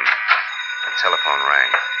swung open, the telephone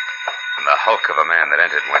rang. And the hulk of a man that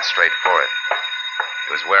entered went straight for it.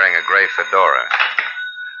 He was wearing a gray fedora.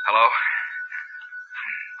 Hello?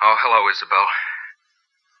 Oh, hello, Isabel.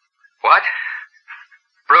 What?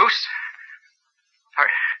 Bruce?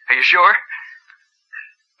 Are you sure?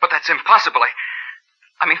 But that's impossible.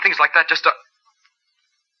 I mean, things like that just don't...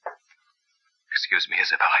 Excuse me,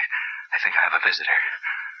 Isabel. I think I have a visitor.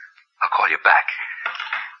 I'll call you back.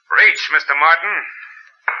 Reach, Mr. Martin.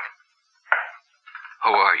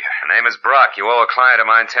 Who are you? My name is Brock. You owe a client of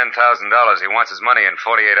mine $10,000. He wants his money in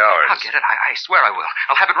 48 hours. I'll get it. I swear I will.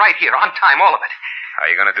 I'll have it right here, on time, all of it. How are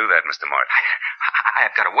you going to do that, Mr. Martin?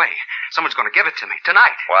 I've got a way. Someone's going to give it to me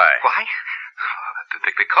tonight. Why? Why?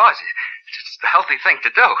 Because it's the healthy thing to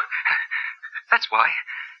do. That's why.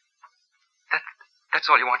 That's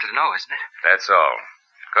all you wanted to know, isn't it? That's all.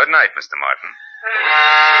 Good night, Mr. Martin.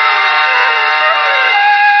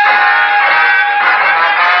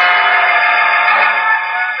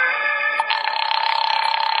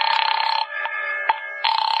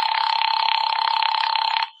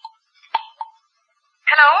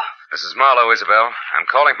 Mrs. Marlowe, Isabel. I'm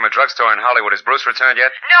calling from a drugstore in Hollywood. Has Bruce returned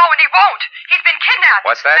yet? No, and he won't. He's been kidnapped.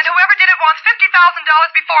 What's that? And whoever did it wants $50,000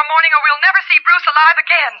 before morning, or we'll never see Bruce alive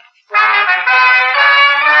again.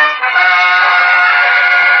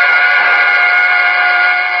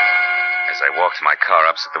 As I walked to my car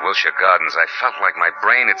opposite the Wilshire Gardens, I felt like my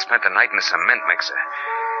brain had spent the night in a cement mixer.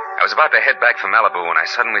 I was about to head back for Malibu when I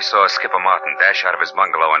suddenly saw Skipper Martin dash out of his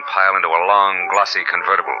bungalow and pile into a long, glossy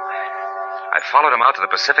convertible. I followed him out to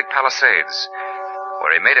the Pacific Palisades,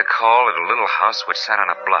 where he made a call at a little house which sat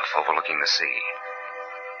on a bluff overlooking the sea.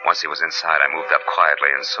 Once he was inside, I moved up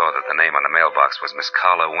quietly and saw that the name on the mailbox was Miss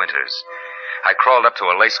Carla Winters. I crawled up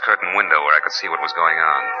to a lace-curtain window where I could see what was going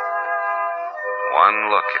on.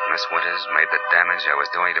 One look at Miss Winters made the damage I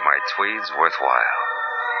was doing to my tweeds worthwhile.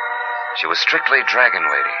 She was strictly dragon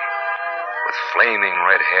lady, with flaming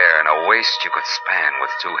red hair and a waist you could span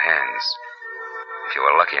with 2 hands. If you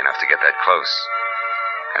were lucky enough to get that close.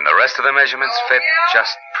 And the rest of the measurements fit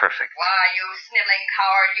just perfect. Why, you sniveling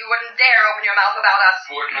coward, you wouldn't dare open your mouth about us.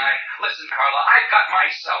 Wouldn't I? Listen, Carla, I've got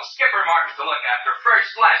myself Skipper Martin to look after, first,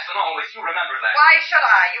 last, and always. You remember that. Why should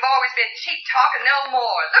I? You've always been cheap talk and no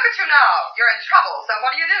more. Look at you now. You're in trouble, so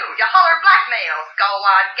what do? You holler blackmail. Go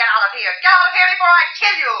on, get out of here. Get out of here before I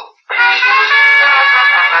kill you.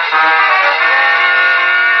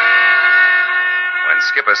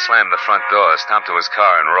 Skipper slammed the front door, stomped to his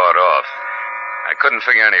car, and roared off. I couldn't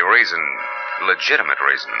figure any reason, legitimate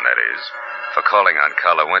reason, that is, for calling on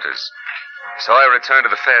Carla Winters. So I returned to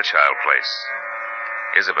the Fairchild place.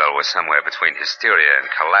 Isabel was somewhere between hysteria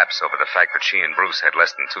and collapse over the fact that she and Bruce had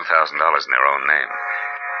less than $2,000 in their own name.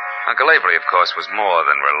 Uncle Avery, of course, was more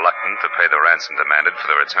than reluctant to pay the ransom demanded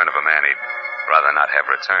for the return of a man he'd rather not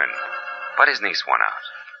have returned. But his niece won out.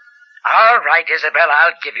 All right, Isabel,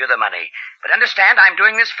 I'll give you the money. But understand, I'm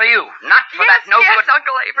doing this for you, not for that no Yes, good...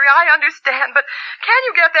 Uncle Avery, I understand, but can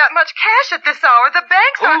you get that much cash at this hour? The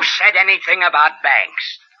banks Who said anything about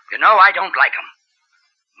banks? You know I don't like 'em.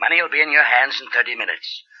 Money will be in your hands in 30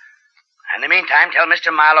 minutes. In the meantime, tell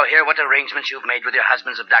Mr. Marlowe here what arrangements you've made with your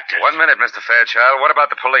husband's abductors. 1 minute, Mr. Fairchild. What about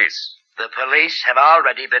the police? The police have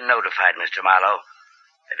already been notified, Mr. Marlowe.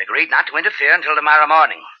 They've agreed not to interfere until tomorrow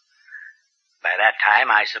morning. By that time,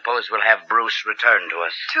 I suppose we'll have Bruce return to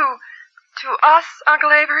us. To us,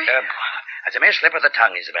 Uncle Avery? As a mere slip of the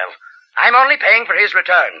tongue, Isabel. I'm only paying for his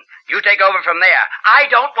return. You take over from there. I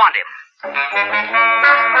don't want him.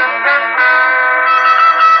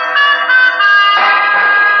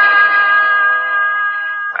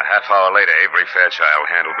 A half hour later, Avery Fairchild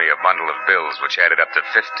handed me a bundle of bills which added up to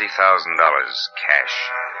 $50,000 cash.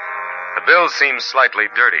 The bills seemed slightly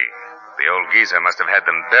dirty. The old geezer must have had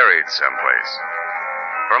them buried someplace.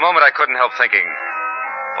 For a moment, I couldn't help thinking,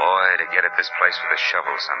 boy, to get at this place with a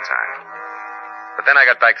shovel sometime. But then I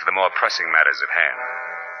got back to the more pressing matters at hand.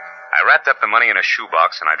 I wrapped up the money in a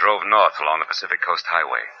shoebox and I drove north along the Pacific Coast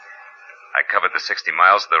Highway. I covered the 60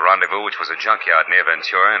 miles to the rendezvous, which was a junkyard near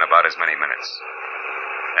Ventura, in about as many minutes.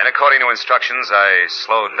 Then, according to instructions, I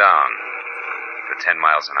slowed down to 10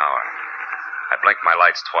 miles an hour. I blinked my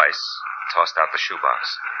lights twice, tossed out the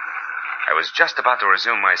shoebox. I was just about to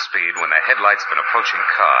resume my speed when the headlights of an approaching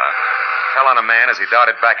car fell on a man as he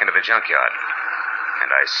darted back into the junkyard.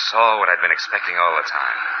 And I saw what I'd been expecting all the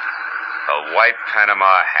time. A white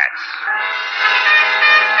Panama hat.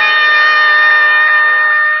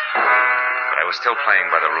 But I was still playing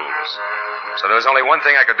by the rules. So there was only one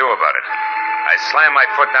thing I could do about it. I slammed my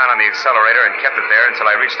foot down on the accelerator and kept it there until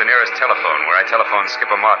I reached the nearest telephone, where I telephoned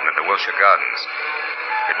Skipper Martin at the Wilshire Gardens.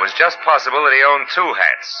 It was just possible that he owned two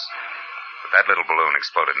hats. But that little balloon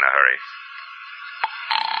exploded in a hurry.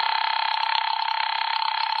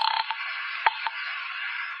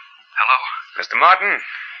 Hello? Mr. Martin?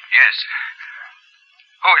 Yes.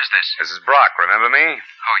 Who is this? This is Brock, remember me?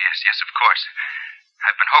 Oh, yes, of course.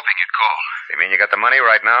 I've been hoping you'd call. You mean you got the money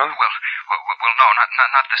right now? Well, no,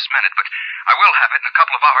 not this minute, but I will have it in a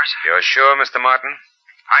couple of hours. You're sure, Mr. Martin?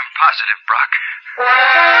 I'm positive, Brock.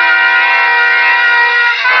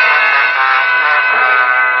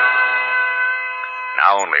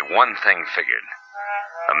 Now only one thing figured.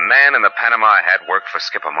 The man in the Panama hat worked for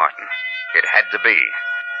Skipper Martin. It had to be.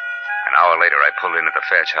 An hour later, I pulled in at the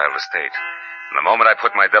Fairchild estate. And the moment I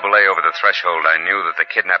put my AA over the threshold, I knew that the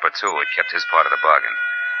kidnapper, too, had kept his part of the bargain.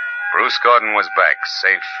 Bruce Gordon was back,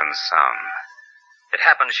 safe and sound. It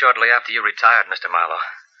happened shortly after you retired, Mr. Marlowe.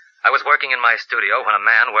 I was working in my studio when a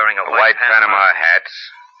man wearing a white Panama hat?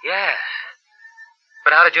 Yes.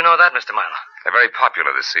 But how did you know that, Mr. Marlowe? They're very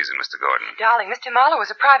popular this season, Mr. Gordon. Darling, Mr. Marlowe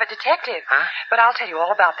was a private detective. Huh? But I'll tell you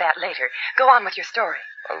all about that later. Go on with your story.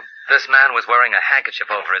 Well, this man was wearing a handkerchief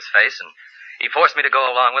over his face, and he forced me to go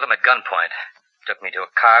along with him at gunpoint. Took me to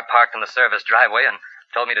a car parked in the service driveway and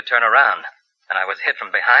told me to turn around. And I was hit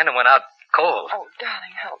from behind and went out cold. Oh,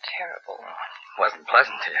 darling, how terrible. It wasn't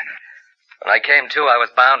pleasant to you. When I came to, I was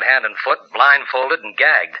bound hand and foot, blindfolded and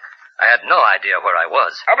gagged. I had no idea where I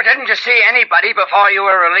was. Oh, but didn't you see anybody before you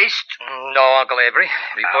were released? No, Uncle Avery.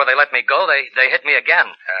 Before they let me go, they hit me again.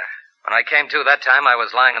 When I came to that time, I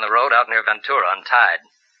was lying on the road out near Ventura, untied.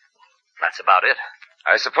 That's about it.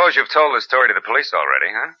 I suppose you've told the story to the police already,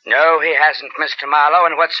 huh? No, he hasn't, Mr. Marlowe,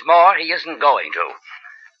 and what's more, he isn't going to.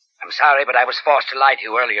 I'm sorry, but I was forced to lie to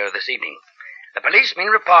you earlier this evening. The police mean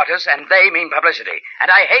reporters, and they mean publicity. And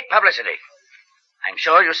I hate publicity. I'm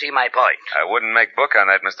sure you see my point. I wouldn't make book on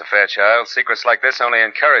that, Mr. Fairchild. Secrets like this only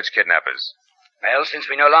encourage kidnappers. Well, since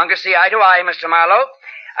we no longer see eye to eye, Mr. Marlowe,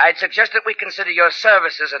 I'd suggest that we consider your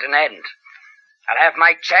services at an end. I'll have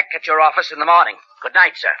my check at your office in the morning. Good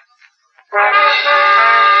night, sir.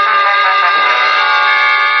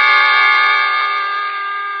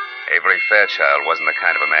 Avery Fairchild wasn't the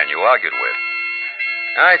kind of a man you argued with.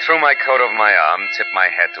 I threw my coat over my arm, tipped my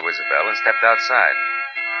hat to Isabel, and stepped outside.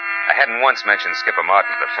 I hadn't once mentioned Skipper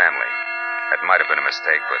Martin to the family. That might have been a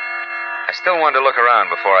mistake, but I still wanted to look around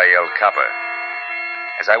before I yelled copper.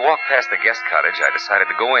 As I walked past the guest cottage, I decided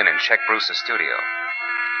to go in and check Bruce's studio.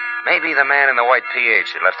 Maybe the man in the white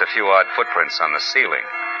PH had left a few odd footprints on the ceiling.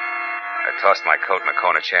 I tossed my coat in a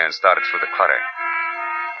corner chair and started through the clutter.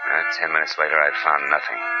 10 minutes later, I'd found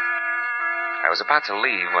nothing. I was about to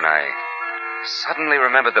leave when I suddenly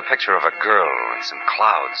remembered the picture of a girl in some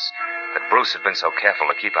clouds that Bruce had been so careful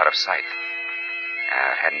to keep out of sight.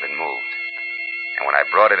 It hadn't been moved. And when I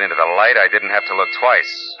brought it into the light, I didn't have to look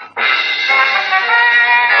twice.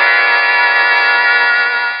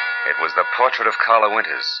 It was the portrait of Carla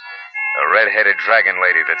Winters, the red-headed dragon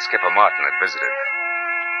lady that Skipper Martin had visited.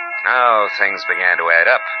 Now things began to add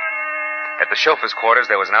up. At the chauffeur's quarters,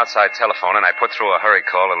 there was an outside telephone, and I put through a hurry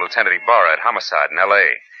call to Lieutenant Ibarra at Homicide in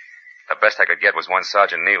L.A. The best I could get was one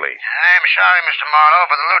Sergeant Neely. I'm sorry, Mr. Marlowe,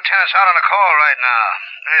 but the lieutenant's out on a call right now.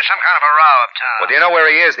 There's some kind of a row uptown. Well, do you know where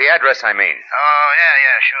he is? The address, I mean. Oh,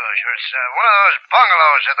 yeah, sure. It's one of those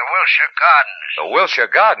bungalows at the Wilshire Gardens. The Wilshire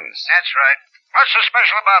Gardens? That's right. What's so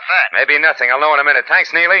special about that? Maybe nothing. I'll know in a minute. Thanks,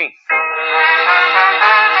 Neely.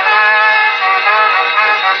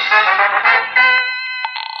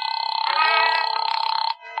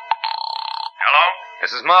 Hello?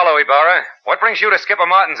 This is Marlowe, Ibarra. What brings you to Skipper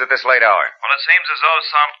Martin's at this late hour? Well, it seems as though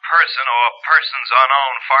some person or persons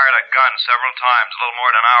unknown fired a gun several times a little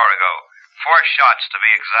more than an hour ago. 4 shots, to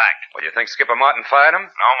be exact. Well, you think Skipper Martin fired them?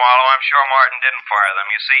 No, Marlowe, I'm sure Martin didn't fire them.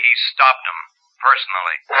 You see, he stopped them,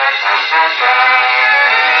 personally.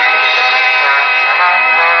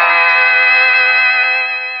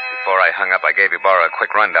 Before I hung up, I gave Ibarra a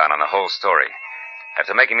quick rundown on the whole story.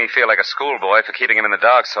 After making me feel like a schoolboy for keeping him in the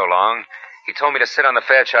dark so long, he told me to sit on the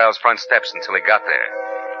Fairchild's front steps until he got there.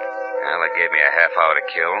 Well, it gave me a half hour to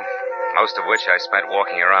kill, most of which I spent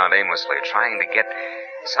walking around aimlessly, trying to get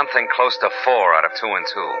something close to 4 out of 2 and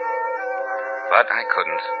 2. But I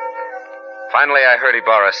couldn't. Finally, I heard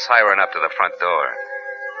Ibarra siren up to the front door.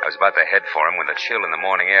 I was about to head for him when the chill in the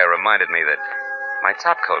morning air reminded me that my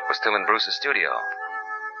topcoat was still in Bruce's studio.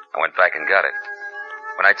 I went back and got it.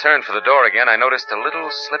 When I turned for the door again, I noticed a little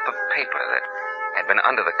slip of paper that had been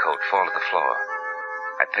under the coat fall to the floor.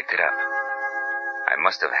 I picked it up. I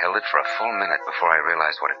must have held it for a full minute before I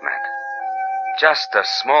realized what it meant. Just a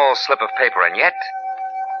small slip of paper, and yet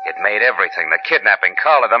it made everything, the kidnapping,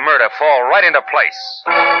 Carla, the murder, fall right into place.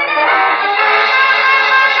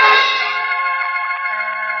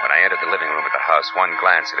 When I entered the living room at the house, one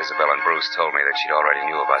glance at Isabel and Bruce told me that she'd already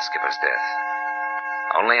knew about Skipper's death.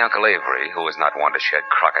 Only Uncle Avery, who was not one to shed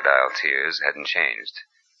crocodile tears, hadn't changed.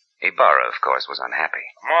 Ibarra, of course, was unhappy.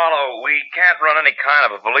 Marlowe, we can't run any kind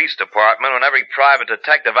of a police department when every private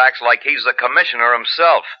detective acts like he's the commissioner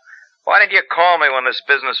himself. Why didn't you call me when this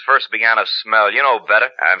business first began to smell? You know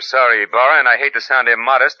better. I'm sorry, Ibarra, and I hate to sound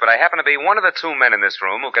immodest, but I happen to be one of the 2 men in this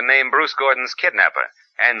room who can name Bruce Gordon's kidnapper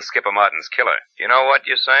and Skipper Martin's killer. You know what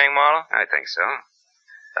you're saying, Marlowe? I think so.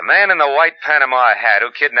 The man in the white Panama hat who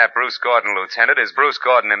kidnapped Bruce Gordon, Lieutenant, is Bruce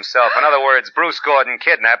Gordon himself. In other words, Bruce Gordon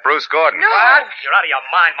kidnapped Bruce Gordon. No! What? You're out of your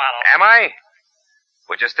mind, Marlowe. Am I?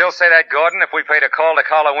 Would you still say that, Gordon, if we paid a call to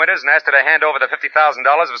Carla Winters and asked her to hand over the $50,000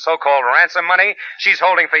 of so-called ransom money she's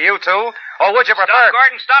holding for you two? Or would you prefer... Stop,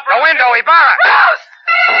 Gordon, stop the window, Ibarra! Bruce!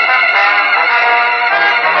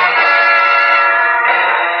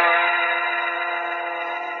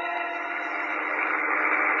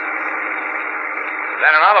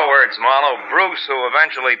 Then, in other words, Marlowe, Bruce, who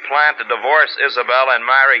eventually planned to divorce Isabel and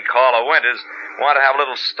marry Carla Winters, wanted to have a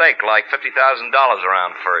little stake, like $50,000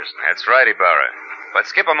 around first. That's right, Ibarra. But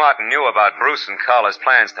Skipper Martin knew about Bruce and Carla's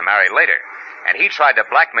plans to marry later, and he tried to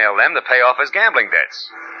blackmail them to pay off his gambling debts.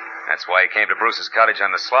 That's why he came to Bruce's cottage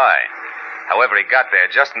on the sly. However, he got there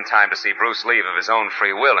just in time to see Bruce leave of his own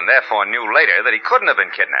free will, and therefore knew later that he couldn't have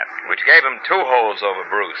been kidnapped. Which gave him 2 holds over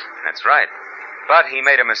Bruce. That's right. But he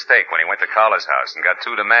made a mistake when he went to Carla's house and got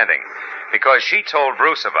too demanding, because she told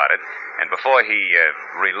Bruce about it, and before he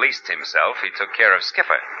released himself, he took care of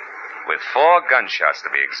Skipper, with 4 gunshots to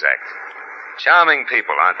be exact. Charming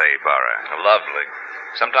people, aren't they, Ibarra? Lovely.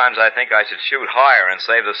 Sometimes I think I should shoot higher and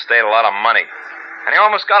save the state a lot of money. And he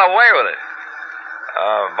almost got away with it.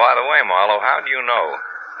 By the way, Marlowe, how do you know?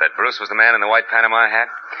 That Bruce was the man in the white Panama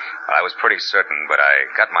hat? Well, I was pretty certain, but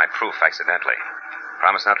I got my proof accidentally.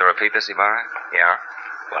 Promise not to repeat this, Ibarra? Yeah?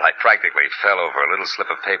 Well, I practically fell over a little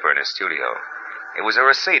slip of paper in his studio. It was a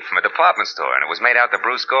receipt from a department store, and it was made out to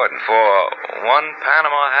Bruce Gordon. For 1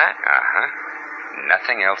 Panama hat? Uh-huh.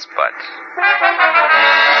 Nothing else but.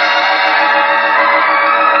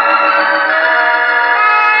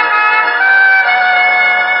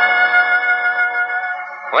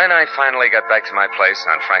 When I finally got back to my place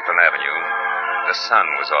on Franklin Avenue, the sun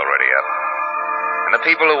was already up. And the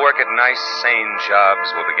people who work at nice, sane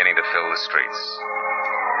jobs were beginning to fill the streets.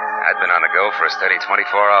 I'd been on the go for a steady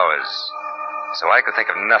 24 hours, so I could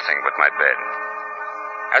think of nothing but my bed.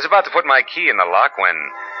 I was about to put my key in the lock when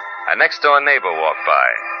A next-door neighbor walked by,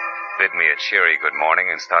 bid me a cheery good morning,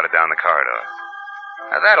 and started down the corridor.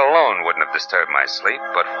 Now, that alone wouldn't have disturbed my sleep,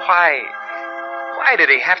 but why did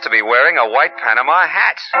he have to be wearing a white Panama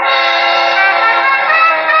hat?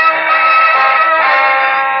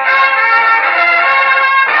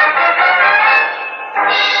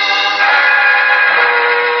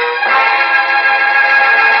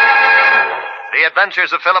 The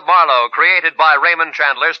Adventures of Philip Marlowe, created by Raymond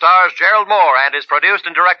Chandler, stars Gerald Moore and is produced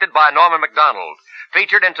and directed by Norman MacDonald.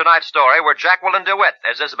 Featured in tonight's story were Jacqueline DeWitt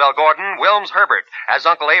as Isabel Gordon, Wilms Herbert as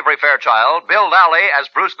Uncle Avery Fairchild, Bill Lally as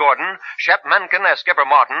Bruce Gordon, Shep Menken as Skipper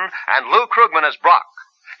Martin, and Lou Krugman as Brock.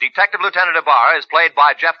 Detective Lieutenant Ibarra is played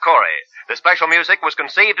by Jeff Corey. The special music was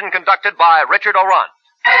conceived and conducted by Richard O'Runt.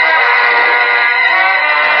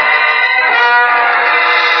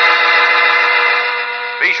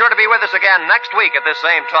 Be sure to be with us again next week at this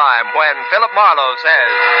same time when Philip Marlowe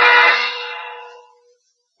says...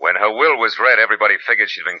 When her will was read, everybody figured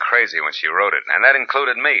she'd been crazy when she wrote it, and that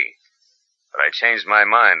included me. But I changed my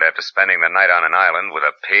mind after spending the night on an island with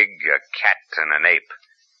a pig, a cat, and an ape.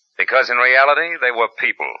 Because in reality, they were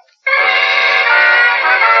people.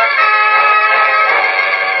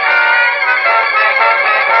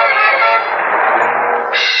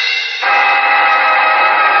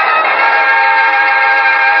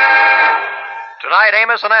 Tonight,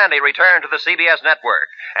 Amos and Andy return to the CBS network.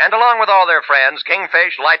 And along with all their friends,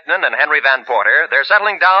 Kingfish, Lightnin, and Henry Van Porter, they're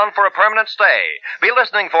settling down for a permanent stay. Be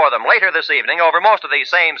listening for them later this evening over most of these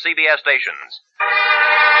same CBS stations.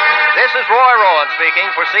 This is Roy Rowan speaking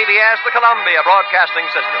for CBS, the Columbia Broadcasting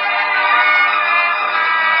System.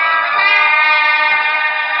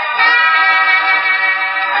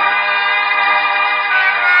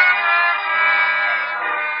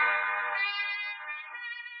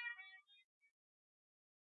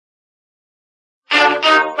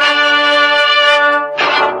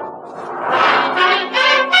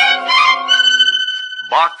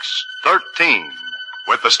 Box 13,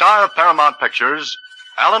 with the star of Paramount Pictures,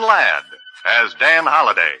 Alan Ladd, as Dan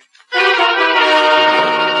Holliday.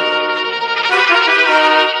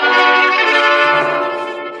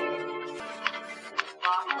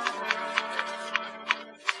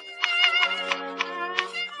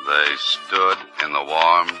 They stood in the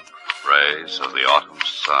warm rays of the autumn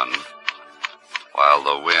sun, while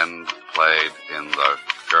the wind played in the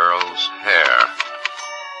girl's hair.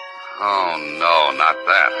 Oh, no, not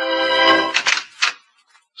that.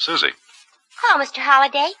 Susie, Hello, Mr.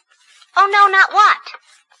 Holliday. Oh, no, not what?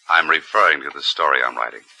 I'm referring to the story I'm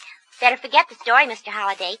writing. Better forget the story, Mr.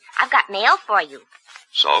 Holliday. I've got mail for you.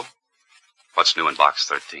 So, what's new in Box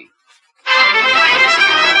 13?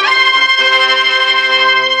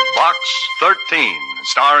 Box 13,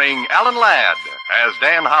 starring Alan Ladd as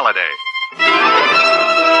Dan Holliday.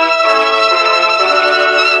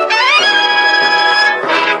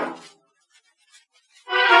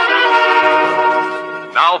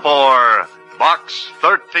 Now for Box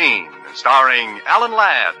 13, starring Alan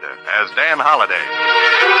Ladd as Dan Holliday.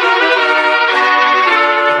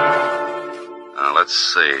 Let's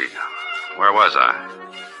see. Where was I?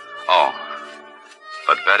 Oh.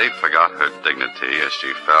 But Betty forgot her dignity as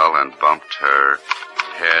she fell and bumped her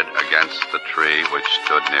head against the tree which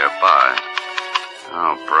stood nearby.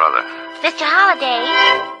 Oh, brother. Mr.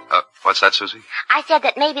 Holliday. What's that, Susie? I said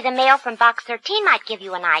that maybe the mail from Box 13 might give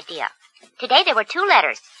you an idea. Today there were 2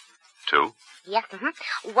 letters. 2? Yes,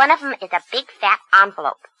 One of them is a big, fat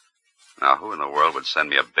envelope. Now, who in the world would send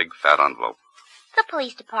me a big, fat envelope? The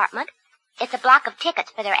police department. It's a block of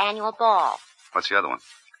tickets for their annual ball. What's the other one?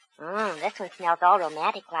 This one smells all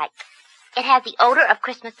romantic-like. It has the odor of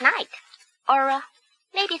Christmas night. Or,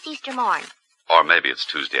 maybe it's Easter morn. Or maybe it's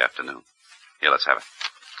Tuesday afternoon. Here, let's have it.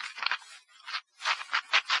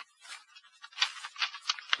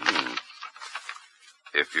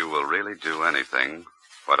 If you will really do anything,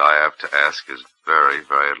 what I have to ask is very,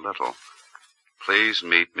 very little. Please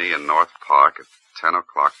meet me in North Park at 10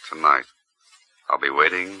 o'clock tonight. I'll be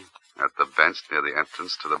waiting at the bench near the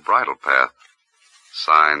entrance to the bridle path.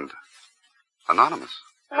 Signed, Anonymous.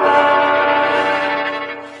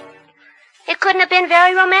 It couldn't have been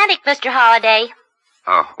very romantic, Mr. Holliday.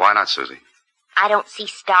 Oh, why not, Susie? I don't see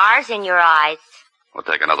stars in your eyes. We'll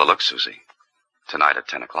take another look, Susie. Tonight at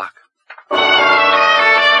 10 o'clock.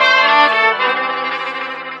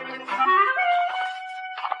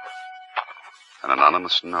 An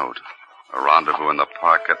anonymous note. A rendezvous in the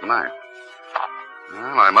park at night.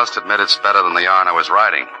 Well, I must admit it's better than the yarn I was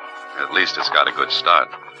writing. At least it's got a good start.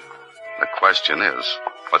 The question is,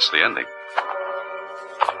 what's the ending?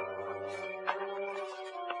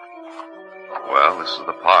 Well, this is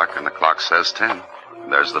the park, and the clock says 10.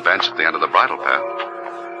 There's the bench at the end of the bridle path.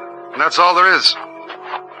 And that's all there is.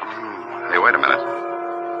 Hey, wait a minute.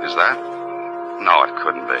 Is that? No, it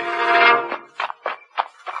couldn't be.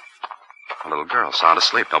 A little girl, sound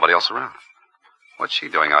asleep, nobody else around. What's she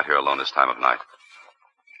doing out here alone this time of night?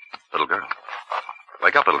 Little girl.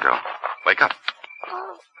 Wake up, little girl. Wake up.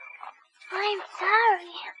 Oh, I'm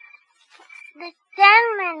sorry. The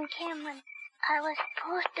Sandman came when I was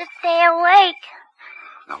supposed to stay awake.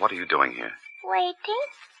 Now, what are you doing here? Waiting?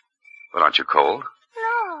 Well, aren't you cold?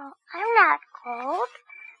 No, I'm not cold.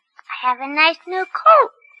 I have a nice new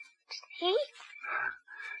coat. See?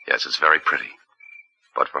 Yes, it's very pretty.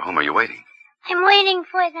 But for whom are you waiting? I'm waiting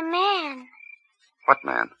for the man. What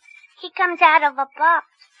man? He comes out of a box.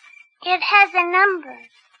 It has a number.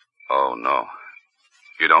 Oh, no.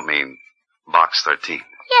 You don't mean Box 13?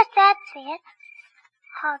 Yes, that's it.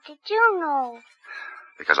 How did you know?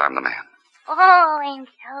 Because I'm the man. Oh, I'm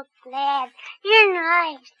so glad. You're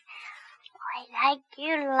nice. Oh, I like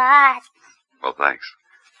you lots. Well, thanks.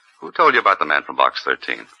 Who told you about the man from Box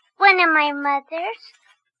 13? One of my mothers.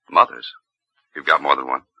 Mothers? You've got more than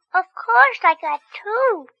one? Of course, I got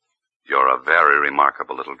two. You're a very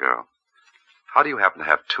remarkable little girl. How do you happen to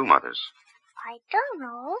have two mothers? I don't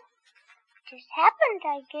know. Just happened,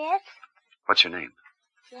 I guess. What's your name?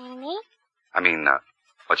 Janie.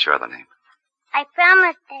 What's your other name? I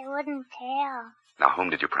promised I wouldn't tell. Now, whom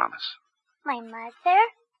did you promise? My mother?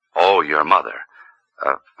 Oh, your mother.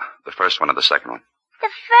 The first one or the second one? The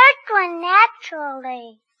first one,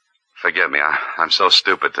 naturally. Forgive me, I'm so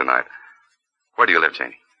stupid tonight. Where do you live,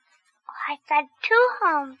 Janie? Oh, I've got two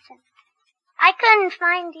homes, and I couldn't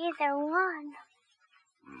find either one.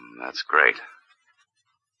 That's great.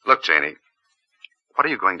 Look, Janie, what are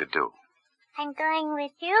you going to do? I'm going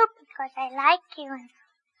with you because I like you, and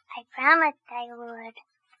I promised I would.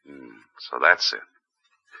 So that's it.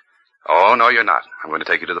 Oh, no, you're not. I'm going to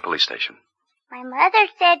take you to the police station. My mother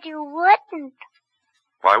said you wouldn't.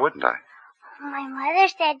 Why wouldn't I? My mother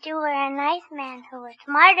said you were a nice man who was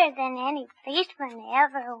smarter than any policeman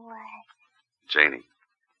ever was. Janie,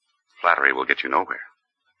 flattery will get you nowhere.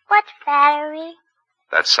 What's flattery?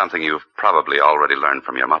 That's something you've probably already learned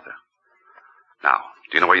from your mother. Now,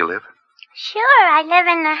 do you know where you live? Sure, I live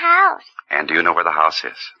in the house. And do you know where the house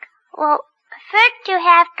is? Well, first you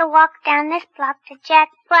have to walk down this block to Jack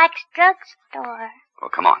Black's drugstore.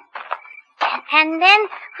 Well, come on. And then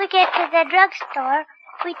we get to the drugstore.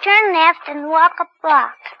 We turn left and walk a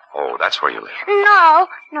block. Oh, that's where you live. No.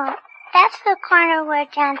 That's the corner where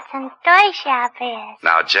Johnson's toy shop is.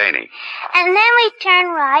 Now, Janie. And then we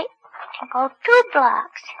turn right and go 2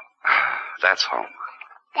 blocks. That's home.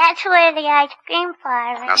 That's where the ice cream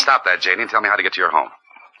parlor is. Now, stop that, Janie, and tell me how to get to your home.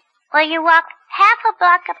 Well, you walk half a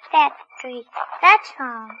block up that street. That's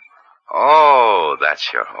home. Oh,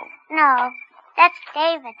 that's your home. No, that's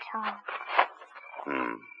David's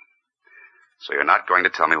home. So you're not going to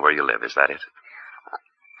tell me where you live, is that it?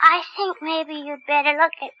 I think maybe you'd better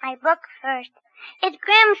look at my book first. It's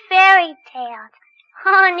Grimm's Fairy Tales.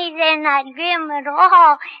 Only they're not grim at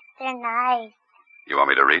all. They're nice. You want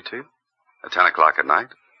me to read to you? At 10 o'clock at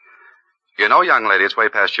night? You know, young lady, it's way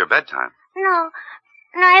past your bedtime. No,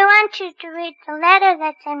 I want you to read the letter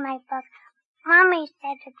that's in my book. Mommy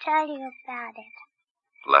said to tell you about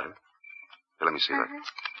it. Letter? Here, let me see that.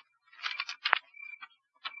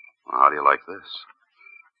 Well, how do you like this?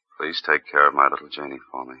 Please take care of my little Janie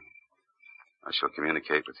for me. I shall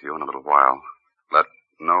communicate with you in a little while. Let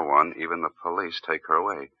no one, even the police, take her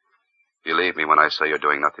away. Believe me when I say you're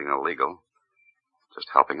doing nothing illegal. Just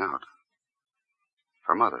helping out.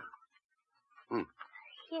 Her mother.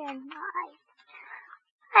 You're nice.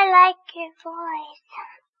 I like your voice.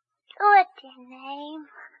 What's your name?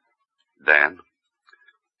 Dan.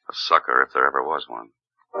 A sucker if there ever was one.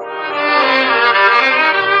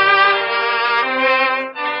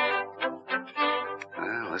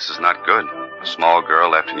 Well, this is not good. A small girl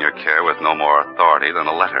left in your care with no more authority than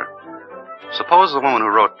a letter. Suppose the woman who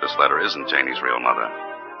wrote this letter isn't Janie's real mother.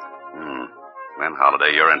 Then,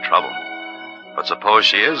 Holiday, you're in trouble. But suppose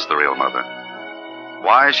she is the real mother.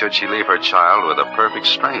 Why should she leave her child with a perfect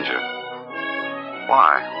stranger?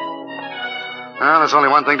 Why? Well, there's only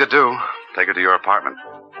one thing to do. Take her to your apartment.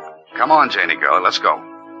 Come on, Janie girl, let's go.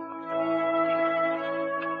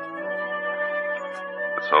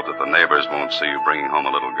 Let's hope that the neighbors won't see you bringing home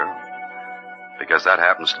a little girl. Because that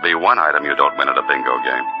happens to be one item you don't win at a bingo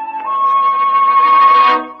game.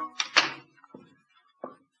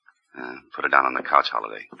 Put her down on the couch,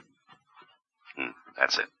 Holiday.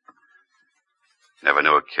 That's it. Never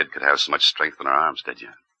knew a kid could have so much strength in her arms, did you?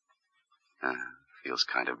 Feels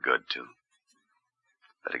kind of good, too.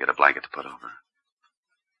 Better get a blanket to put over.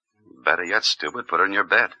 Better yet, stupid, put her in your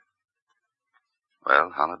bed.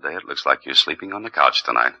 Well, Holiday, it looks like you're sleeping on the couch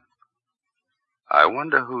tonight. I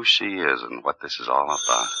wonder who she is and what this is all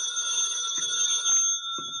about.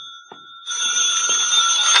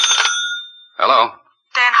 Hello?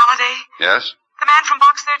 Dan Holliday? Yes? The man from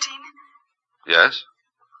Box 13? Yes?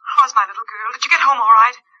 How's my little girl? Did you get home all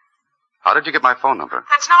right? How did you get my phone number?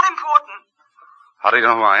 That's not important. How do you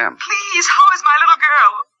know who I am? Please, how is my little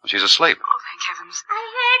girl? She's asleep. Oh, thank heavens. I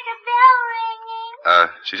heard the bell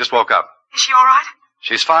ringing. She just woke up. Is she all right?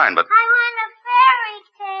 She's fine, but... I want a fairy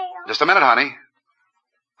tale. Just a minute, honey.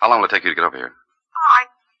 How long will it take you to get over here? Oh, I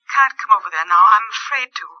can't come over there now. I'm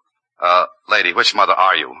afraid to. Lady, which mother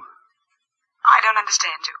are you? I don't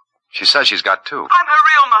understand you. She says she's got two. I'm her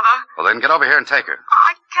real mother. Well, then get over here and take her.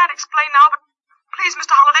 I can't explain now, but please,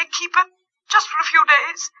 Mr. Holliday, keep her. Just for a few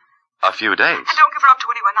days. A few days? And don't give her up to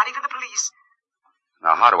anyone, not even the police.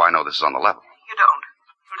 Now, how do I know this is on the level? You don't.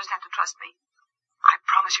 You'll just have to trust me. I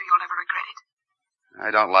promise you you'll never regret it. I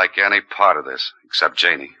don't like any part of this, except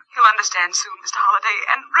Janie. You'll understand soon, Mr. Holliday.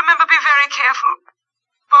 And remember, be very careful.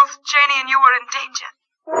 Both Janie and you are in danger.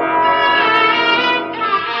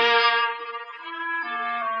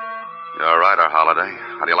 You're right, our Holiday.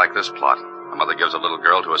 How do you like this plot? A mother gives a little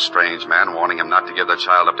girl to a strange man, warning him not to give their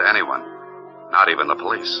child up to anyone, not even the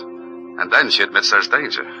police. And then she admits there's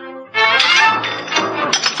danger.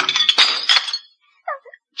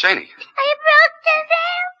 Janie. I broke the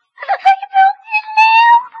lamp. I broke the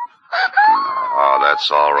lamp. Oh,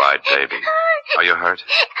 that's all right, baby. Are you hurt?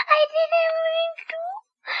 I didn't mean to.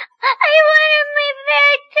 I wanted my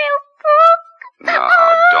fairy tale book. No,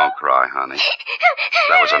 don't cry, honey.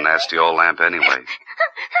 That was a nasty old lamp anyway.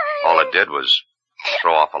 All it did was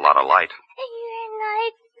throw off a lot of light. You're a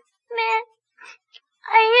nightmare.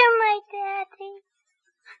 Are you my daddy?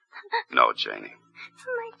 No, Janie.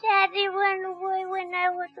 My daddy went away when I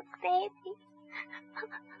was a baby.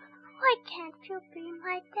 Why can't you be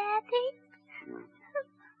my daddy?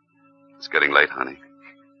 It's getting late, honey.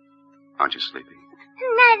 Aren't you sleepy?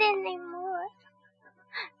 Not anymore.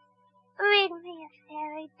 Read me a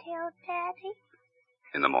fairy tale, Daddy.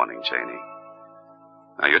 In the morning, Janie.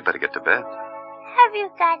 Now, you'd better get to bed. Have you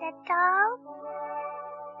got a doll?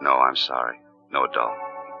 No, I'm sorry. No doll.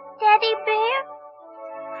 Teddy bear?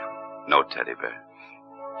 No teddy bear.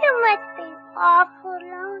 You must be awful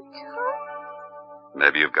lonesome.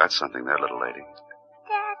 Maybe you've got something there, little lady.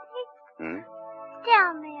 Daddy?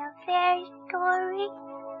 Tell me a fairy story.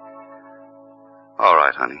 All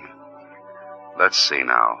right, honey. Let's see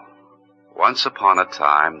now. Once upon a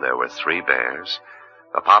time, there were 3 bears.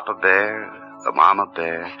 The papa bear, the mama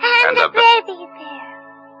bear, and the baby bear.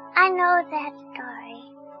 I know that story.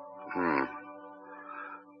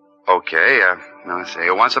 Okay, now let's see.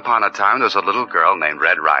 Once upon a time, there was a little girl named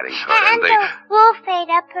Red Riding Hood, and the wolf ate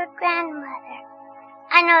up her grandmother.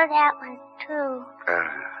 I know that one, too.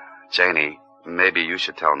 Janie, maybe you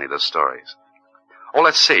should tell me the stories. Oh,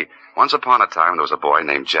 let's see. Once upon a time, there was a boy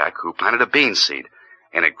named Jack who planted a bean seed,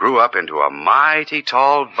 and it grew up into a mighty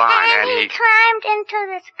tall vine, and he climbed into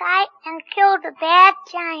the sky and killed a bad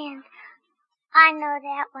giant. I know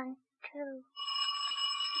that one, too.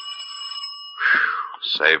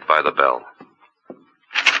 Saved by the bell.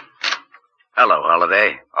 Hello,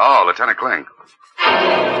 Holiday. Oh, Lieutenant Kling.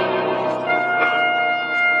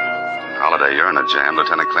 Holiday, you're in a jam.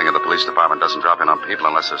 Lieutenant Kling of the police department doesn't drop in on people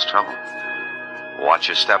unless there's trouble. Watch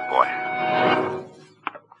your step, boy.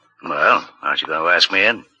 Well, aren't you going to ask me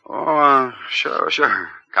in? Oh, sure.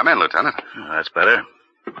 Come in, Lieutenant. That's better.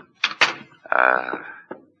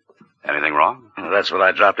 Anything wrong? Well, that's what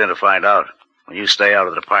I dropped in to find out. When you stay out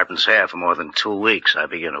of the department's hair for more than 2 weeks, I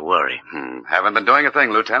begin to worry. Haven't been doing a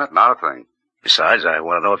thing, Lieutenant. Not a thing. Besides, I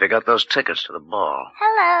want to know if you got those tickets to the ball.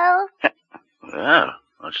 Hello. Well,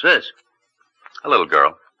 what's this? A little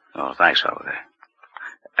girl. Oh, thanks, Holiday.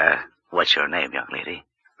 What's your name, young lady?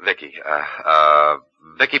 Vicky.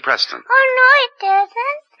 Vicky Preston. Oh, no,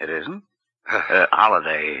 it isn't. It isn't?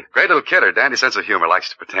 Holiday. Great little kid. Her dandy sense of humor likes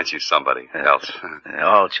to pretend she's somebody else.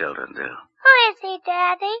 All children do. Who is he,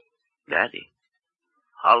 Daddy? Daddy?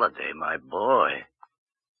 Holiday, my boy.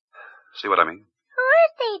 See what I mean? Who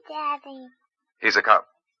is he, Daddy? He's a cop.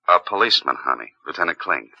 A policeman, honey. Lieutenant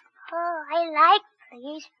Kling. Oh, I like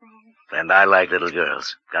policemen. And I like little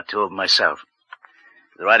girls. Got 2 of them myself.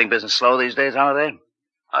 Is the writing business slow these days, Holiday?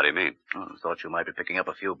 How do you mean? Oh, I thought you might be picking up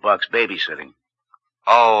a few bucks babysitting.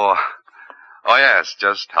 Oh, yes,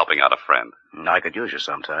 just helping out a friend. I could use you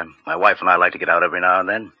sometime. My wife and I like to get out every now and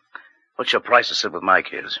then. What's your price to sit with my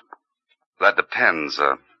kids? That depends.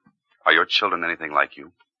 Are your children anything like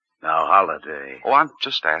you? Now, Holiday. Oh, I'm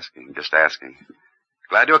just asking.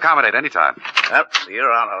 Glad to accommodate any time. Yep, see you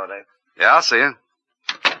around, Holiday. Yeah, I'll see you.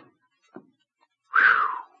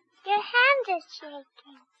 Your hand is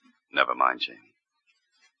shaking. Never mind, Janie.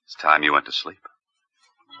 It's time you went to sleep.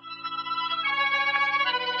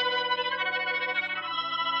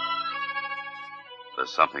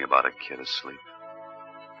 There's something about a kid asleep.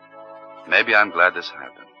 Maybe I'm glad this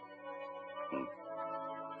happened.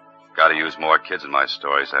 Gotta use more kids in my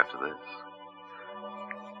stories after this.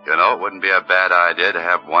 You know, it wouldn't be a bad idea to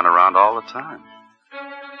have one around all the time.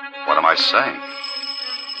 What am I saying?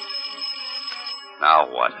 Now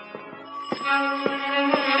what?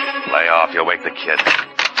 Lay off, you'll wake the kid.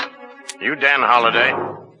 You Dan Holliday?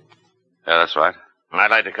 Yeah, that's right.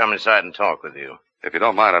 I'd like to come inside and talk with you. If you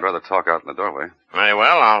don't mind, I'd rather talk out in the doorway. Very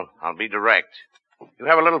well, I'll be direct. You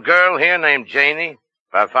have a little girl here named Janie,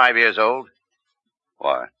 about 5 years old.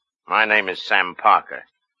 Why? My name is Sam Parker.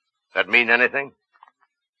 That mean anything?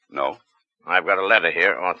 No. I've got a letter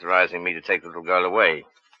here authorizing me to take the little girl away.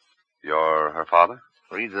 You're her father?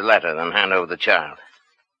 Read the letter, then hand over the child.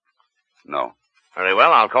 No. Very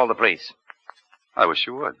well, I'll call the police. I wish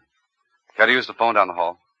you would. Can I use the phone down the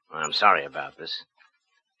hall? I'm sorry about this.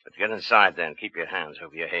 But get inside then. Keep your hands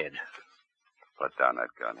over your head. Put down that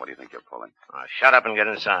gun. What do you think you're pulling? Shut up and get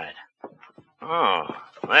inside. Oh,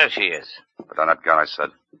 there she is. Put down that gun, I said.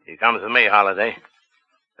 She comes with me, Holliday.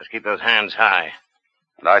 Just keep those hands high.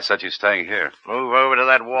 And I said she's staying here. Move over to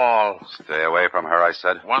that wall. Stay away from her, I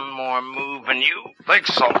said. One more move and you... Think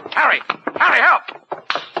so. Harry! Harry, help!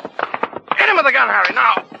 Hit him with the gun, Harry,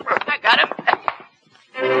 now. I got him.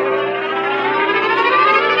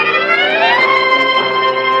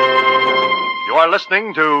 You are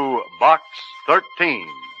listening to Box 13,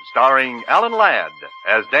 starring Alan Ladd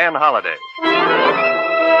as Dan Holliday.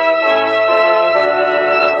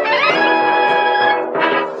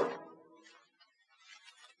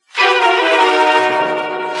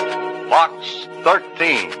 Box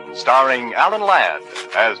 13, starring Alan Ladd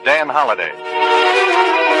as Dan Holliday.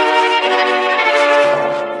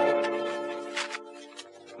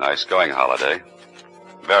 Nice going, Holliday.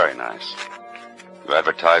 Very nice. You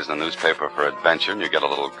advertise in the newspaper for adventure and you get a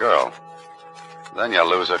little girl. Then you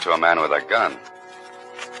lose her to a man with a gun.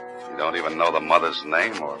 You don't even know the mother's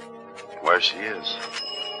name or where she is.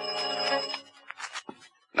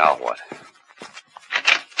 Now what?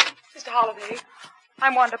 Mr. Holliday,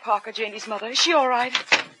 I'm Wanda Parker, Janie's mother. Is she all right?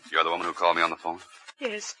 You're the woman who called me on the phone?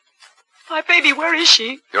 Yes. My baby, where is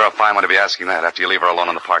she? You're a fine one to be asking that after you leave her alone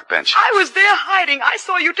on the park bench. I was there hiding. I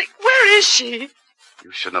saw you take... Where is she?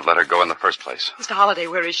 You shouldn't have let her go in the first place. Mr. Holliday,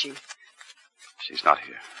 where is she? She's not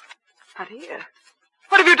here. Not here?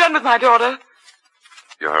 What have you done with my daughter?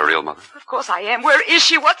 You're her real mother? Of course I am. Where is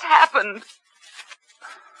she? What's happened?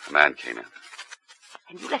 A man came in.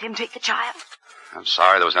 And you let him take the child? I'm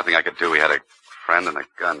sorry, there was nothing I could do. He had a friend and a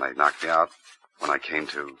gun. They knocked me out. When I came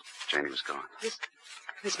to, Janie was gone.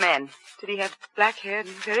 This man, did he have black hair and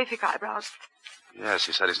very thick eyebrows? Yes,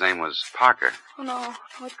 he said his name was Parker. Oh, no,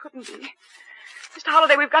 it couldn't be. Mr.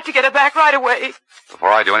 Holliday, we've got to get her back right away. Before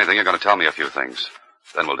I do anything, you're going to tell me a few things.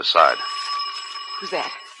 Then we'll decide. Who's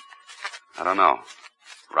that? I don't know.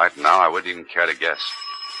 Right now, I wouldn't even care to guess.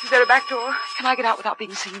 Is there a back door? Can I get out without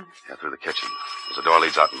being seen? Yeah, through the kitchen. There's a door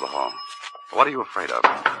leads out into the hall. What are you afraid of?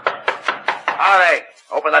 Holliday,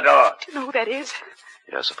 open the door. Do you know who that is?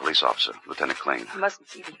 Yes, a police officer, Lieutenant Kling. I mustn't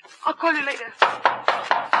see me. I'll call you later.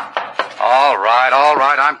 All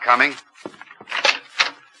right, I'm coming.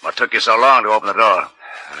 What took you so long to open the door?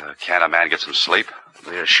 Can't a man get some sleep?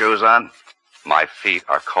 With your shoes on? My feet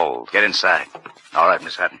are cold. Get inside. All right,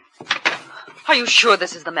 Miss Hatton. Are you sure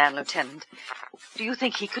this is the man, Lieutenant? Do you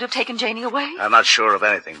think he could have taken Janie away? I'm not sure of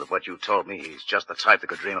anything, but what you told me, he's just the type that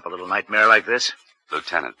could dream up a little nightmare like this.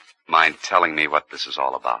 Lieutenant, mind telling me what this is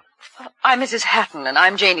all about? I'm Mrs. Hatton, and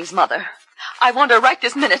I'm Janie's mother. I want her right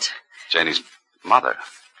this minute. Janie's mother?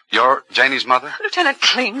 You're Janie's mother? Lieutenant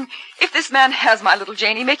Kling, if this man has my little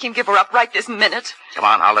Janie, make him give her up right this minute. Come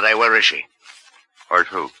on, Holliday, where is she? Where's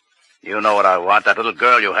who? You know what I want, that little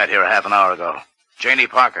girl you had here a half an hour ago. Janie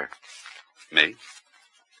Parker. Me?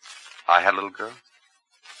 I had a little girl?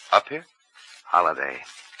 Up here? Holliday.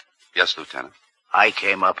 Yes, Lieutenant. I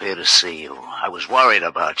came up here to see you. I was worried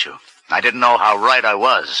about you. I didn't know how right I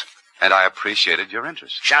was. And I appreciated your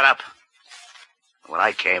interest. Shut up. When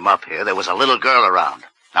I came up here, there was a little girl around.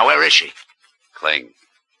 Now, where is she? Kling,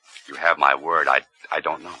 you have my word. I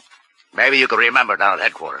don't know. Maybe you could remember down at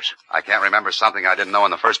headquarters. I can't remember something I didn't know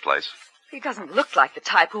in the first place. He doesn't look like the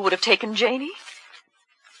type who would have taken Janie.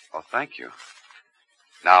 Oh, thank you.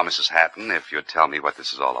 Now, Mrs. Hatton, if you'd tell me what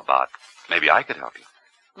this is all about, maybe I could help you.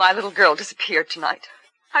 My little girl disappeared tonight.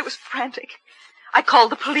 I was frantic. I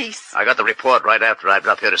called the police. I got the report right after I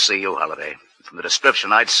got up here to see you, Holliday. From the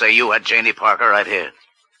description, I'd say you had Janie Parker right here.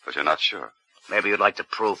 But you're not sure? Maybe you'd like to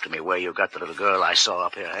prove to me where you got the little girl I saw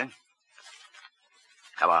up here, eh?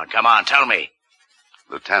 Come on, tell me.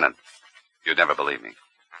 Lieutenant, you'd never believe me.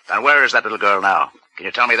 Then where is that little girl now? Can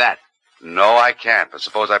you tell me that? No, I can't, but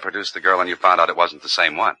suppose I produced the girl and you found out it wasn't the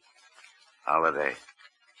same one. Holiday,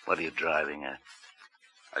 what are you driving at?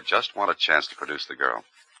 I just want a chance to produce the girl.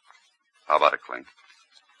 How about it, Kling?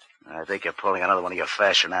 I think you're pulling another one of your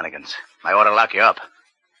fast shenanigans. I ought to lock you up.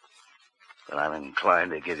 But I'm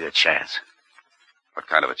inclined to give you a chance. What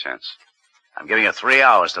kind of a chance? I'm giving you 3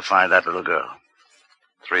 hours to find that little girl.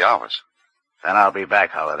 3 hours? Then I'll be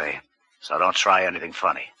back, Holiday. So don't try anything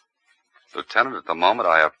funny. Lieutenant, at the moment,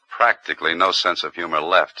 I have practically no sense of humor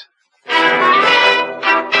left.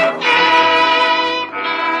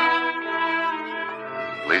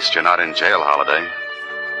 At least you're not in jail, Holiday.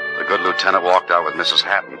 The good lieutenant walked out with Mrs.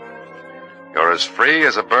 Hatton. You're as free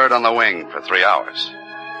as a bird on the wing for 3 hours.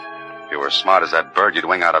 If you were as smart as that bird, you'd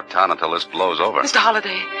wing out of town until this blows over. Mr.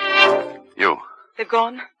 Holliday. You. They've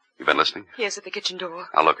gone? You been listening? Yes, at the kitchen door.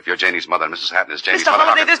 Now, look, if you're Janie's mother and Mrs. Hatton is Janie's Mr. mother...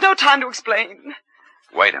 Holliday, there's no time to explain.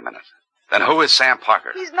 Wait a minute. Then who is Sam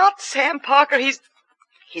Parker? He's not Sam Parker. He's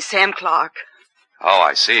Sam Clark. Oh,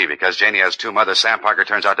 I see. Because Janie has two mothers, Sam Parker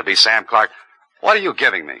turns out to be Sam Clark. What are you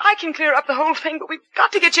giving me? I can clear up the whole thing, but we've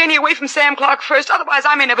got to get Janie away from Sam Clark first. Otherwise,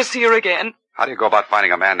 I may never see her again. How do you go about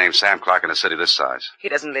finding a man named Sam Clark in a city this size? He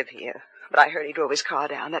doesn't live here, but I heard he drove his car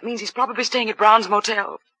down. That means he's probably staying at Brown's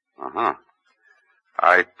Motel. Uh-huh.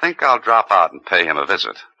 I think I'll drop out and pay him a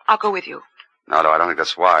visit. I'll go with you. No, I don't think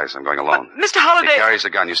that's wise. I'm going alone. Mr. Holliday... He carries a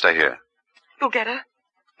gun. You stay here. You'll get her.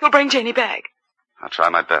 You'll bring Janie back. I'll try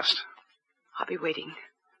my best. I'll be waiting.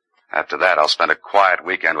 After that, I'll spend a quiet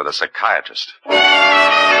weekend with a psychiatrist.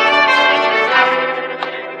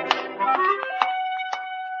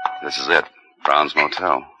 This is it. Brown's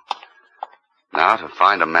Motel. Now, to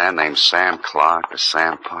find a man named Sam Clark or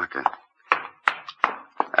Sam Parker.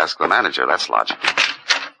 Ask the manager. That's logical.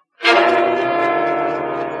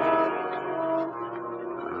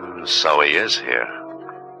 So he is here.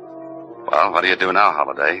 Well, what do you do now,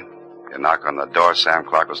 Holliday? You knock on the door, Sam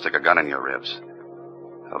Clark will stick a gun in your ribs.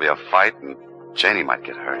 There'll be a fight, and Janie might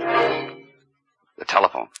get hurt. The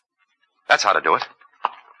telephone. That's how to do it.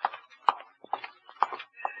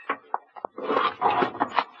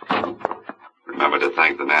 Remember to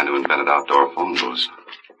thank the man who invented outdoor phone booths.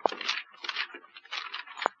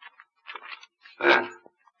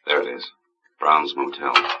 There it is. Brown's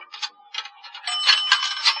Motel.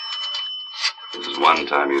 This is one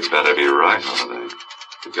time you'd better be right, Holiday.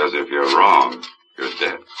 Because if you're wrong, you're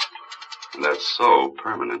dead. And that's so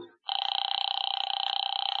permanent.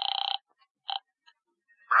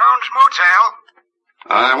 Brown's Motel?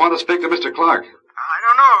 I want to speak to Mr. Clark. I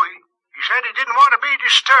don't know. He said he didn't want to be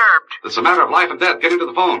disturbed. It's a matter of life and death. Get him to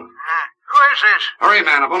the phone. Who is this? Hurry,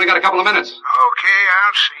 man. I've only got a couple of minutes. Okay,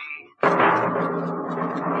 I'll see.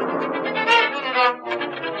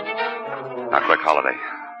 Now, quick, Holiday.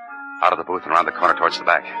 Out of the booth and around the corner towards the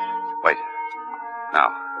back. Wait.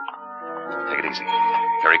 Now. Take it easy.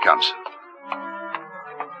 Here he comes.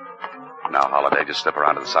 Now, Holiday, just slip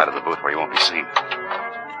around to the side of the booth where you won't be seen.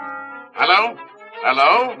 Hello?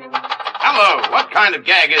 Hello? Hello? What kind of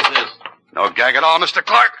gag is this? No gag at all, Mr.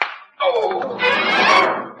 Clark. Oh!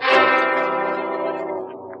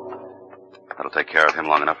 That'll take care of him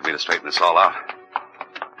long enough for me to straighten this all out.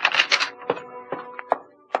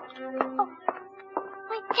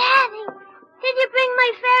 Daddy, did you bring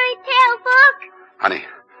my fairy tale book? Honey,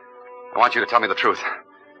 I want you to tell me the truth.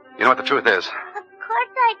 You know what the truth is? Of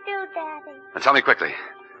course I do, Daddy. Then tell me quickly.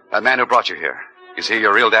 That man who brought you here, is he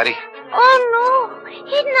your real daddy? Oh, no.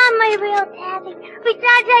 He's not my real daddy.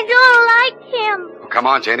 Besides, I don't like him. Oh, come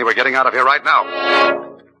on, Janie. We're getting out of here right now.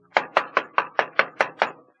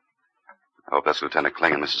 I hope that's Lieutenant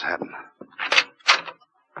Kling and Mrs. Hatton.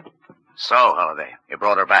 So, Holiday, you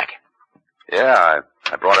brought her back. Yeah,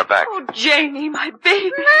 I brought her back. Oh, Janie, my baby.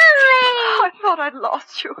 Mommy! Oh, I thought I'd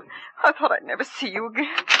lost you. I thought I'd never see you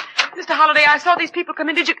again. Mr. Holliday, I saw these people come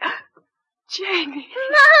in. Did you... Janie.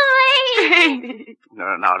 Mommy! Janie.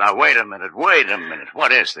 No, wait a minute.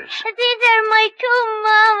 What is this? These are my two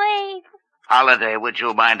mummies. Holiday, would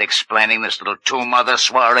you mind explaining this little two-mother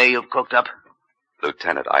soiree you've cooked up?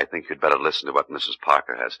 Lieutenant, I think you'd better listen to what Mrs.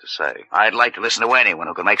 Parker has to say. I'd like to listen to anyone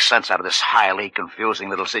who can make sense out of this highly confusing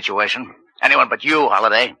little situation. Anyone but you,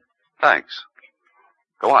 Holiday. Thanks.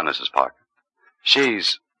 Go on, Mrs. Parker.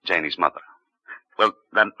 She's Janie's mother. Well,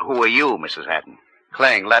 then who are you, Mrs. Hatton?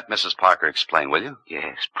 Kling, let Mrs. Parker explain, will you?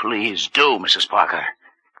 Yes, please do, Mrs. Parker.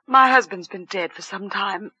 My husband's been dead for some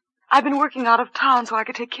time. I've been working out of town so I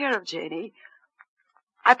could take care of Janie.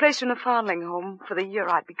 I placed her in a foundling home for the year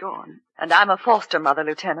I'd be gone. And I'm a foster mother,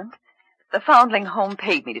 Lieutenant. The Foundling Home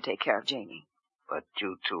paid me to take care of Janie. But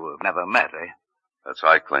you two have never met, eh? That's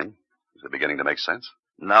right, Cling. Is it beginning to make sense?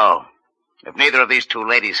 No. If neither of these two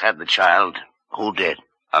ladies had the child, who did?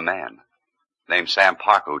 A man named Sam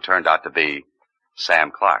Parker, who turned out to be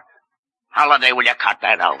Sam Clark. Holiday, will you cut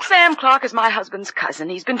that out? Sam Clark is my husband's cousin.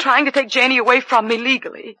 He's been trying to take Janie away from me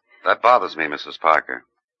legally. That bothers me, Mrs. Parker.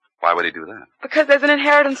 Why would he do that? Because there's an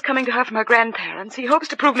inheritance coming to her from her grandparents. He hopes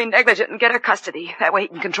to prove me negligent and get her custody. That way he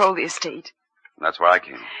can control the estate. That's where I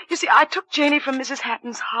came. You see, I took Janie from Mrs.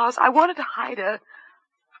 Hatton's house. I wanted to hide her.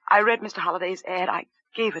 I read Mr. Holliday's ad. I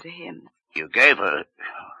gave her to him. You gave her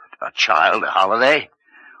a child, a Holiday?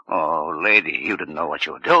 Oh, lady, you didn't know what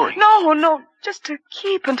you were doing. No, just to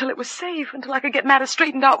keep until it was safe, until I could get matters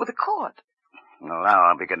straightened out with the court. Well, now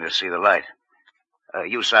I'm beginning to see the light.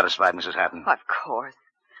 You satisfied, Mrs. Hatton? Of course.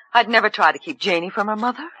 I'd never try to keep Janie from her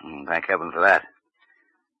mother. Thank heaven for that.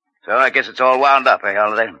 So I guess it's all wound up, eh,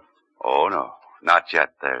 Holiday? Oh, no. Not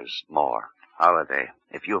yet. There's more. Holiday,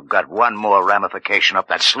 if you've got one more ramification up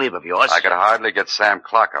that sleeve of yours... I could hardly get Sam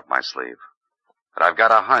Clark up my sleeve. But I've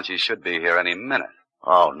got a hunch he should be here any minute.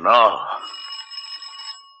 Oh, no.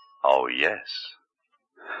 Oh, yes.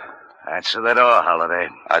 Answer the door, Holiday.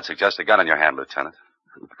 I'd suggest a gun in your hand, Lieutenant.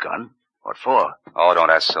 Gun? What for? Oh,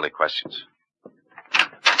 don't ask silly questions.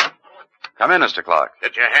 Come in, Mr. Clark.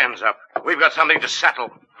 Get your hands up. We've got something to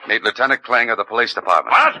settle. Meet Lieutenant Kling of the police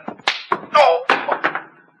department. What? Oh!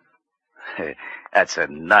 That's a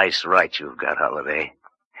nice right you've got, Holiday.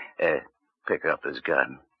 Pick up his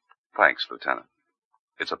gun. Thanks, Lieutenant.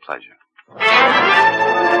 It's a pleasure.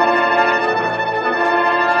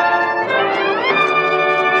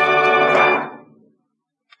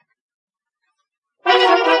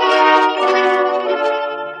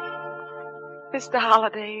 Mr.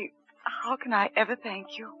 Holliday, how can I ever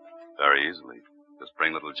thank you? Very easily. Just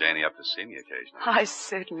bring little Janie up to see me occasionally. I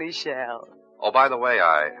certainly shall. Oh, by the way,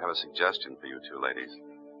 I have a suggestion for you two ladies.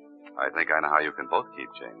 I think I know how you can both keep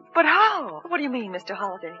Janie. But how? What do you mean, Mr.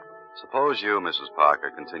 Holliday? Suppose you, Mrs.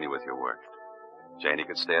 Parker, continue with your work. Janie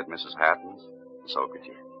could stay at Mrs. Hatton's, and so could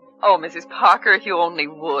you. Oh, Mrs. Parker, if you only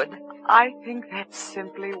would. I think that's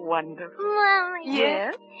simply wonderful. Mommy.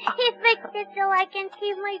 Yes? He fixed it so I can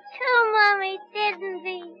keep my two mummies, didn't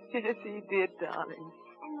he? Yes, he did, darling.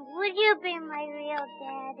 And would you be my real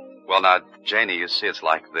daddy? Well, now, Janie, you see, it's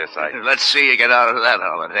like this. Let's see you get out of that,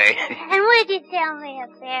 Holiday. And would you tell me a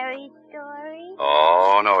fairy story?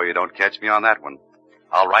 Oh, no, you don't catch me on that one.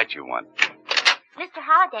 I'll write you one. Mr.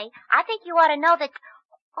 Holliday, I think you ought to know that...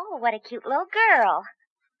 Oh, what a cute little girl.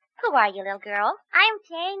 Who are you, little girl? I'm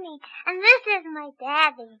Janie, and this is my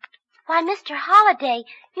daddy. Why, Mr. Holliday,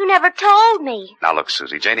 you never told me. Now, look,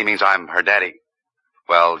 Susie, Janie means I'm her daddy.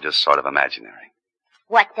 Well, just sort of imaginary.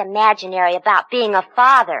 What's imaginary about being a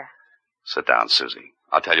father? Sit down, Susie.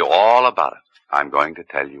 I'll tell you all about it. I'm going to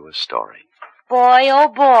tell you a story. Boy, oh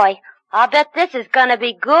boy, I'll bet this is gonna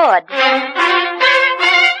be good.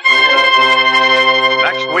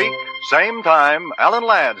 Next week, same time, Alan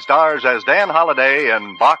Ladd stars as Dan Holliday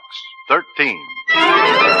in Box 13.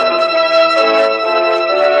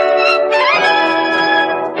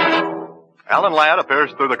 Alan Ladd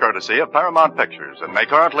appears through the courtesy of Paramount Pictures and may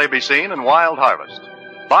currently be seen in Wild Harvest.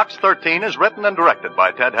 Box 13 is written and directed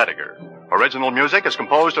by Ted Hediger. Original music is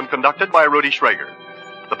composed and conducted by Rudy Schrager.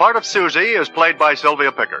 The part of Susie is played by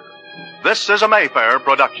Sylvia Picker. This is a Mayfair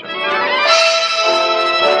production.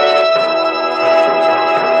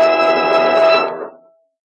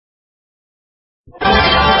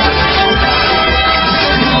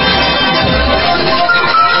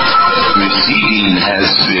 Receiving has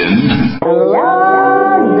been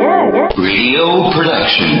Radio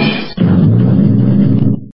Production.